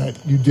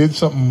that you did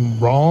something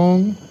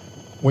wrong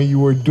when you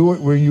were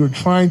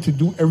trying to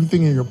do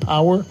everything in your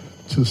power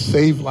to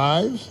save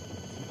lives,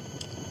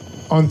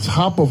 on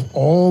top of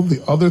all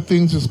the other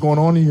things that's going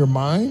on in your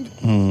mind,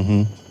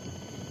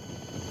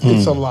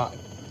 it's a lot.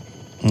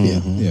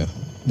 Yeah.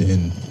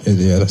 And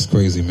that's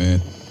crazy,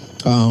 man.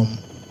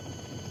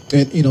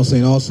 And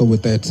saying also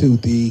with that too,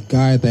 the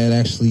guy that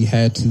actually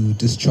had to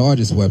discharge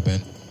his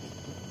weapon,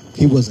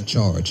 he wasn't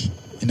charged.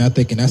 And I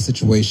think in that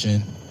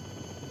situation,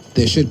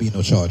 there should be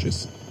no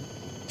charges.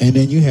 And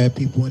then you had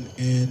people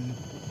in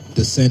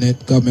the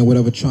Senate, government,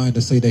 whatever, trying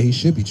to say that he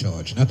should be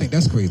charged. And I think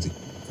that's crazy.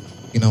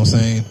 You know what I'm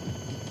saying?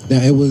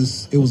 Now it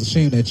was a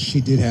shame that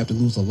she did have to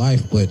lose a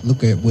life, but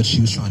look at what she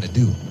was trying to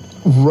do.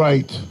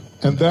 Right.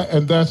 And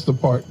that's the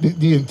part.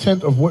 The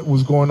intent of what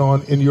was going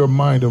on in your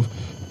mind of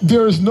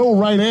there is no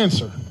right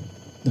answer.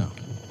 No.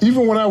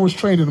 Even when I was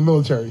trained in the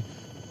military,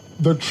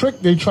 the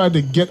trick they tried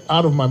to get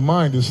out of my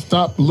mind is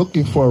stop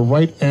looking for a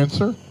right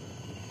answer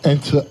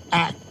and to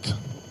act.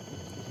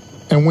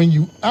 And when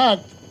you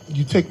act,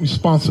 you take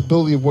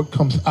responsibility of what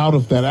comes out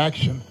of that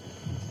action.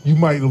 You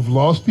might have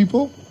lost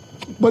people,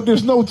 but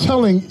there's no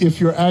telling if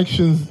your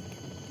actions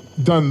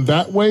done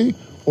that way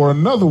or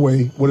another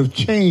way would have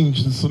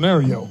changed the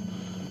scenario.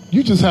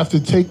 You just have to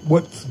take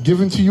what's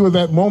given to you at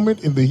that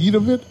moment in the heat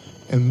of it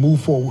and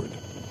move forward.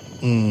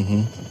 You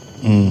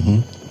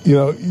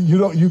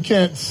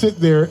can't sit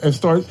there and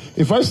start.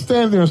 If I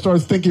stand there and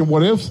start thinking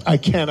what ifs, I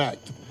can't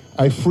act.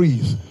 I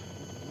freeze.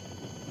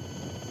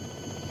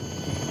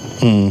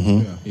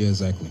 Yeah,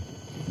 exactly.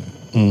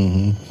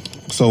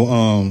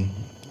 So,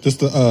 just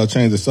to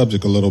change the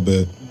subject a little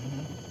bit.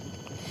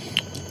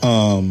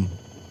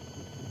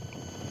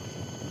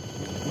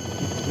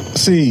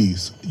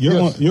 C's,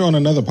 you're on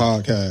another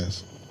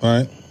podcast,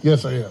 right?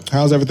 Yes, I am.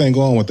 How's everything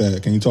going with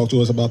that? Can you talk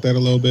to us about that a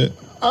little bit?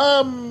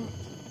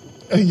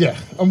 Yeah,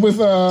 I'm with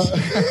another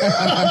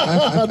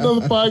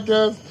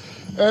podcast,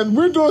 and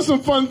we're doing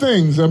some fun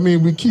things. I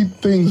mean, we keep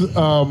things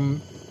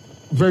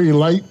very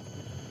light,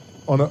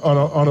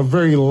 on a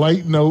very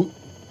light note.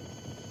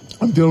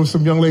 I'm dealing with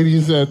some young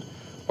ladies that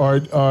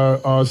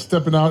are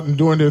stepping out and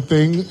doing their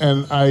thing,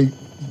 and I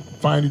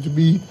find it to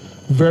be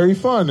very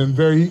fun and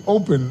very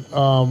open.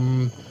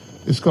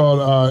 It's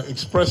called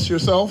Express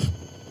Yourself.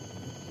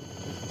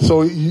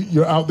 So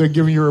you're out there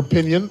giving your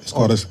opinion. It's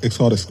called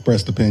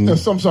Expressed Opinion.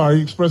 I'm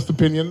sorry, Expressed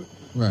Opinion.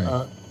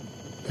 Right.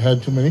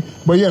 Had too many.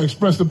 But yeah,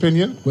 Expressed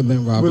Opinion. With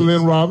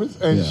Lynn Roberts.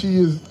 And she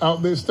is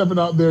out there, stepping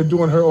out there,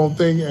 doing her own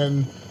thing.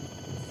 And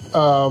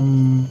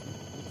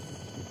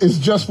it's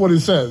just what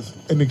it says,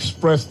 an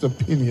expressed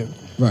opinion.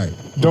 Right.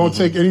 Don't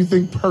take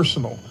anything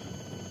personal.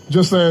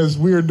 Just as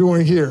we are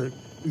doing here.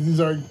 These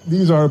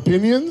are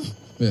opinions.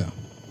 Yeah.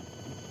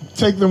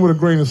 Take them with a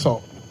grain of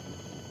salt.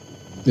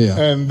 Yeah.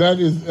 And that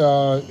is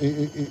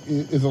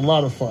a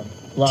lot of fun.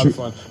 Of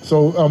fun.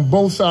 So on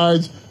both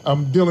sides,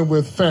 I'm dealing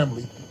with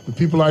family, the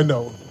people I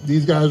know.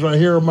 These guys right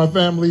here are my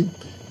family,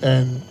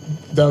 and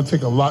that'll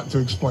take a lot to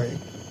explain.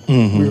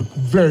 We're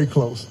very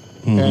close.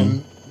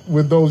 And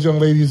with those young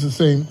ladies the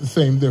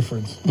same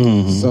difference.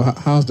 So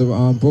how's the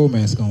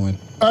bromance going?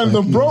 And Like,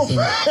 the you know what I'm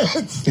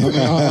bromance. saying?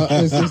 I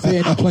mean, is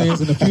there any plans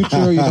in the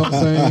future? You know what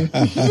I'm saying?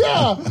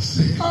 Yeah,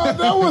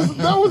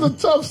 that was a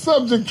tough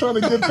subject trying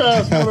to get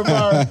past one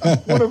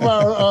of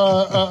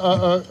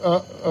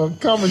our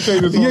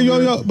commentators.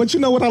 Yo, but you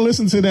know what? I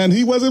listened to that, and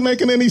he wasn't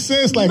making any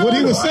sense. Like what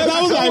he was saying,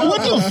 I was like,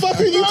 "What the fuck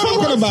are you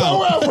talking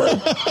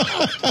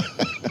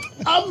about?"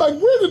 I'm like,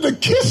 where did the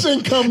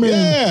kissing come in?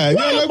 Yeah,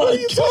 like, what are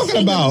you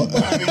talking about?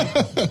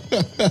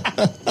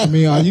 I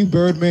mean, are you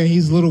Birdman?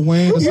 He's Lil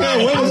Wayne. Or something? Yeah,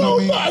 You know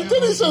what I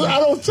then he says,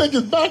 I don't take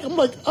it back. I'm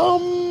like,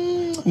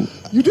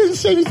 you didn't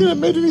say anything that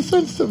made any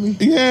sense to me.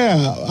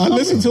 Yeah, I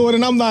listened to it,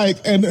 and I'm like,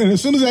 and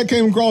as soon as that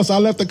came across, I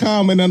left a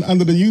comment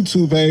under the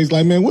YouTube page,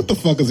 like, man, what the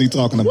fuck is he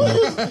talking about?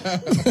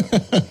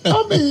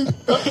 I mean,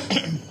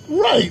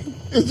 right.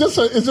 It's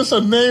just a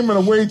name and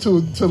a way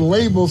to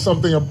label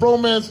something. A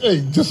bromance,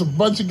 hey, just a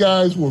bunch of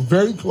guys who are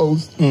very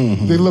close.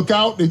 Mm-hmm. They look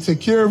out, they take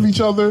care of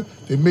each other,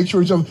 they make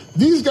sure each other.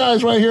 These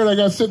guys right here that I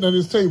got sitting at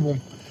this table,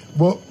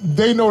 well,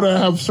 they know that I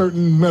have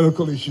certain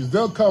medical issues.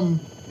 They'll come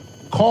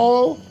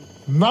call,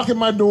 knock at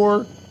my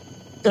door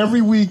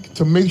every week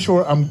to make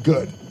sure I'm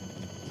good.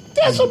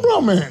 That's a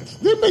bromance.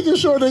 They're making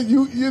sure that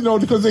you know,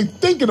 because they're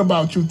thinking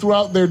about you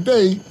throughout their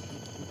day.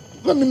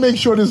 Let me make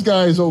sure this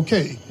guy is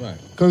okay. Right.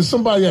 Because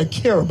somebody I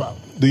care about.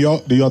 Do y'all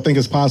think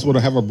it's possible to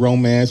have a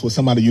bromance with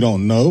somebody you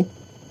don't know?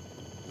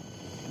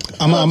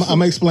 I'm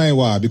gonna explain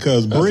why.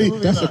 Because Bree,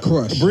 that's a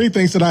crush. Bree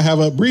thinks that I have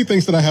a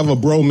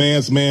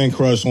bromance man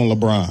crush on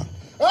LeBron.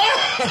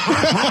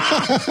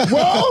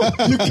 Well,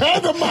 you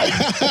kind of might.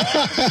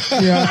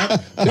 Yeah,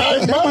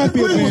 that might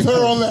be a man crush.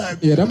 On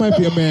that. Yeah, that might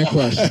be a man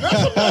crush. That's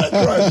a man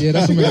crush. Yeah,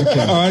 that's a man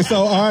crush.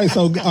 All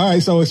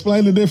right. So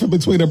explain the difference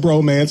between a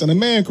bromance and a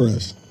man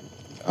crush.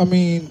 I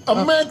mean,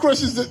 a man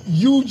crush is that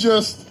you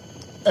just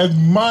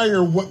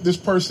admire what this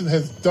person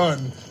has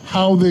done,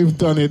 how they've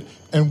done it,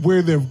 and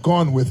where they've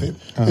gone with it.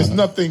 There's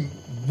nothing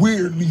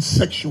weirdly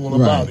sexual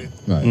about it.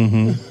 Right.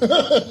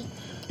 Mm-hmm.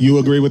 You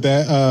agree with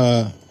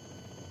that?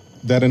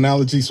 That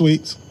analogy,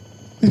 Sweets?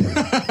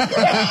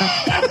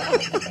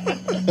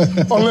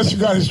 Unless you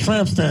got his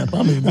tramp stamp.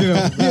 I mean,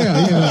 yeah.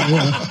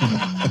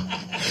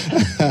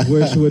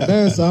 Which with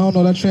that, so I don't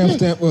know that tramp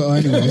stamp. Well,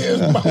 anyway,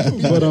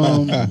 but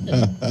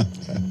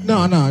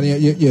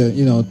yeah.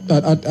 You know,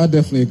 I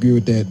definitely agree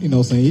with that. You know,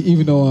 what I'm saying,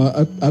 even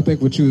though I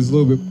think with you is a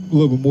little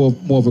bit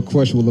more of a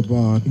crush with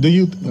LeBron. Do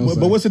you?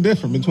 But what's the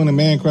difference between a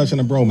man crush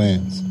and a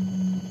bromance?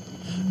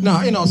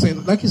 No, you know what I'm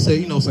saying? Like you said,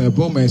 you know what I'm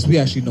saying, bromance, we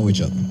actually know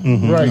each other. Mm-hmm.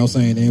 Right. You know what I'm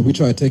saying? And we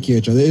try to take care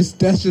of each other.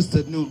 That's just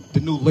the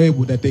new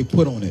label that they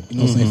put on it, you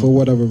know what I'm saying, for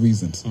whatever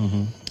reasons.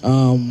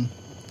 Mm-hmm.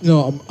 You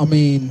know, I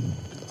mean,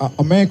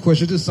 a man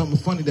crush is just something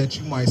funny that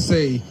you might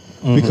say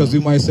because we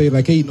might say,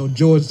 like, hey, you know,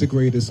 George's the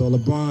greatest, or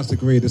LeBron's the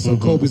greatest, or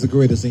Kobe's the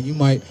greatest, and you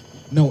might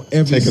know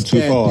every stat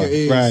there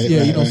is,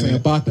 you know what I'm saying,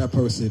 about that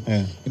person.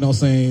 Yeah. You know what I'm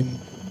saying?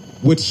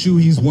 What shoe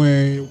he's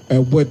wearing,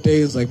 at what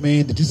day. It's like,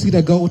 man, did you see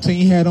that gold chain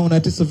he had on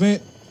at this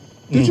event?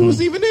 Did you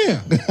was even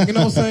there? You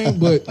know what I'm saying?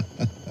 But,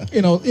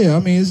 you know, yeah, I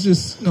mean, it's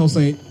just, you know what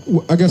I'm saying,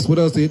 I guess what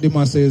else they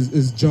might say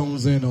is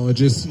jonesing or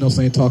just, you know what I'm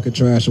saying, talking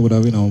trash or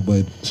whatever, you know,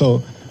 but.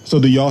 So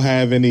do y'all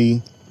have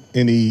any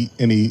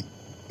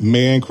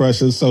man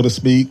crushes, so to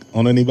speak,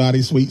 on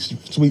anybody? Sweets,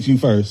 you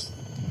first.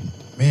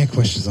 Man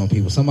crushes on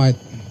people. Somebody,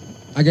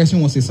 I guess you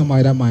want to say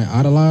somebody that might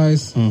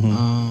idolize.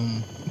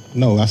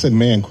 No, I said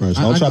man crush.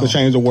 I'll try to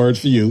change the word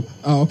for you.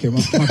 Oh, okay,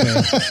 my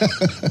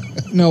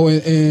bad. No,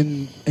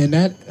 and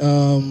that,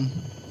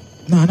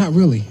 no, not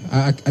really.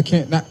 I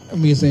can't. I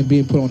mean, saying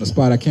being put on the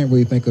spot, I can't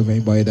really think of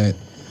anybody that,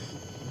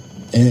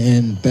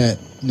 and that,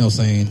 you know,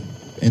 saying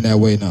in that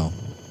way. No.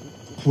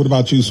 What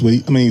about you,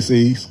 Sweet? I mean,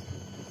 C's.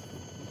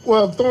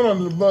 Well, thrown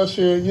under the bus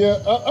here,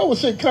 yeah, I would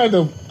say kind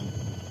of.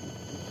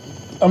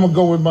 I'm gonna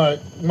go with my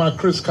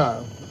Chris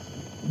Kyle.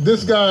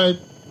 This guy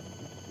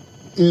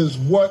is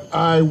what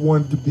I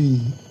wanted to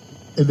be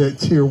in that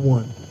tier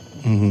one.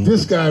 Mm-hmm.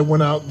 This guy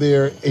went out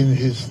there in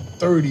his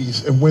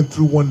 30s and went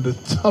through one of the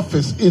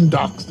toughest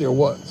indocs there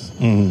was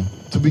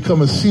to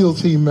become a SEAL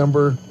team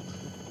member.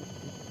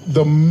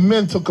 The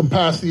mental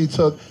capacity he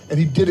took, and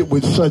he did it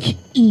with such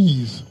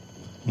ease.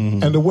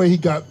 Mm-hmm. And the way he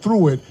got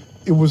through it,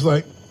 it was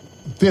like,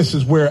 this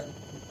is where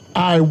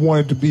I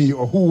wanted to be,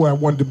 or who I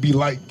wanted to be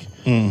like.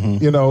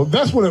 Mm-hmm. You know,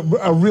 that's what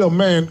a real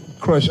man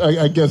crush,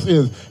 I guess,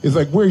 is. It's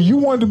like where you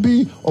want to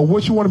be, or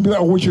what you want to be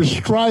like, or what you're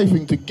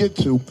striving to get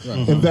to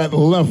in that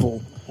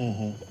level.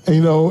 Mm-hmm. And,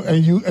 you know,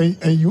 and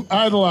you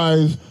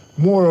idolize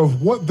more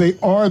of what they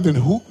are than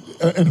who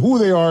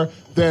they are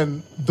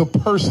than the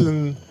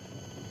person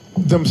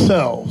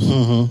themselves.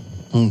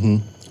 Mm-hmm.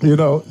 Mm-hmm. You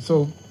know,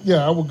 so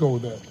yeah, I would go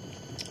with that.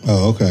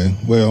 Oh, okay.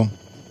 Well,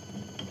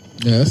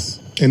 yes.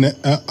 And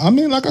I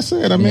mean, like I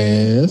said,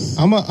 yes.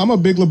 I'm a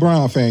big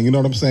LeBron fan. You know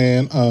what I'm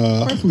saying?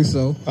 Rightfully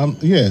so.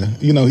 Yeah.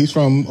 You know, he's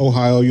from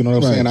Ohio. You know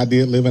what I'm saying? I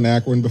did live in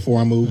Akron before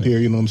I moved here.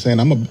 You know what I'm saying?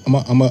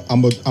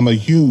 I'm a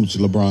huge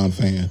LeBron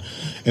fan.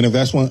 And if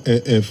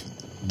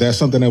that's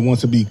something that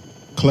wants to be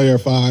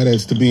clarified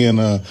as to being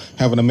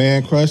having a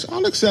man crush,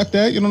 I'll accept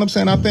that. You know what I'm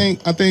saying? I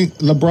think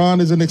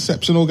LeBron is an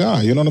exceptional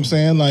guy. You know what I'm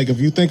saying? Like if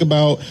you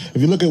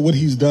look at what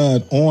he's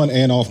done on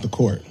and off the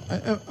court.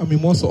 I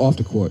mean, more so off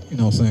the court. You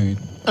know what I'm saying?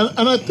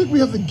 And I think we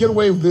have to get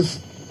away with this.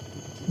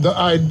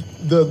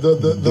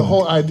 The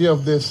whole idea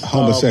of this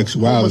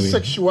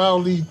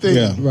homosexuality thing,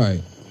 yeah,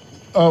 right?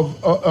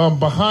 Of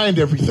behind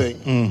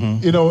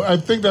everything, you know, I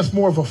think that's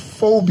more of a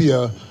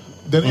phobia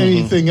than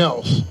anything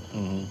else.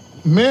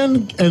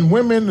 Men and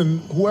women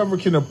and whoever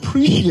can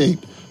appreciate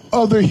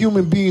other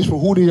human beings for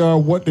who they are,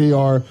 what they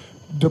are,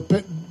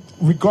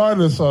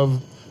 regardless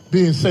of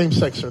being same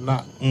sex or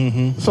not.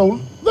 So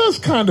let's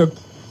kind of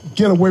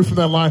get away from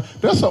that line.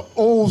 That's an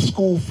old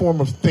school form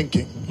of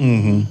thinking.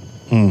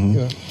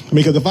 Yeah.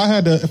 Because if I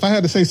had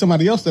to say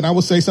somebody else, then I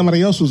would say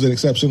somebody else was an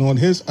exception on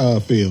his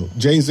field.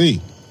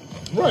 Jay-Z.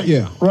 Right.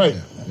 Yeah. Right.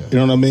 You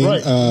know what I mean?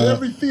 Right. In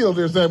every field,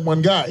 there's that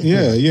one guy.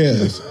 Yeah.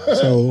 Yeah.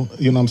 So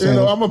you know what I'm saying?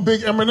 You know, I'm a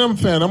big Eminem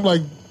fan. I'm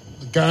like,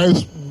 the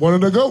guy's one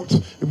of the goats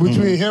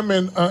between him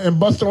and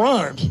Busta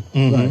Rhymes.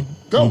 Right.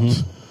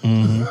 Goats.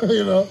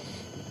 You know.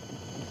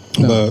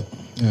 But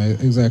yeah,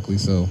 exactly.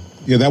 So.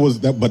 Yeah, that was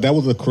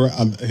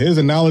his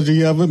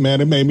analogy of it,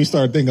 man. It made me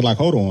start thinking like,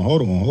 hold on,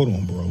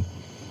 bro.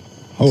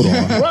 Hold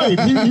on. Right.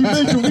 He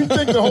made you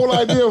rethink the whole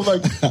idea of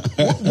like,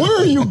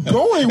 where are you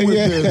going with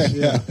this?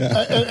 Yeah.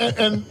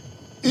 And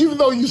even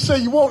though you say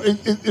you won't,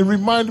 it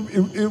reminded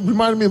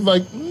me of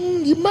like,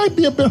 you might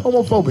be a bit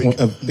homophobic.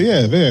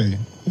 Yeah,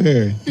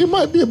 very. You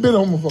might be a bit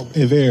homophobic.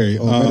 Yeah, very.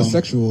 Or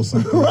metasexual or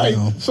something. Right. You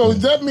know? So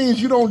that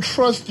means you don't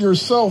trust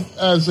yourself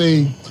as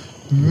a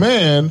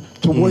man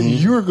to what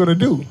you're going to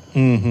do.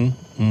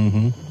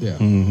 Yeah.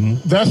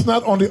 That's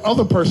not on the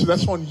other person.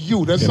 That's on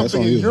you. That's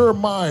something in your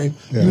mind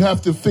you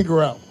have to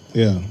figure out.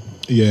 Yeah.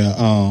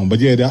 But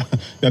yeah, y'all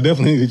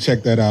definitely need to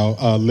check that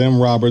out. Lynn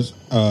Roberts,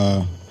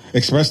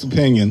 Expressed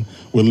Opinion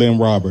with Lynn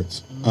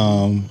Roberts.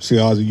 She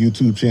has a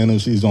YouTube channel.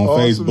 She's on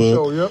Facebook.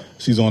 Show, yep.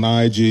 She's on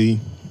IG.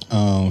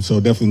 So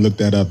definitely look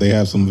that up. They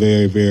have some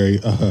very, very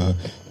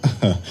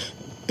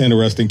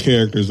interesting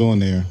characters on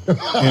there,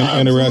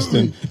 and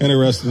interesting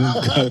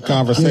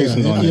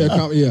conversations on there.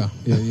 Yeah,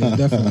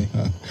 definitely.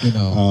 You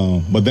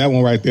know, but that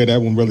one right there,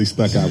 that one really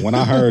stuck out. When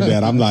I heard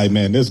that, I'm like,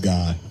 man, this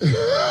guy.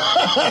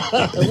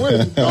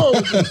 Where it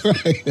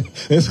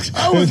goes.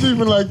 I was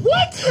even like,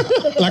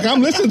 what? Like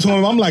I'm listening to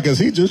him, I'm like, is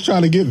he just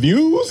trying to get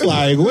views?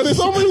 Like, what is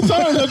so many times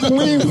I have to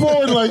lean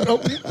forward, like,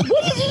 what did you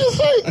just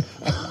say?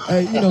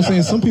 Hey, you know what I'm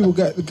saying? Some people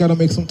got to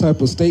make some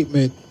type of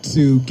statement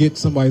to get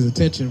somebody's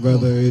attention,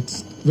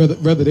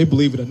 whether they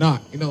believe it or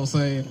not. You know what I'm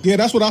saying? Yeah,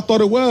 that's what I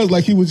thought it was.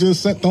 Like he was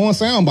just throwing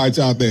sound bites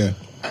out there.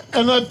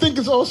 And I think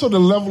it's also the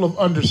level of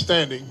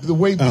understanding, the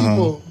way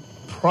people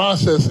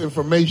process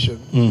information.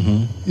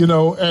 You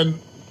know, and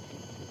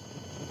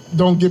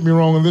don't get me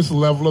wrong, on this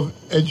level of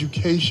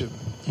education.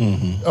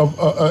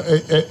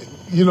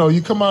 You know,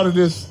 you come out of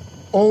this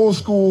old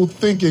school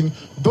thinking.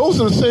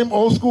 Those are the same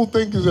old school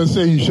thinkers that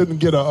say you shouldn't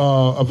get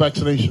a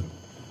vaccination.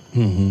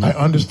 I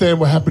understand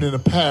what happened in the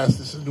past.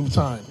 It's a new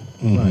time.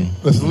 Right.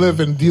 Let's live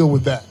and deal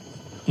with that.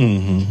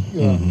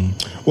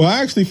 Well,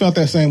 I actually felt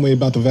that same way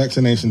about the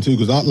vaccination too,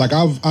 because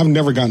I've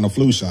never gotten a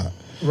flu shot.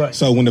 Right.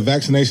 So when the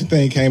vaccination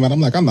thing came out, I'm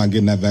like, I'm not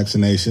getting that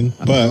vaccination.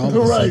 But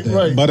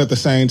right. But at the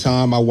same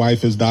time, my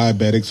wife is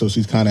diabetic, so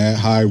she's kind of at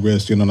high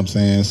risk. You know what I'm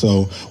saying?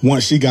 So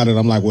once she got it,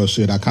 I'm like, well,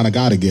 shit, I kind of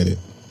got to get it.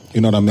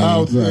 You know what I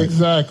mean? Right.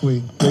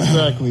 Exactly.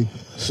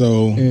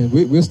 So and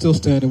we're still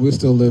standing, we're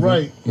still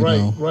living.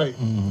 Right.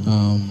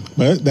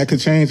 But that could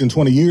change in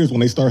 20 years when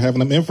they start having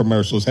them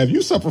infomercials. Have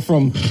you suffered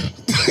from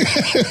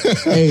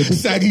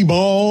saggy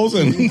balls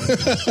and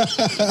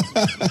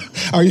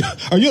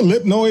are your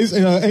lip noise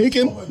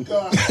aching? Oh my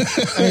God!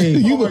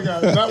 Oh my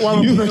God! Not while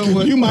I'm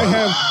drinking. You might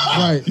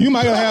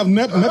have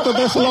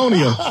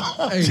methylthesalonia.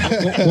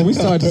 Hey, when we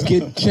start just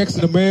getting checks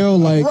in the mail,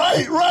 like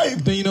right.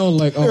 Then you know,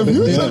 like if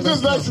you took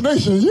this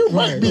vaccination, you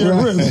might be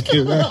at risk.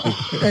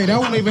 Hey, that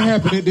won't even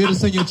happen. They'll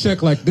just send you a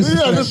check like this.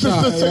 Let's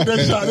take that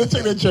shot. Let's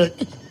take that check.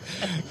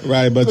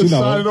 Right, but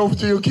sign it over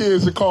to your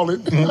kids and call it.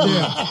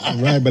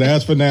 Right, but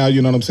as for now,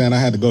 you know what I'm saying, I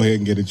had to go ahead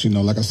and get it. You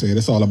know, like I said,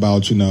 it's all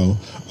about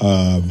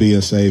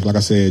being safe. Like I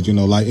said,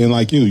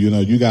 like you,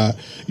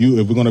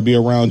 if we're gonna be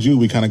around you,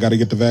 we kind of got to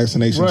get the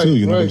vaccination too.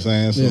 You know what I'm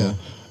saying? So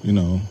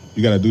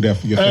you got to do that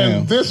for your family.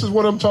 And this is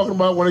what I'm talking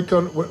about when it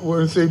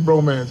say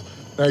bromance.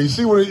 Now you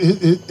see what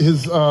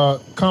his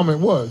comment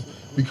was,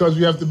 because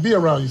we have to be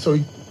around you, so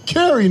he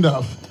care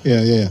enough.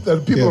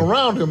 That people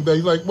around him, they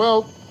like,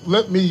 well,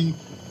 let me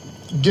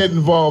get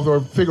involved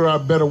or figure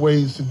out better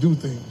ways to do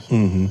things.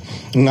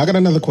 And I got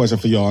another question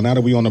for y'all. Now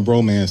that we on the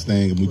bromance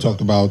thing and we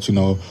talked about,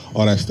 all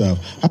that stuff,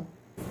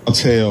 I'll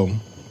tell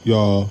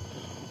y'all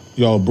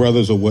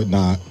brothers or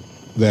whatnot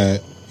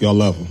that y'all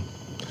love them.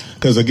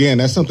 Because again,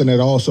 that's something that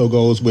also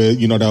goes with,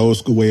 that old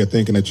school way of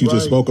thinking that you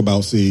just spoke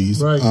about,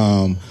 C's. Right.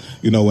 And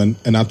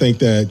I think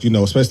that,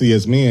 especially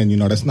as men,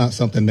 that's not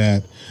something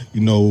that,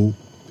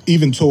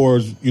 even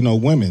towards,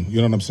 women, you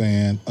know what I'm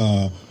saying,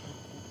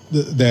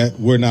 that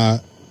we're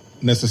not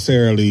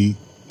necessarily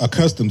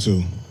accustomed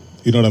to.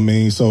 You know what I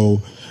mean?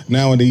 So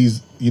now in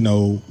these,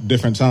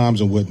 different times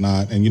and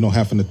whatnot, and,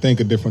 having to think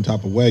a different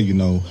type of way,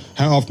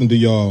 how often do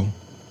y'all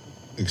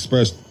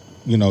express,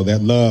 that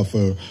love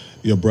for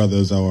your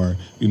brothers or,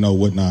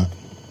 whatnot?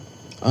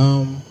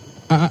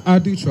 I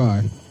do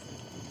try.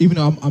 Even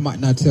though I might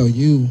not tell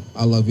you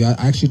I love you,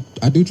 I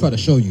do try to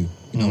show you,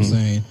 you know what I'm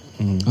saying?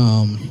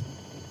 Mm-hmm.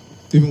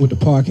 Even with the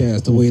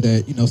podcast, the way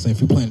that, saying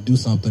if we plan to do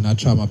something, I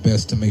try my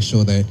best to make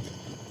sure that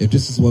if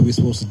this is what we're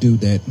supposed to do,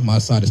 that my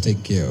side is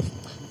taken care of.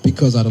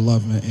 Because of the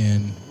love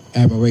and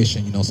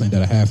admiration, saying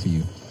that I have for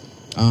you.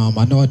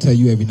 I know I tell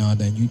you every now and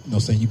then,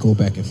 saying you go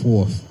back and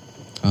forth.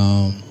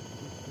 I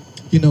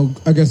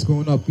guess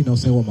growing up,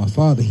 saying with my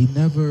father, he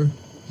never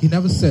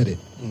said it.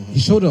 Mm-hmm. He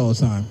showed it all the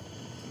time.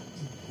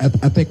 I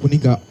think when he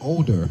got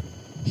older,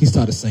 he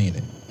started saying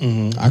it.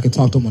 Mm-hmm. I could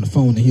talk to him on the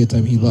phone and he'd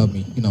tell me he loved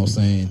me,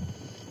 saying.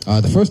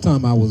 The first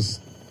time I was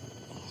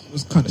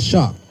kind of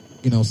shocked,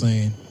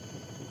 saying.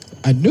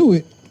 I knew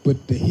it,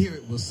 but to hear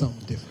it was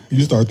something different.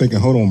 You start thinking,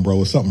 hold on,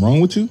 bro, is something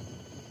wrong with you?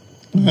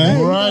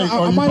 Hey, right.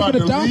 I might have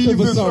been adopted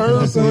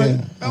or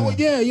something.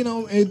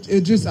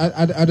 It just,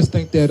 I just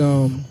think that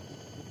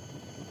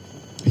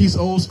he's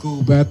old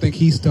school, but I think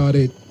he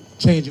started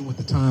changing with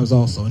the times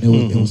also, and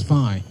it was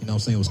fine.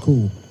 It was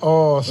cool.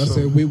 Awesome. I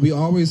said we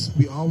always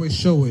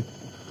show it,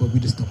 but we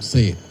just don't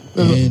say it,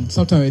 and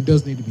sometimes it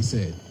does need to be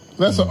said.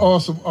 That's an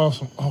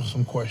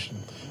awesome question,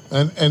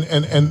 and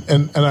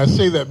I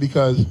say that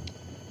because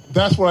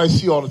that's what I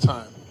see all the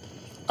time.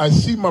 I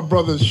see my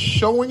brothers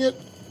showing it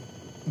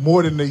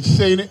more than they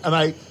saying it, and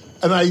I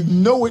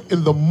know it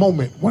in the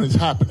moment when it's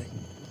happening.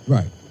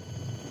 Right.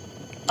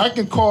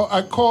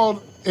 I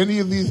called any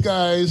of these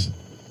guys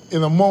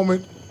in a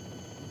moment.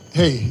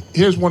 Hey,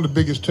 here's one of the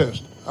biggest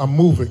tests. I'm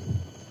moving,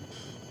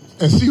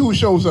 and see who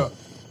shows up.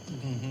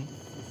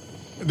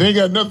 Mm-hmm. They ain't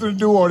got nothing to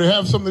do, or they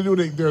have something to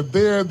do.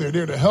 They're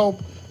there to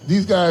help.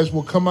 These guys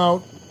will come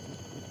out,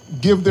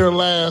 give their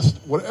last,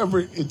 whatever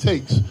it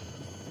takes.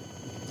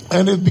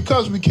 And it's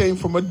because we came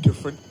from a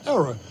different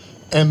era.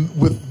 And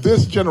with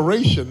this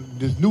generation,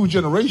 this new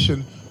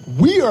generation,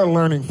 we are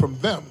learning from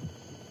them.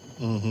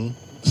 Mm-hmm.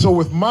 So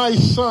with my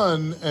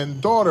son and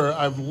daughter,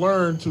 I've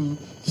learned to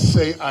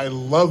say I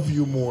love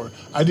you more.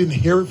 I didn't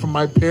hear it from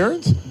my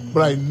parents,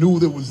 but I knew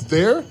that it was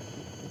there.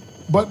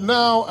 But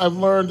now I've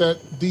learned that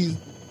these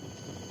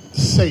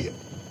say it.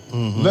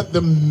 Mm-hmm. Let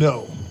them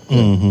know.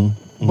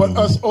 Mm-hmm. But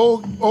us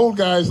old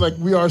guys like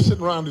we are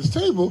sitting around this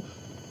table,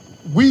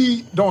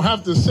 we don't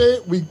have to say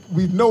it. We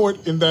know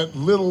it in that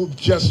little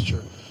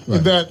gesture. Right.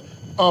 In that,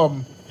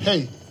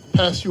 hey,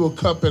 pass you a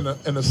cup and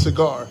a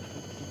cigar,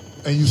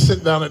 and you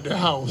sit down at their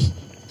house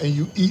and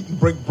you eat and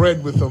break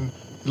bread with them,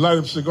 light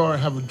up a cigar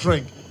and have a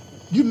drink.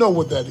 You know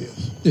what that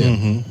is.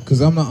 Yeah, because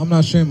I'm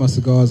not sharing my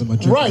cigars and my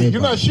drink. Right,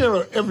 you're not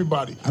sharing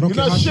everybody. I don't you're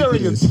care not how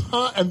sharing your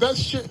time, and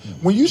that's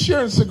when you're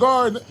sharing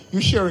cigar,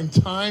 you're sharing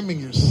time and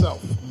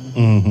yourself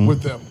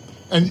with them,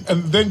 and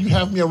then you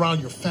have me around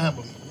your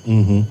family.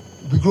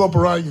 We grew up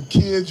around your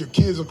kids. Your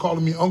kids are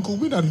calling me uncle.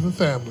 We're not even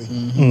family.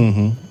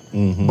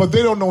 But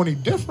they don't know any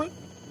different,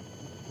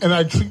 and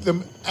I treat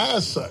them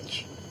as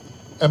such.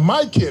 And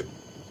my kid,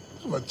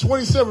 I'm a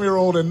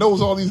 27-year-old that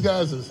knows all these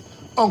guys as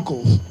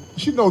uncles.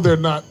 She know they're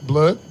not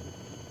blood,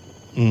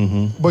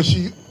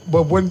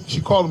 but when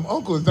she called them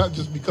uncle, it's not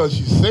just because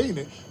she's saying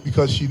it,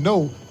 because she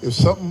know if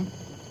something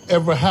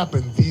ever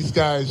happened, these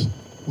guys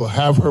will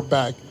have her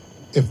back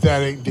if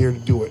that ain't there to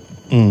do it.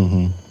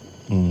 You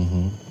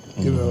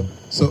know.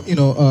 So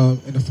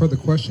and a further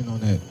question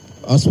on that,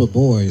 us with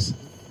boys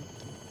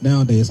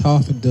nowadays, how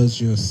often does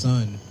your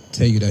son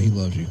tell you that he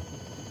loves you?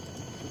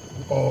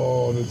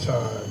 All the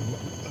time.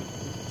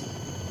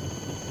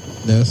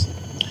 Yes.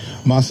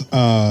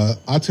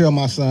 I tell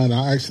my son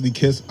I actually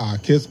kiss. And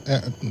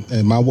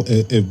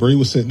if Bree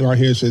was sitting right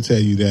here, she'll tell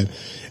you that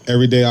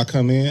every day I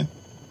come in,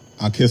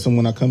 I kiss them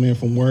when I come in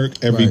from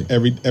work.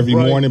 Every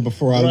morning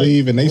before I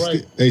leave, and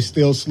they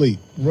still sleep.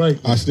 Right.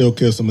 I still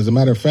kiss them. As a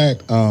matter of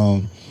fact,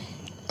 I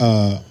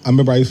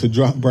remember I used to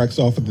drop Brax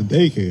off at the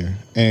daycare,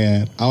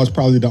 and I was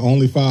probably the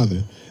only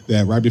father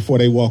that right before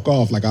they walk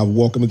off, like I would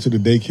walk them into the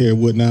daycare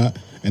and whatnot,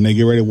 and they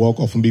get ready to walk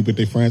off and be with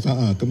their friends.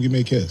 Come give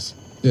me a kiss.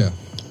 Yeah.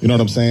 You know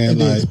what I'm saying?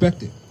 And they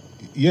expect it.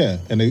 Yeah,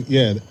 and let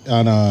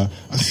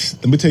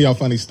me tell y'all a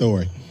funny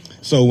story.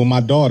 So when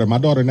my daughter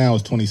now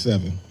is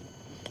 27.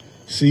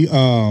 She,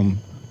 I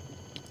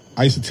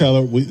used to tell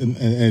her,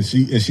 and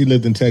she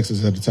lived in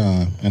Texas at the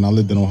time, and I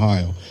lived in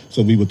Ohio.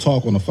 So we would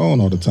talk on the phone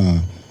all the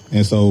time.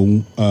 And so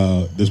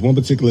this one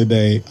particular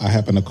day, I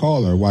happened to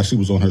call her while she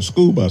was on her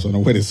school bus on her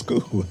way to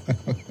school.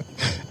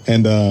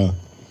 And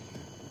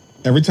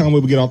every time we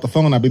would get off the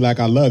phone, I'd be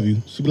like, I love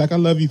you. She'd be like, I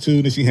love you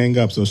too. Then she hang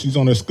up. So she's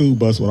on her school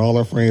bus with all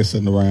her friends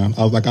sitting around.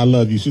 I was like, I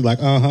love you. She's like,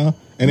 uh-huh.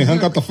 And then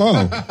hung up the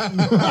phone.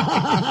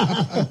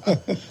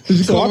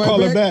 So I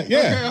call her back.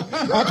 Yeah.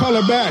 I call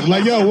her back.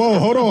 Like, yo, whoa,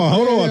 hold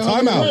on.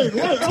 Time out.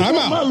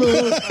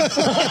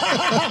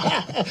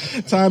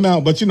 Time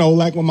out. But,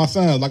 like with my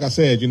sons, like I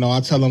said, I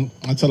tell them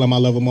I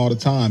love them all the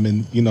time.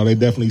 And, they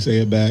definitely say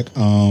it back.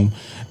 And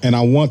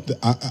I want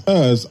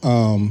us,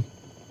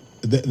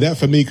 that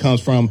for me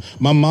comes from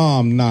my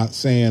mom not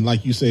saying,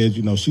 like you said,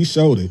 she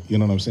showed it, you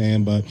know what I'm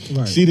saying? But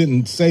she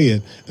didn't say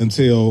it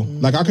until,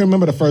 like, I can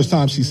remember the first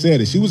time she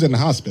said it. She was in the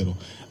hospital,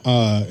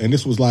 and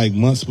this was like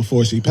months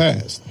before she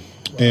passed.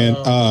 And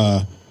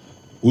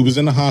we was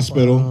in the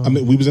hospital. I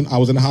mean, I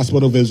was in the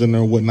hospital visiting her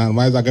and whatnot. And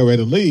as I got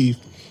ready to leave,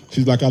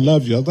 she's like, "I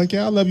love you." I was like,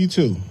 "Yeah, I love you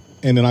too."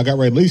 And then I got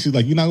ready to leave. She's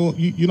like, "You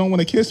don't want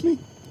to kiss me?"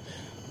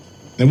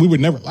 And we were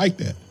never like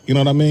that. You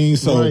know what I mean?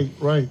 So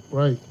right.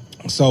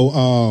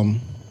 So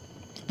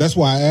that's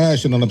why I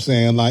asked. You know what I'm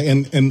saying? Like,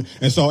 and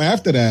so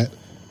after that,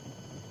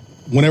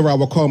 whenever I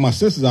would call my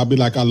sisters, I'd be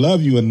like, "I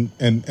love you,"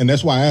 and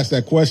that's why I asked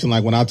that question.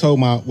 Like when I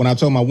told my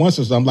one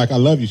sister, I'm like, "I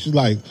love you." She's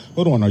like,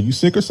 "Hold on, are you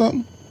sick or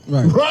something?"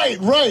 Right.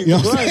 You know right.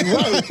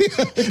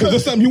 Is there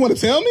something you want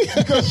to tell me?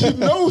 Because she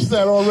knows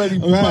that already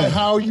by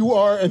how you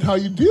are and how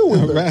you deal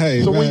with it.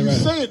 Right, so when you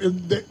say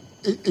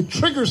it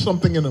triggers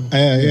something in them.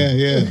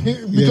 Yeah.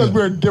 Because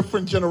we're a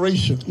different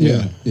generation.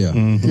 Yeah.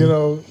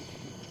 Mm-hmm.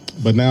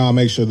 But now I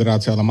make sure that I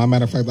tell him. As a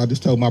matter of fact, I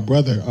just told my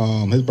brother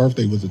his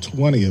birthday was the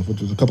 20th, which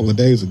was a couple of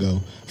days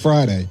ago,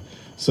 Friday.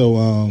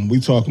 So we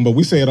talking, but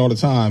we say it all the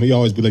time. He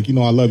always be like,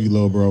 I love you,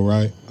 little bro,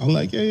 right? I'm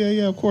like,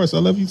 yeah, of course, I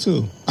love you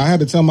too. I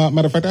had to tell my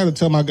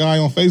guy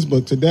on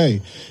Facebook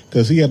today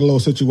because he had a little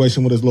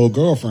situation with his little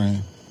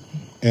girlfriend,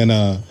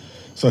 and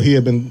so he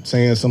had been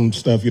saying some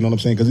stuff, you know what I'm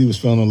saying, because he was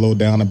feeling a little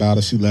down about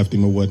it. She left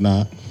him or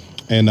whatnot,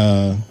 and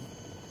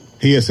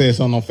he had said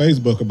something on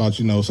Facebook about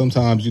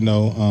sometimes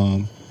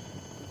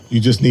you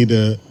just need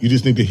to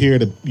hear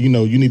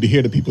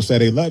the people say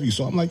they love you.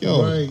 So I'm like,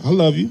 yo, I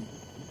love you.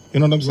 You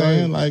know what I'm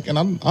saying? Like, and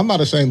I'm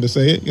not ashamed to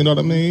say it. You know what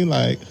I mean?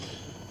 Like,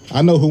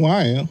 I know who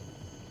I am.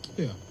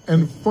 Yeah.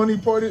 And the funny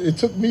part is, it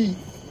took me,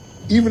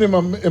 even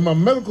in my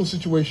medical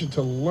situation,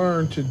 to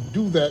learn to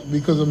do that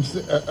because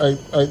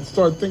I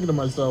started thinking to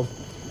myself,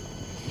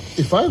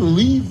 if I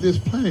leave this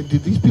planet,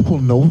 did these people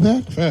know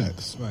that?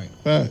 Facts. Right.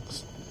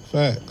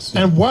 Facts.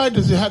 And why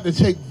does it have to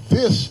take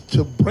this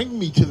to bring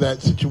me to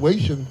that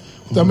situation?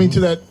 Mm-hmm. I mean,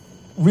 to that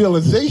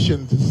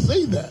realization to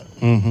say that.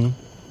 Mm-hmm.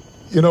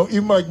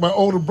 Even like my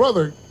older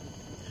brother.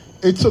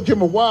 It took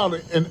him a while,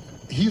 and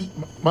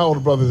my older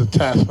brother's a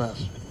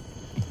taskmaster.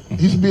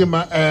 He used to be in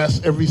my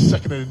ass every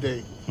second of the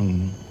day.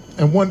 Mm-hmm.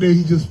 And one day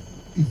he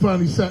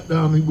finally sat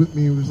down with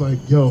me and was like,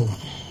 "Yo,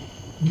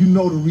 you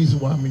know the reason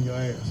why I'm in your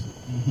ass.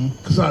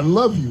 Because I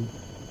love you.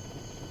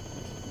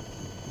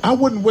 I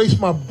wouldn't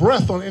waste my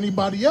breath on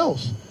anybody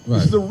else.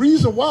 Right. It's the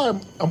reason why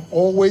I'm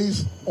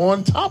always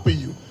on top of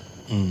you."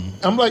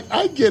 Mm-hmm. I'm like,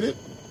 I get it,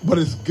 but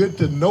it's good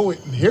to know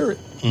it and hear it.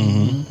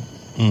 Mm-hmm.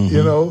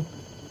 Mm-hmm.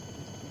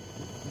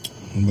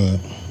 But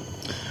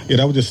yeah,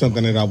 that was just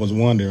something that I was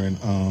wondering.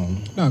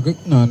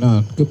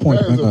 Good point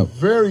to bring up.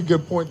 Very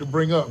good point to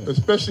bring up,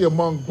 especially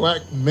among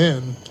black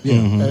men.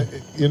 Yeah,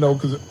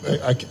 because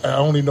I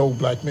only know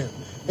black men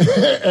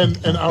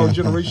and our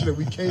generation that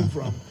we came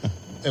from,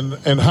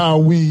 and how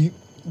we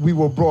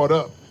were brought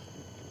up.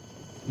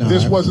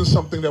 This wasn't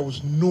something that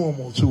was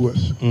normal to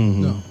us.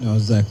 Mm-hmm. No,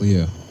 exactly.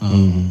 Yeah.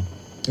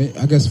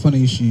 I guess funny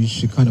you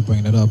should kind of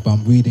bring that up.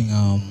 I'm reading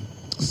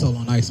Soul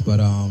on Ice,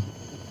 but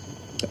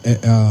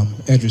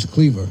Edris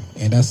Cleaver,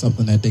 and that's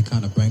something that they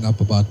kind of bring up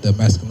about the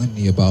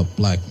masculinity about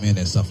black men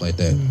and stuff like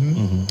that.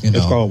 Mm-hmm.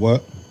 It's called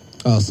what?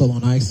 Soul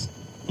on Ice.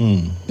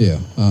 Yeah,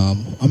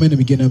 I'm in the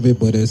beginning of it,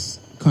 but it's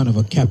kind of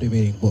a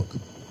captivating book.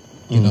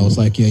 It's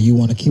like, you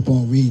want to keep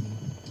on reading.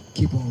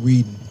 You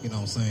know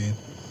what I'm saying?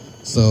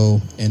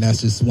 So, and that's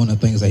just one of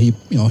the things that he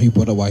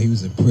brought up while he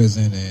was in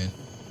prison and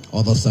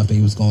all the stuff that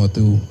he was going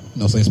through.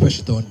 Saying,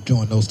 especially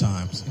during those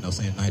times.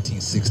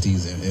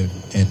 1960s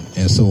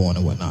and so on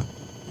and whatnot.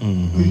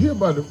 Mm-hmm. You hear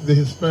about the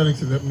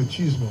Hispanics and that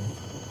machismo.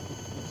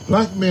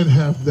 Black men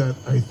have that,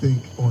 I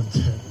think, on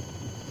 10.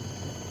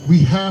 We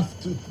have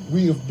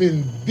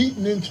been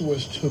beaten into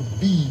us to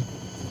be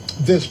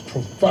this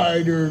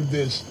provider,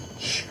 this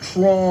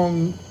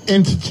strong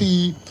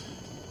entity,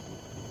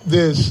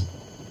 this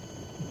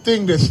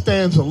thing that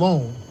stands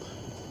alone,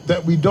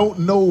 that we don't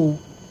know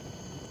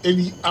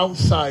any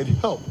outside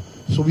help.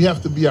 So we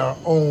have to be our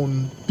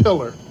own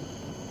pillar.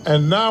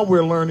 And now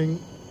we're learning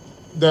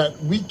that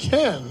we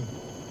can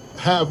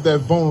have that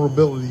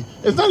vulnerability.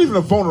 It's not even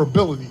a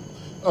vulnerability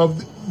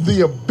of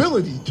the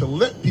ability to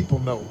let people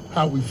know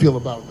how we feel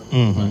about them.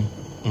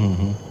 Mm-hmm.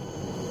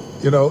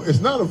 Mm-hmm. It's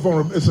not a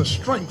vulnerability, it's a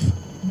strength.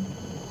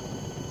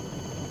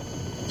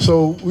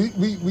 So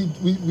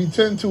we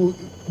tend to,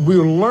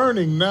 we're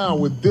learning now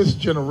with this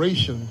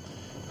generation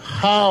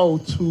how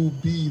to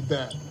be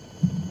that,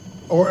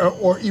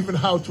 or even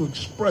how to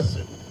express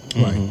it.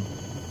 Right.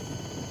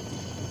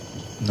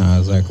 Nah,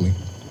 exactly.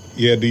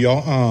 Yeah, do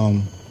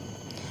y'all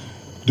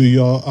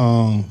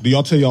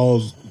tell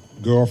y'all's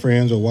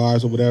girlfriends or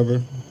wives or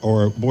whatever,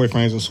 or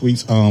boyfriends and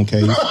sweets,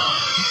 Kay?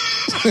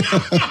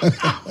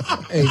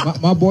 Hey,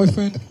 my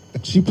boyfriend,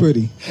 she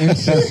pretty and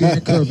sexy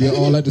and curvy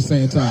all at the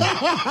same time.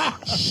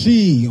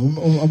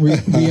 I'm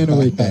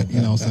reiterate that,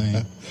 you know what I'm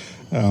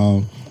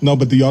saying? No,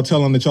 but do y'all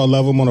tell them that y'all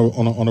love them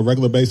on a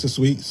regular basis,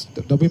 sweets?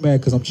 Don't be mad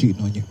because I'm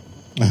cheating on you.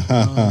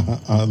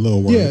 A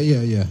little word.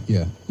 Yeah,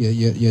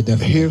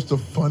 definitely. Here's the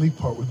funny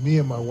part with me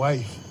and my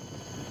wife.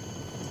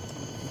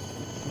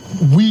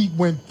 We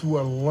went through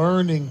a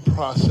learning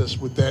process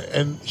with that,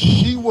 and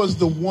she was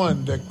the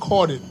one that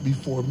caught it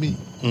before me.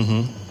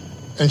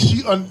 And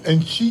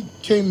she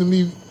came to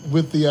me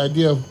with the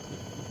idea of,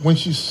 when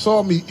she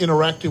saw me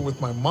interacting with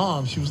my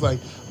mom, she was like,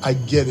 I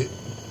get it.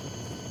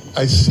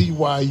 I see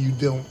why you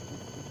don't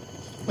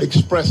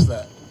express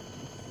that.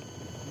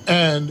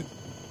 And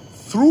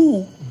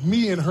through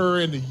me and her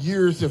and the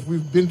years that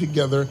we've been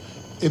together,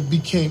 it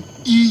became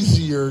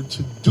easier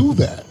to do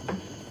that.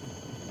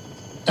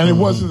 And it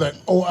wasn't that,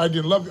 oh, I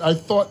didn't love you. I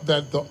thought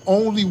that the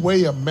only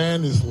way a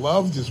man is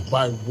loved is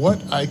by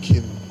what I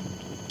can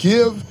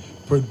give,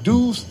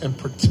 produce, and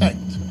protect.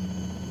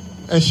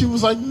 And she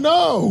was like,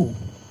 no,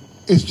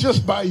 it's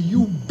just by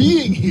you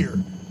being here.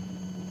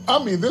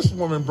 I mean, this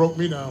woman broke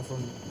me down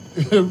from...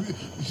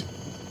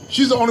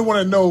 She's the only one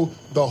that know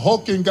the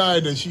hulking guy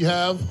that she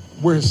have,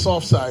 where his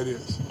soft side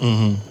is.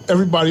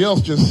 Everybody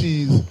else just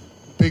sees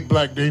big,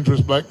 black,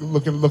 dangerous, black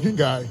looking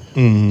guy,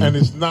 and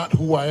it's not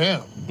who I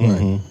am.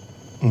 Right.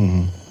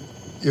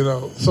 You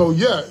know, so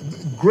yeah,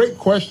 great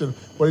question.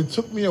 But it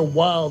took me a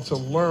while to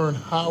learn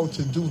how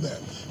to do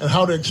that and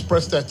how to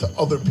express that to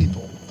other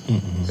people.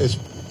 It's,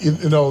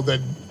 you know,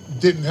 that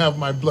didn't have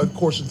my blood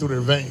coursing through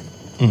their vein.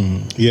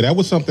 Yeah, that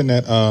was something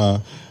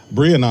that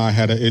Bria and I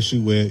had an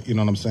issue with. You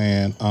know what I'm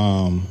saying?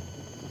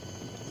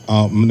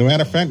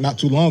 Matter of fact, not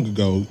too long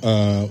ago,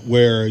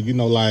 where, you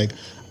know, like,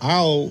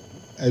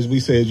 as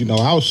we said, you know,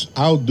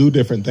 I'll do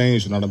different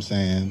things. You know what I'm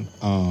saying?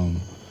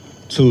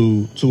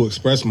 To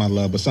express my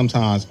love, but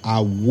sometimes I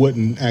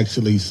wouldn't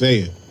actually say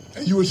it.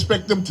 And you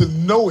expect them to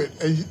know it,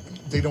 and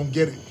they don't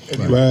get it.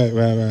 Right.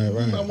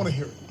 I want to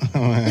hear it.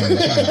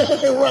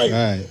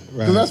 Right.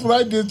 Because that's what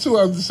I did too.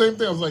 I was the same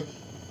thing. I was like,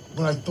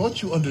 but I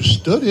thought you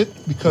understood it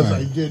because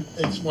I did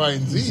X, Y,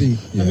 and Z.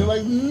 And they're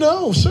like,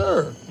 no,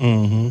 sir.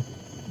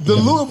 The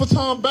Louis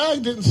Vuitton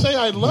bag didn't say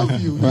I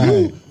love you.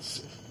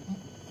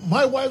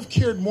 My wife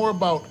cared more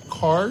about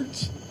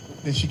cards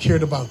than she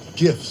cared about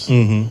gifts.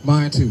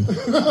 Mine too.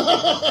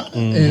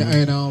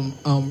 and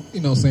you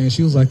know, saying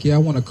she was like, yeah, I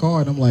want a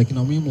card. I'm like, you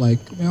know, I'm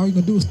like, man, all you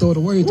gonna do is throw it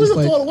away. Just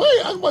like, throw it away.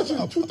 I bought you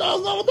a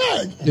 $2,000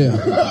 bag. Yeah.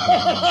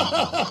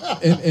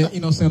 and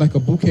you know, saying like a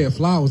bouquet of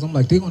flowers. I'm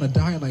like, they're gonna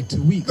die in like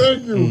 2 weeks.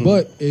 Thank you.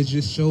 But it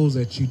just shows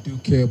that you do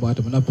care about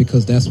them enough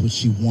because that's what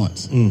she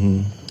wants.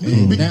 And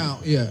now,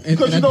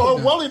 because you know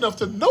her well enough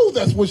to know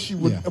that's what she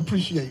would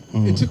appreciate.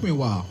 It took me a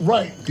while,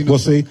 right? You know, well,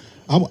 see,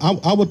 I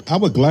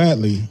would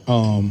gladly.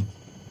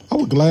 I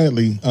would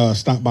gladly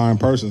stop buying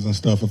purses and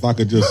stuff if I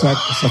could just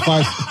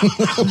suffice.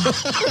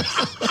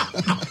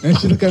 And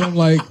she look at him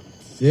like,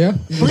 yeah.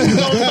 Please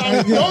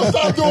don't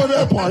stop doing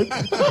that part.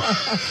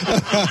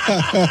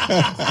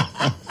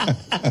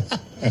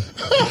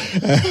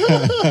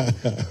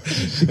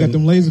 She got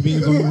them laser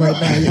beams on me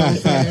right now. You know what I'm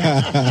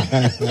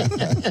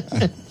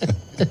saying?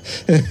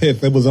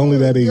 If it was only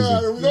that easy.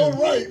 God, it was all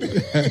right.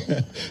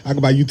 I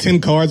could buy you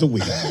 10 cards a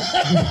week.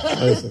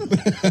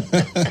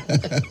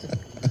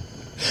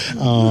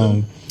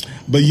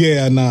 But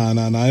yeah, nah.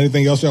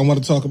 Anything else y'all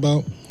want to talk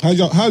about? How's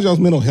y'all's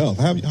mental health?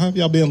 How have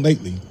y'all been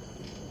lately?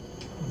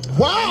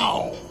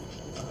 Wow.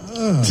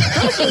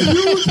 That's a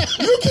huge.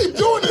 You keep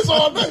doing this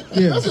all night.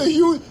 Yeah. That's a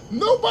huge.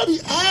 Nobody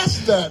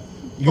asked that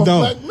You of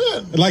don't. black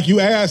men. Like you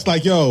asked,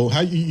 like, yo,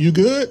 how you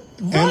good?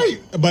 Right.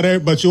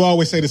 But you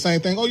always say the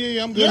same thing. Oh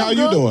yeah, I'm good. How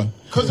you doing?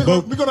 Because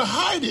we're gonna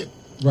hide it.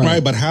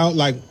 Right. But how?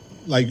 Like,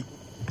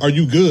 are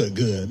you good?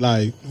 Good.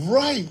 Like.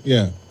 Right.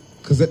 Yeah.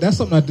 Because that's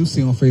something I do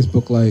see on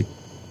Facebook. Like,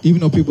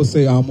 even though people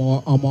say I'm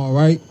all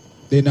right,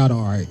 they're not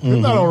all right. They're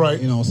not all right.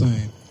 You know what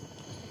I'm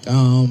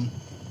saying?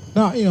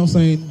 No, you know what I'm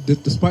saying?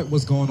 Despite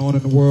what's going on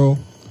in the world,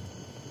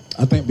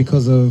 I think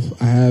because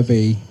I have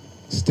a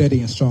steady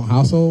and strong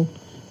household,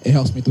 it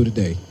helps me through the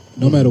day.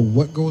 No matter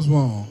what goes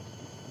wrong,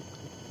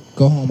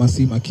 go home, I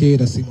see my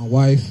kid, I see my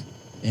wife,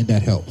 and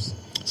that helps.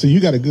 So you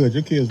got it good.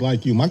 Your kids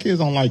like you. My kids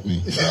don't like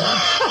me.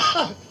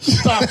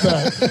 Stop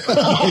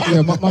that.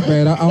 Yeah, my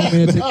bad. I don't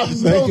mean to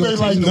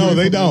take No,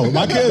 they don't.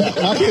 My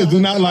kids do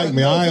not like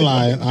me. I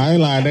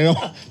ain't lying.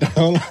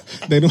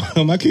 They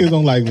don't. My kids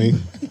don't like me.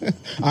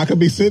 I could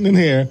be sitting in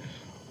here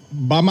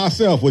by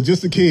myself with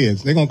just the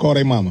kids. They're gonna call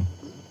their mama.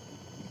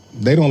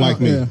 They don't like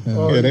me. Yeah,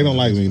 they don't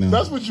like me now.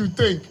 That's what you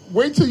think.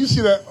 Wait till you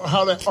see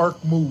how that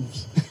arc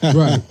moves.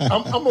 Right.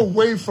 I'm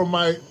away from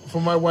my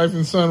wife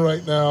and son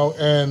right now,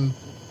 and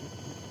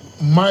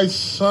my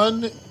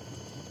son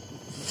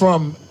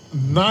from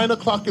 9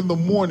 o'clock in the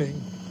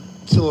morning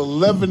till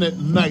 11 at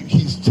night,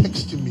 he's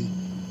texting me.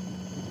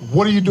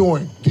 What are you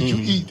doing? Did you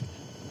eat?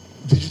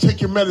 Did you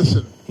take your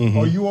medicine?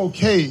 Are you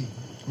okay?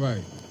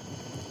 Right.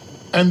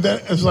 And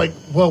then it's like,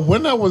 well,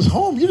 when I was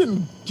home, you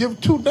didn't give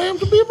two damn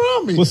to be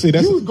around me. Well, see,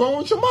 you was going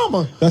with your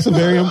mama. That's a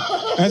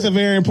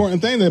very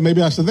important thing that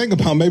maybe I should think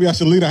about. Maybe I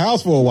should leave the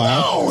house for a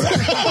while. No,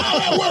 that's not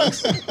how that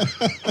works.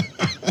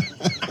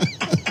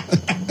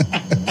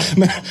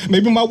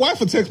 Maybe my wife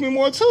will text me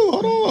more too.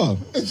 Hold on.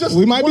 It's just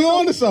we might be one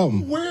on of to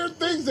something. Weird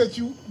things that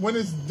you, when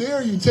it's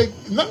there, you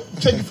not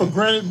take it for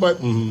granted,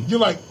 but you're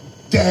like,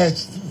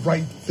 Dad's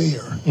right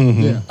there.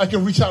 Yeah. I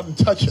can reach out and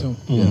touch him.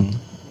 Yeah.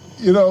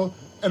 You know,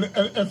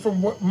 and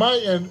from what my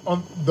end,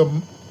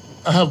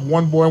 I have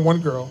one boy and one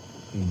girl.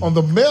 On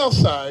the male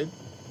side,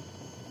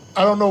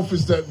 I don't know if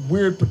it's that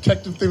weird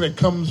protective thing that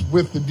comes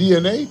with the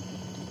DNA.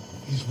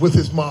 He's with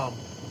his mom.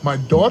 My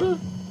daughter,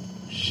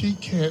 she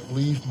can't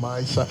leave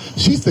my side.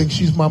 She thinks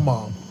she's my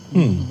mom.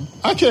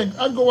 I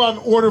go out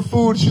and order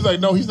food. She's like,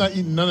 no, he's not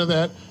eating none of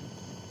that.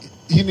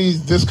 He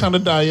needs this kind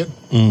of diet.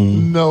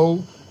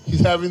 No,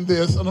 he's having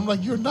this. And I'm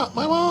like, you're not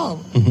my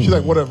mom. She's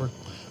like, whatever.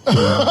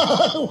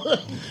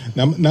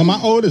 Now my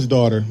oldest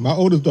daughter,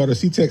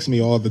 she texts me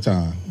all the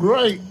time.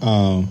 Right.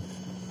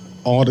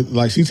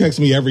 She texts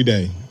me every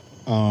day,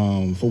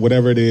 for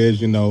whatever it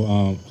is, you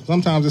know.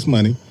 Sometimes it's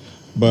money,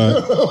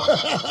 but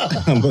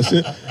but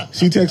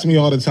she texts me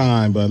all the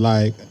time. But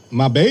like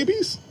my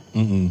babies,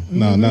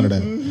 no, none of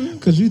that.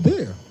 Because you're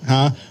there,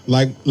 huh?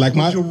 Like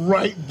you're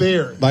right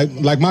there.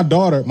 Like my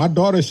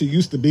daughter, she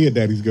used to be a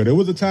daddy's girl. There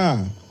was a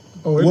time.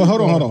 Well,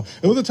 hold on.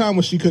 It was a time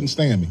when she couldn't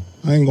stand me.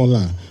 I ain't gonna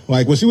lie.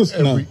 Like when she was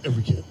every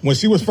kid. When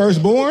she was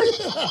first born.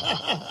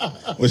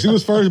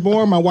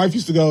 My wife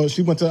used to go.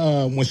 She went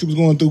to when she was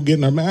going through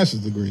getting her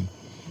master's degree.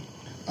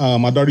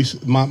 My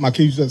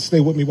kids used to stay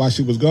with me while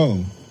she was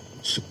gone.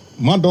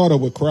 My daughter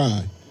would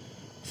cry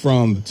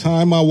from the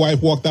time my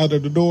wife walked out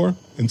of the door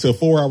until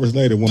 4 hours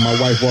later when my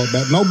wife walked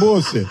back. No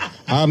bullshit.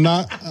 I'm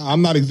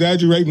not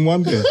exaggerating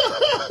one bit.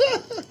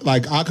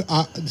 Like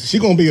she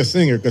gonna be a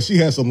singer because she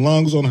has some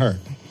lungs on her.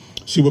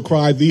 She would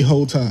cry the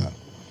whole time.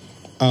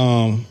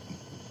 And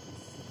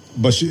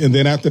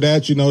then after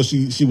that, you know,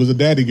 she was a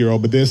daddy girl.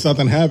 But then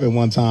something happened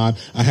one time.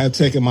 I had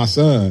taken my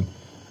son,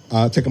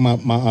 my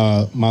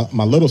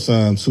little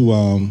son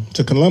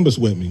to Columbus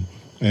with me,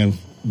 and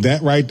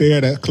that right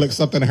there, that clicked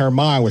something in her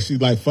mind where she's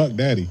like, "Fuck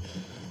daddy."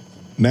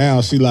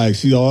 Now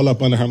she all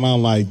up under her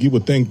mind. Like you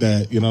would think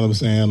that, you know what I'm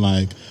saying?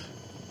 Like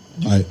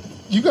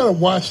you gotta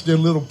watch their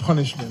little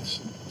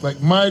punishments. Like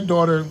my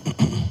daughter,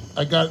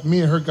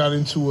 me and her got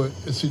into a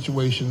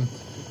situation,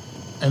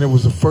 and it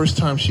was the first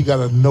time she got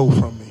a no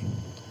from me.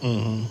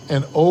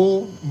 And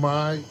oh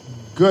my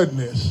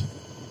goodness,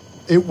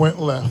 it went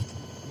left.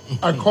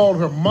 I called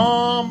her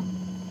mom.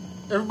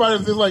 Everybody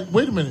was like,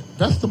 wait a minute,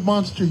 that's the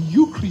monster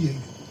you created.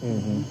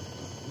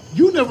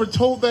 You never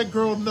told that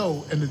girl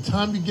no, and the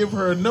time you give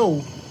her a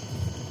no,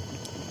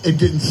 it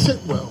didn't sit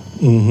well.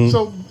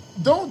 So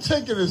don't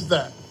take it as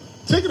that.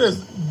 Take it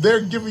as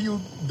they're giving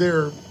you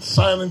their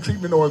silent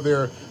treatment or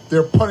their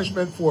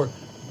punishment for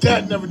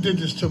Dad never did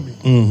this to me.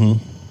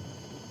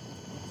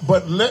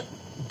 But let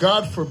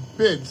God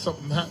forbid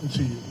something happen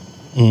to you.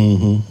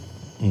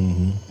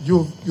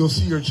 You'll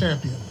see your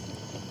champion.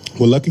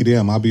 Well, lucky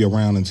them. I'll be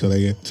around until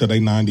they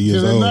 90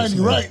 years old. 90,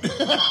 so. Right?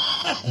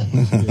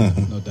 Yeah,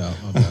 no doubt.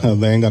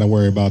 They ain't got to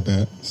worry about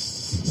that.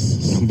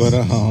 But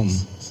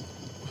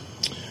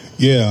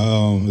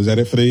is that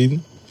it for the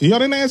evening? Y'all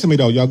didn't answer me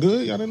though. Y'all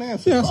good? Y'all didn't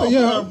answer. Yeah, I'm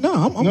good. No,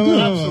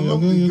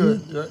 absolutely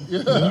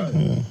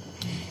good.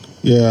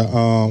 Yeah.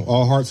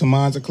 All hearts and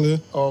minds are clear.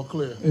 All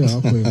clear. Yeah,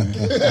 all clear, man.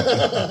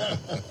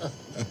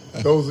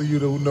 Those of you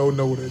who know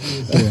what it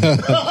is. Yeah.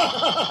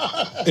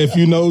 If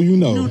you know, you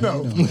know. You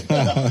know.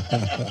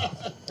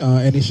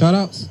 Any shout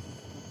outs?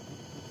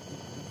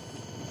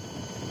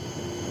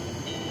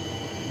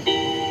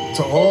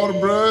 To all the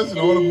brothers and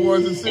all the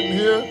boys that's sitting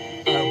here,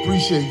 I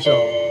appreciate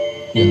y'all.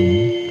 Yeah.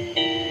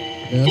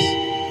 Yes.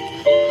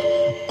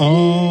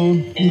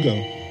 You go.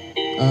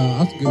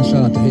 I'll give a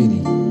shout out to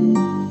Haiti.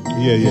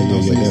 Yeah.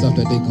 Stuff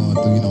that they going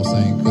through, you know what I'm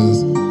saying? Because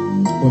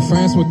when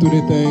France went through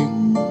their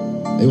thing,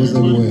 they was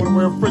everywhere. Want to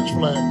wear a French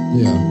flag.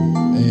 Yeah.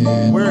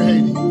 And wear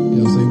Haiti. You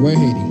know what I'm saying? Wear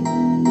Haiti.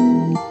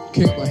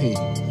 Care about Haiti.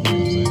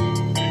 You know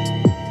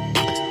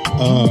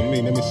what I'm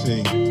saying? Let me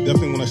see.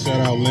 Definitely want to shout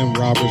out Lynn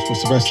Roberts for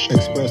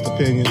expressed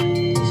opinion.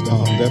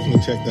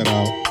 Definitely check that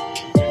out.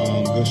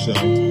 Good show.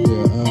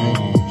 Yeah.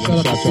 Shout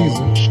out to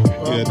Caesar.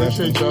 Yeah,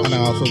 definitely. And I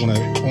also want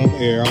to, on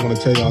air, I want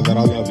to tell y'all that I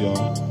love y'all.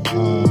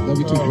 Love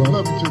you too, bro.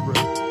 Love you too, bro.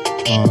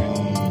 I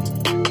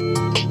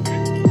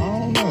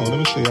don't know. Let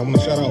me see. I want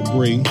to shout out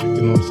Bree. You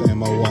know what I'm saying?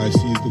 My wife.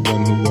 She's the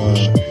one who.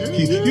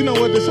 You know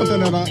what? There's something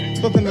that I.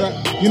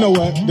 You know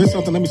what? There's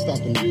something. Let me stop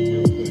the music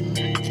real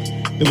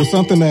quick. There was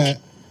something that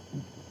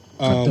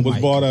was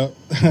brought up.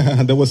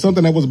 There was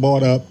something that was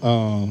brought up.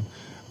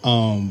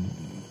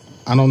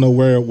 I don't know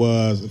where it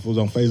was. If it was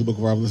on Facebook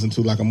or I was listening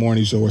to like a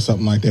morning show or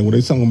something like that. Where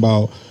they talking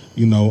about,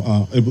 you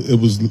know, it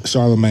was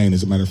Charlemagne,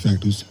 as a matter of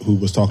fact, who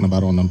was talking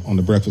about on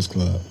the Breakfast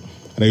Club.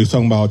 And they was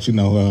talking about, you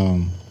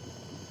know,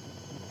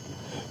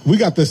 we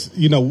got this,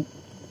 you know,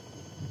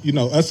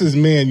 us as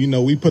men, you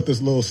know, we put this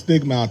little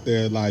stigma out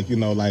there, like, you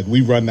know, like we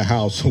run the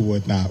house or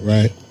whatnot,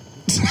 right?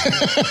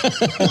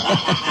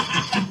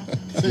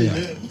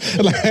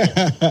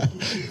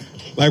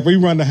 like we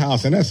run the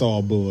house, and that's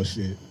all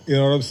bullshit. You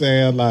know what I'm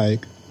saying?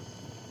 Like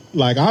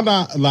Like I'm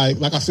not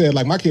like I said,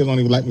 like my kids don't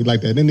even like me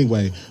like that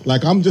anyway.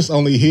 Like I'm just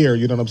only here,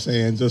 you know what I'm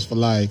saying, just for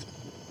like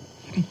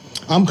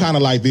I'm kind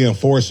of like the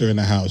enforcer in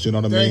the house, you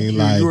know what I mean?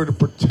 Like you're the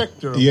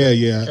protector of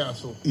the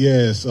castle.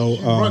 Yeah, so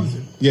she runs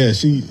it. Yeah,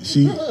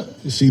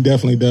 she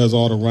definitely does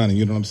all the running,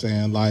 you know what I'm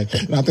saying? Like,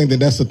 and I think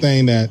that's the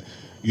thing that,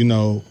 you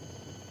know,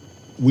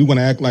 we want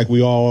to act like we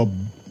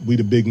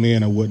the big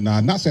men or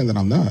whatnot. Not saying that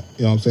I'm not,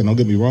 you know what I'm saying? Don't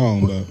get me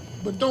wrong,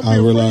 but don't be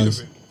afraid of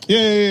it.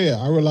 Yeah.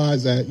 I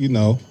realize that, you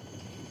know,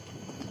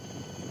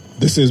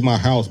 this is my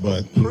house,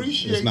 but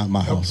it's not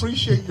my house.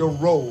 Appreciate your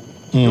role.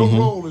 Your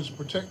role is to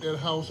protect that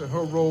house, and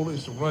her role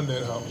is to run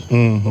that house.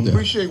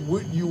 Appreciate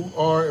what you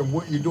are and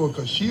what you're doing,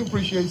 because she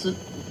appreciates it.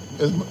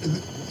 As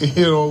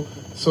you know,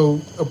 so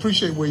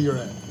appreciate where you're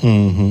at.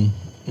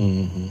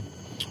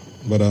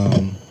 But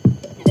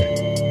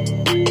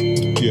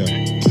yeah.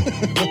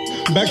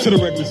 Back to the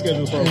regular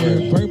schedule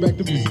program. Bring back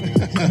the music.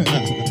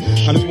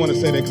 I just want to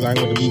say that because I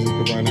didn't want the music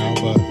to run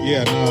out. But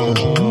yeah,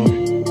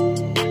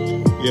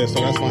 yeah. So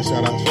that's my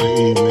shout out for the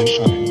evening.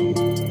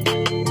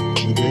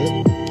 We good?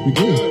 We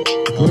good.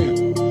 Okay.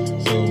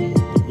 So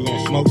we're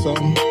gonna smoke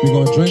something. We're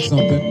gonna drink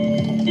something.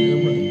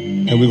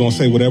 And we're gonna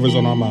say whatever's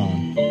on our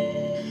mind.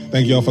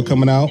 Thank y'all for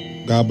coming out.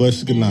 God bless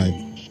you. Good night.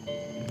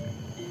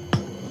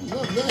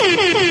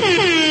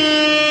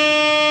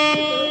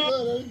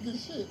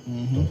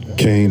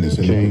 Kane is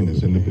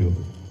in the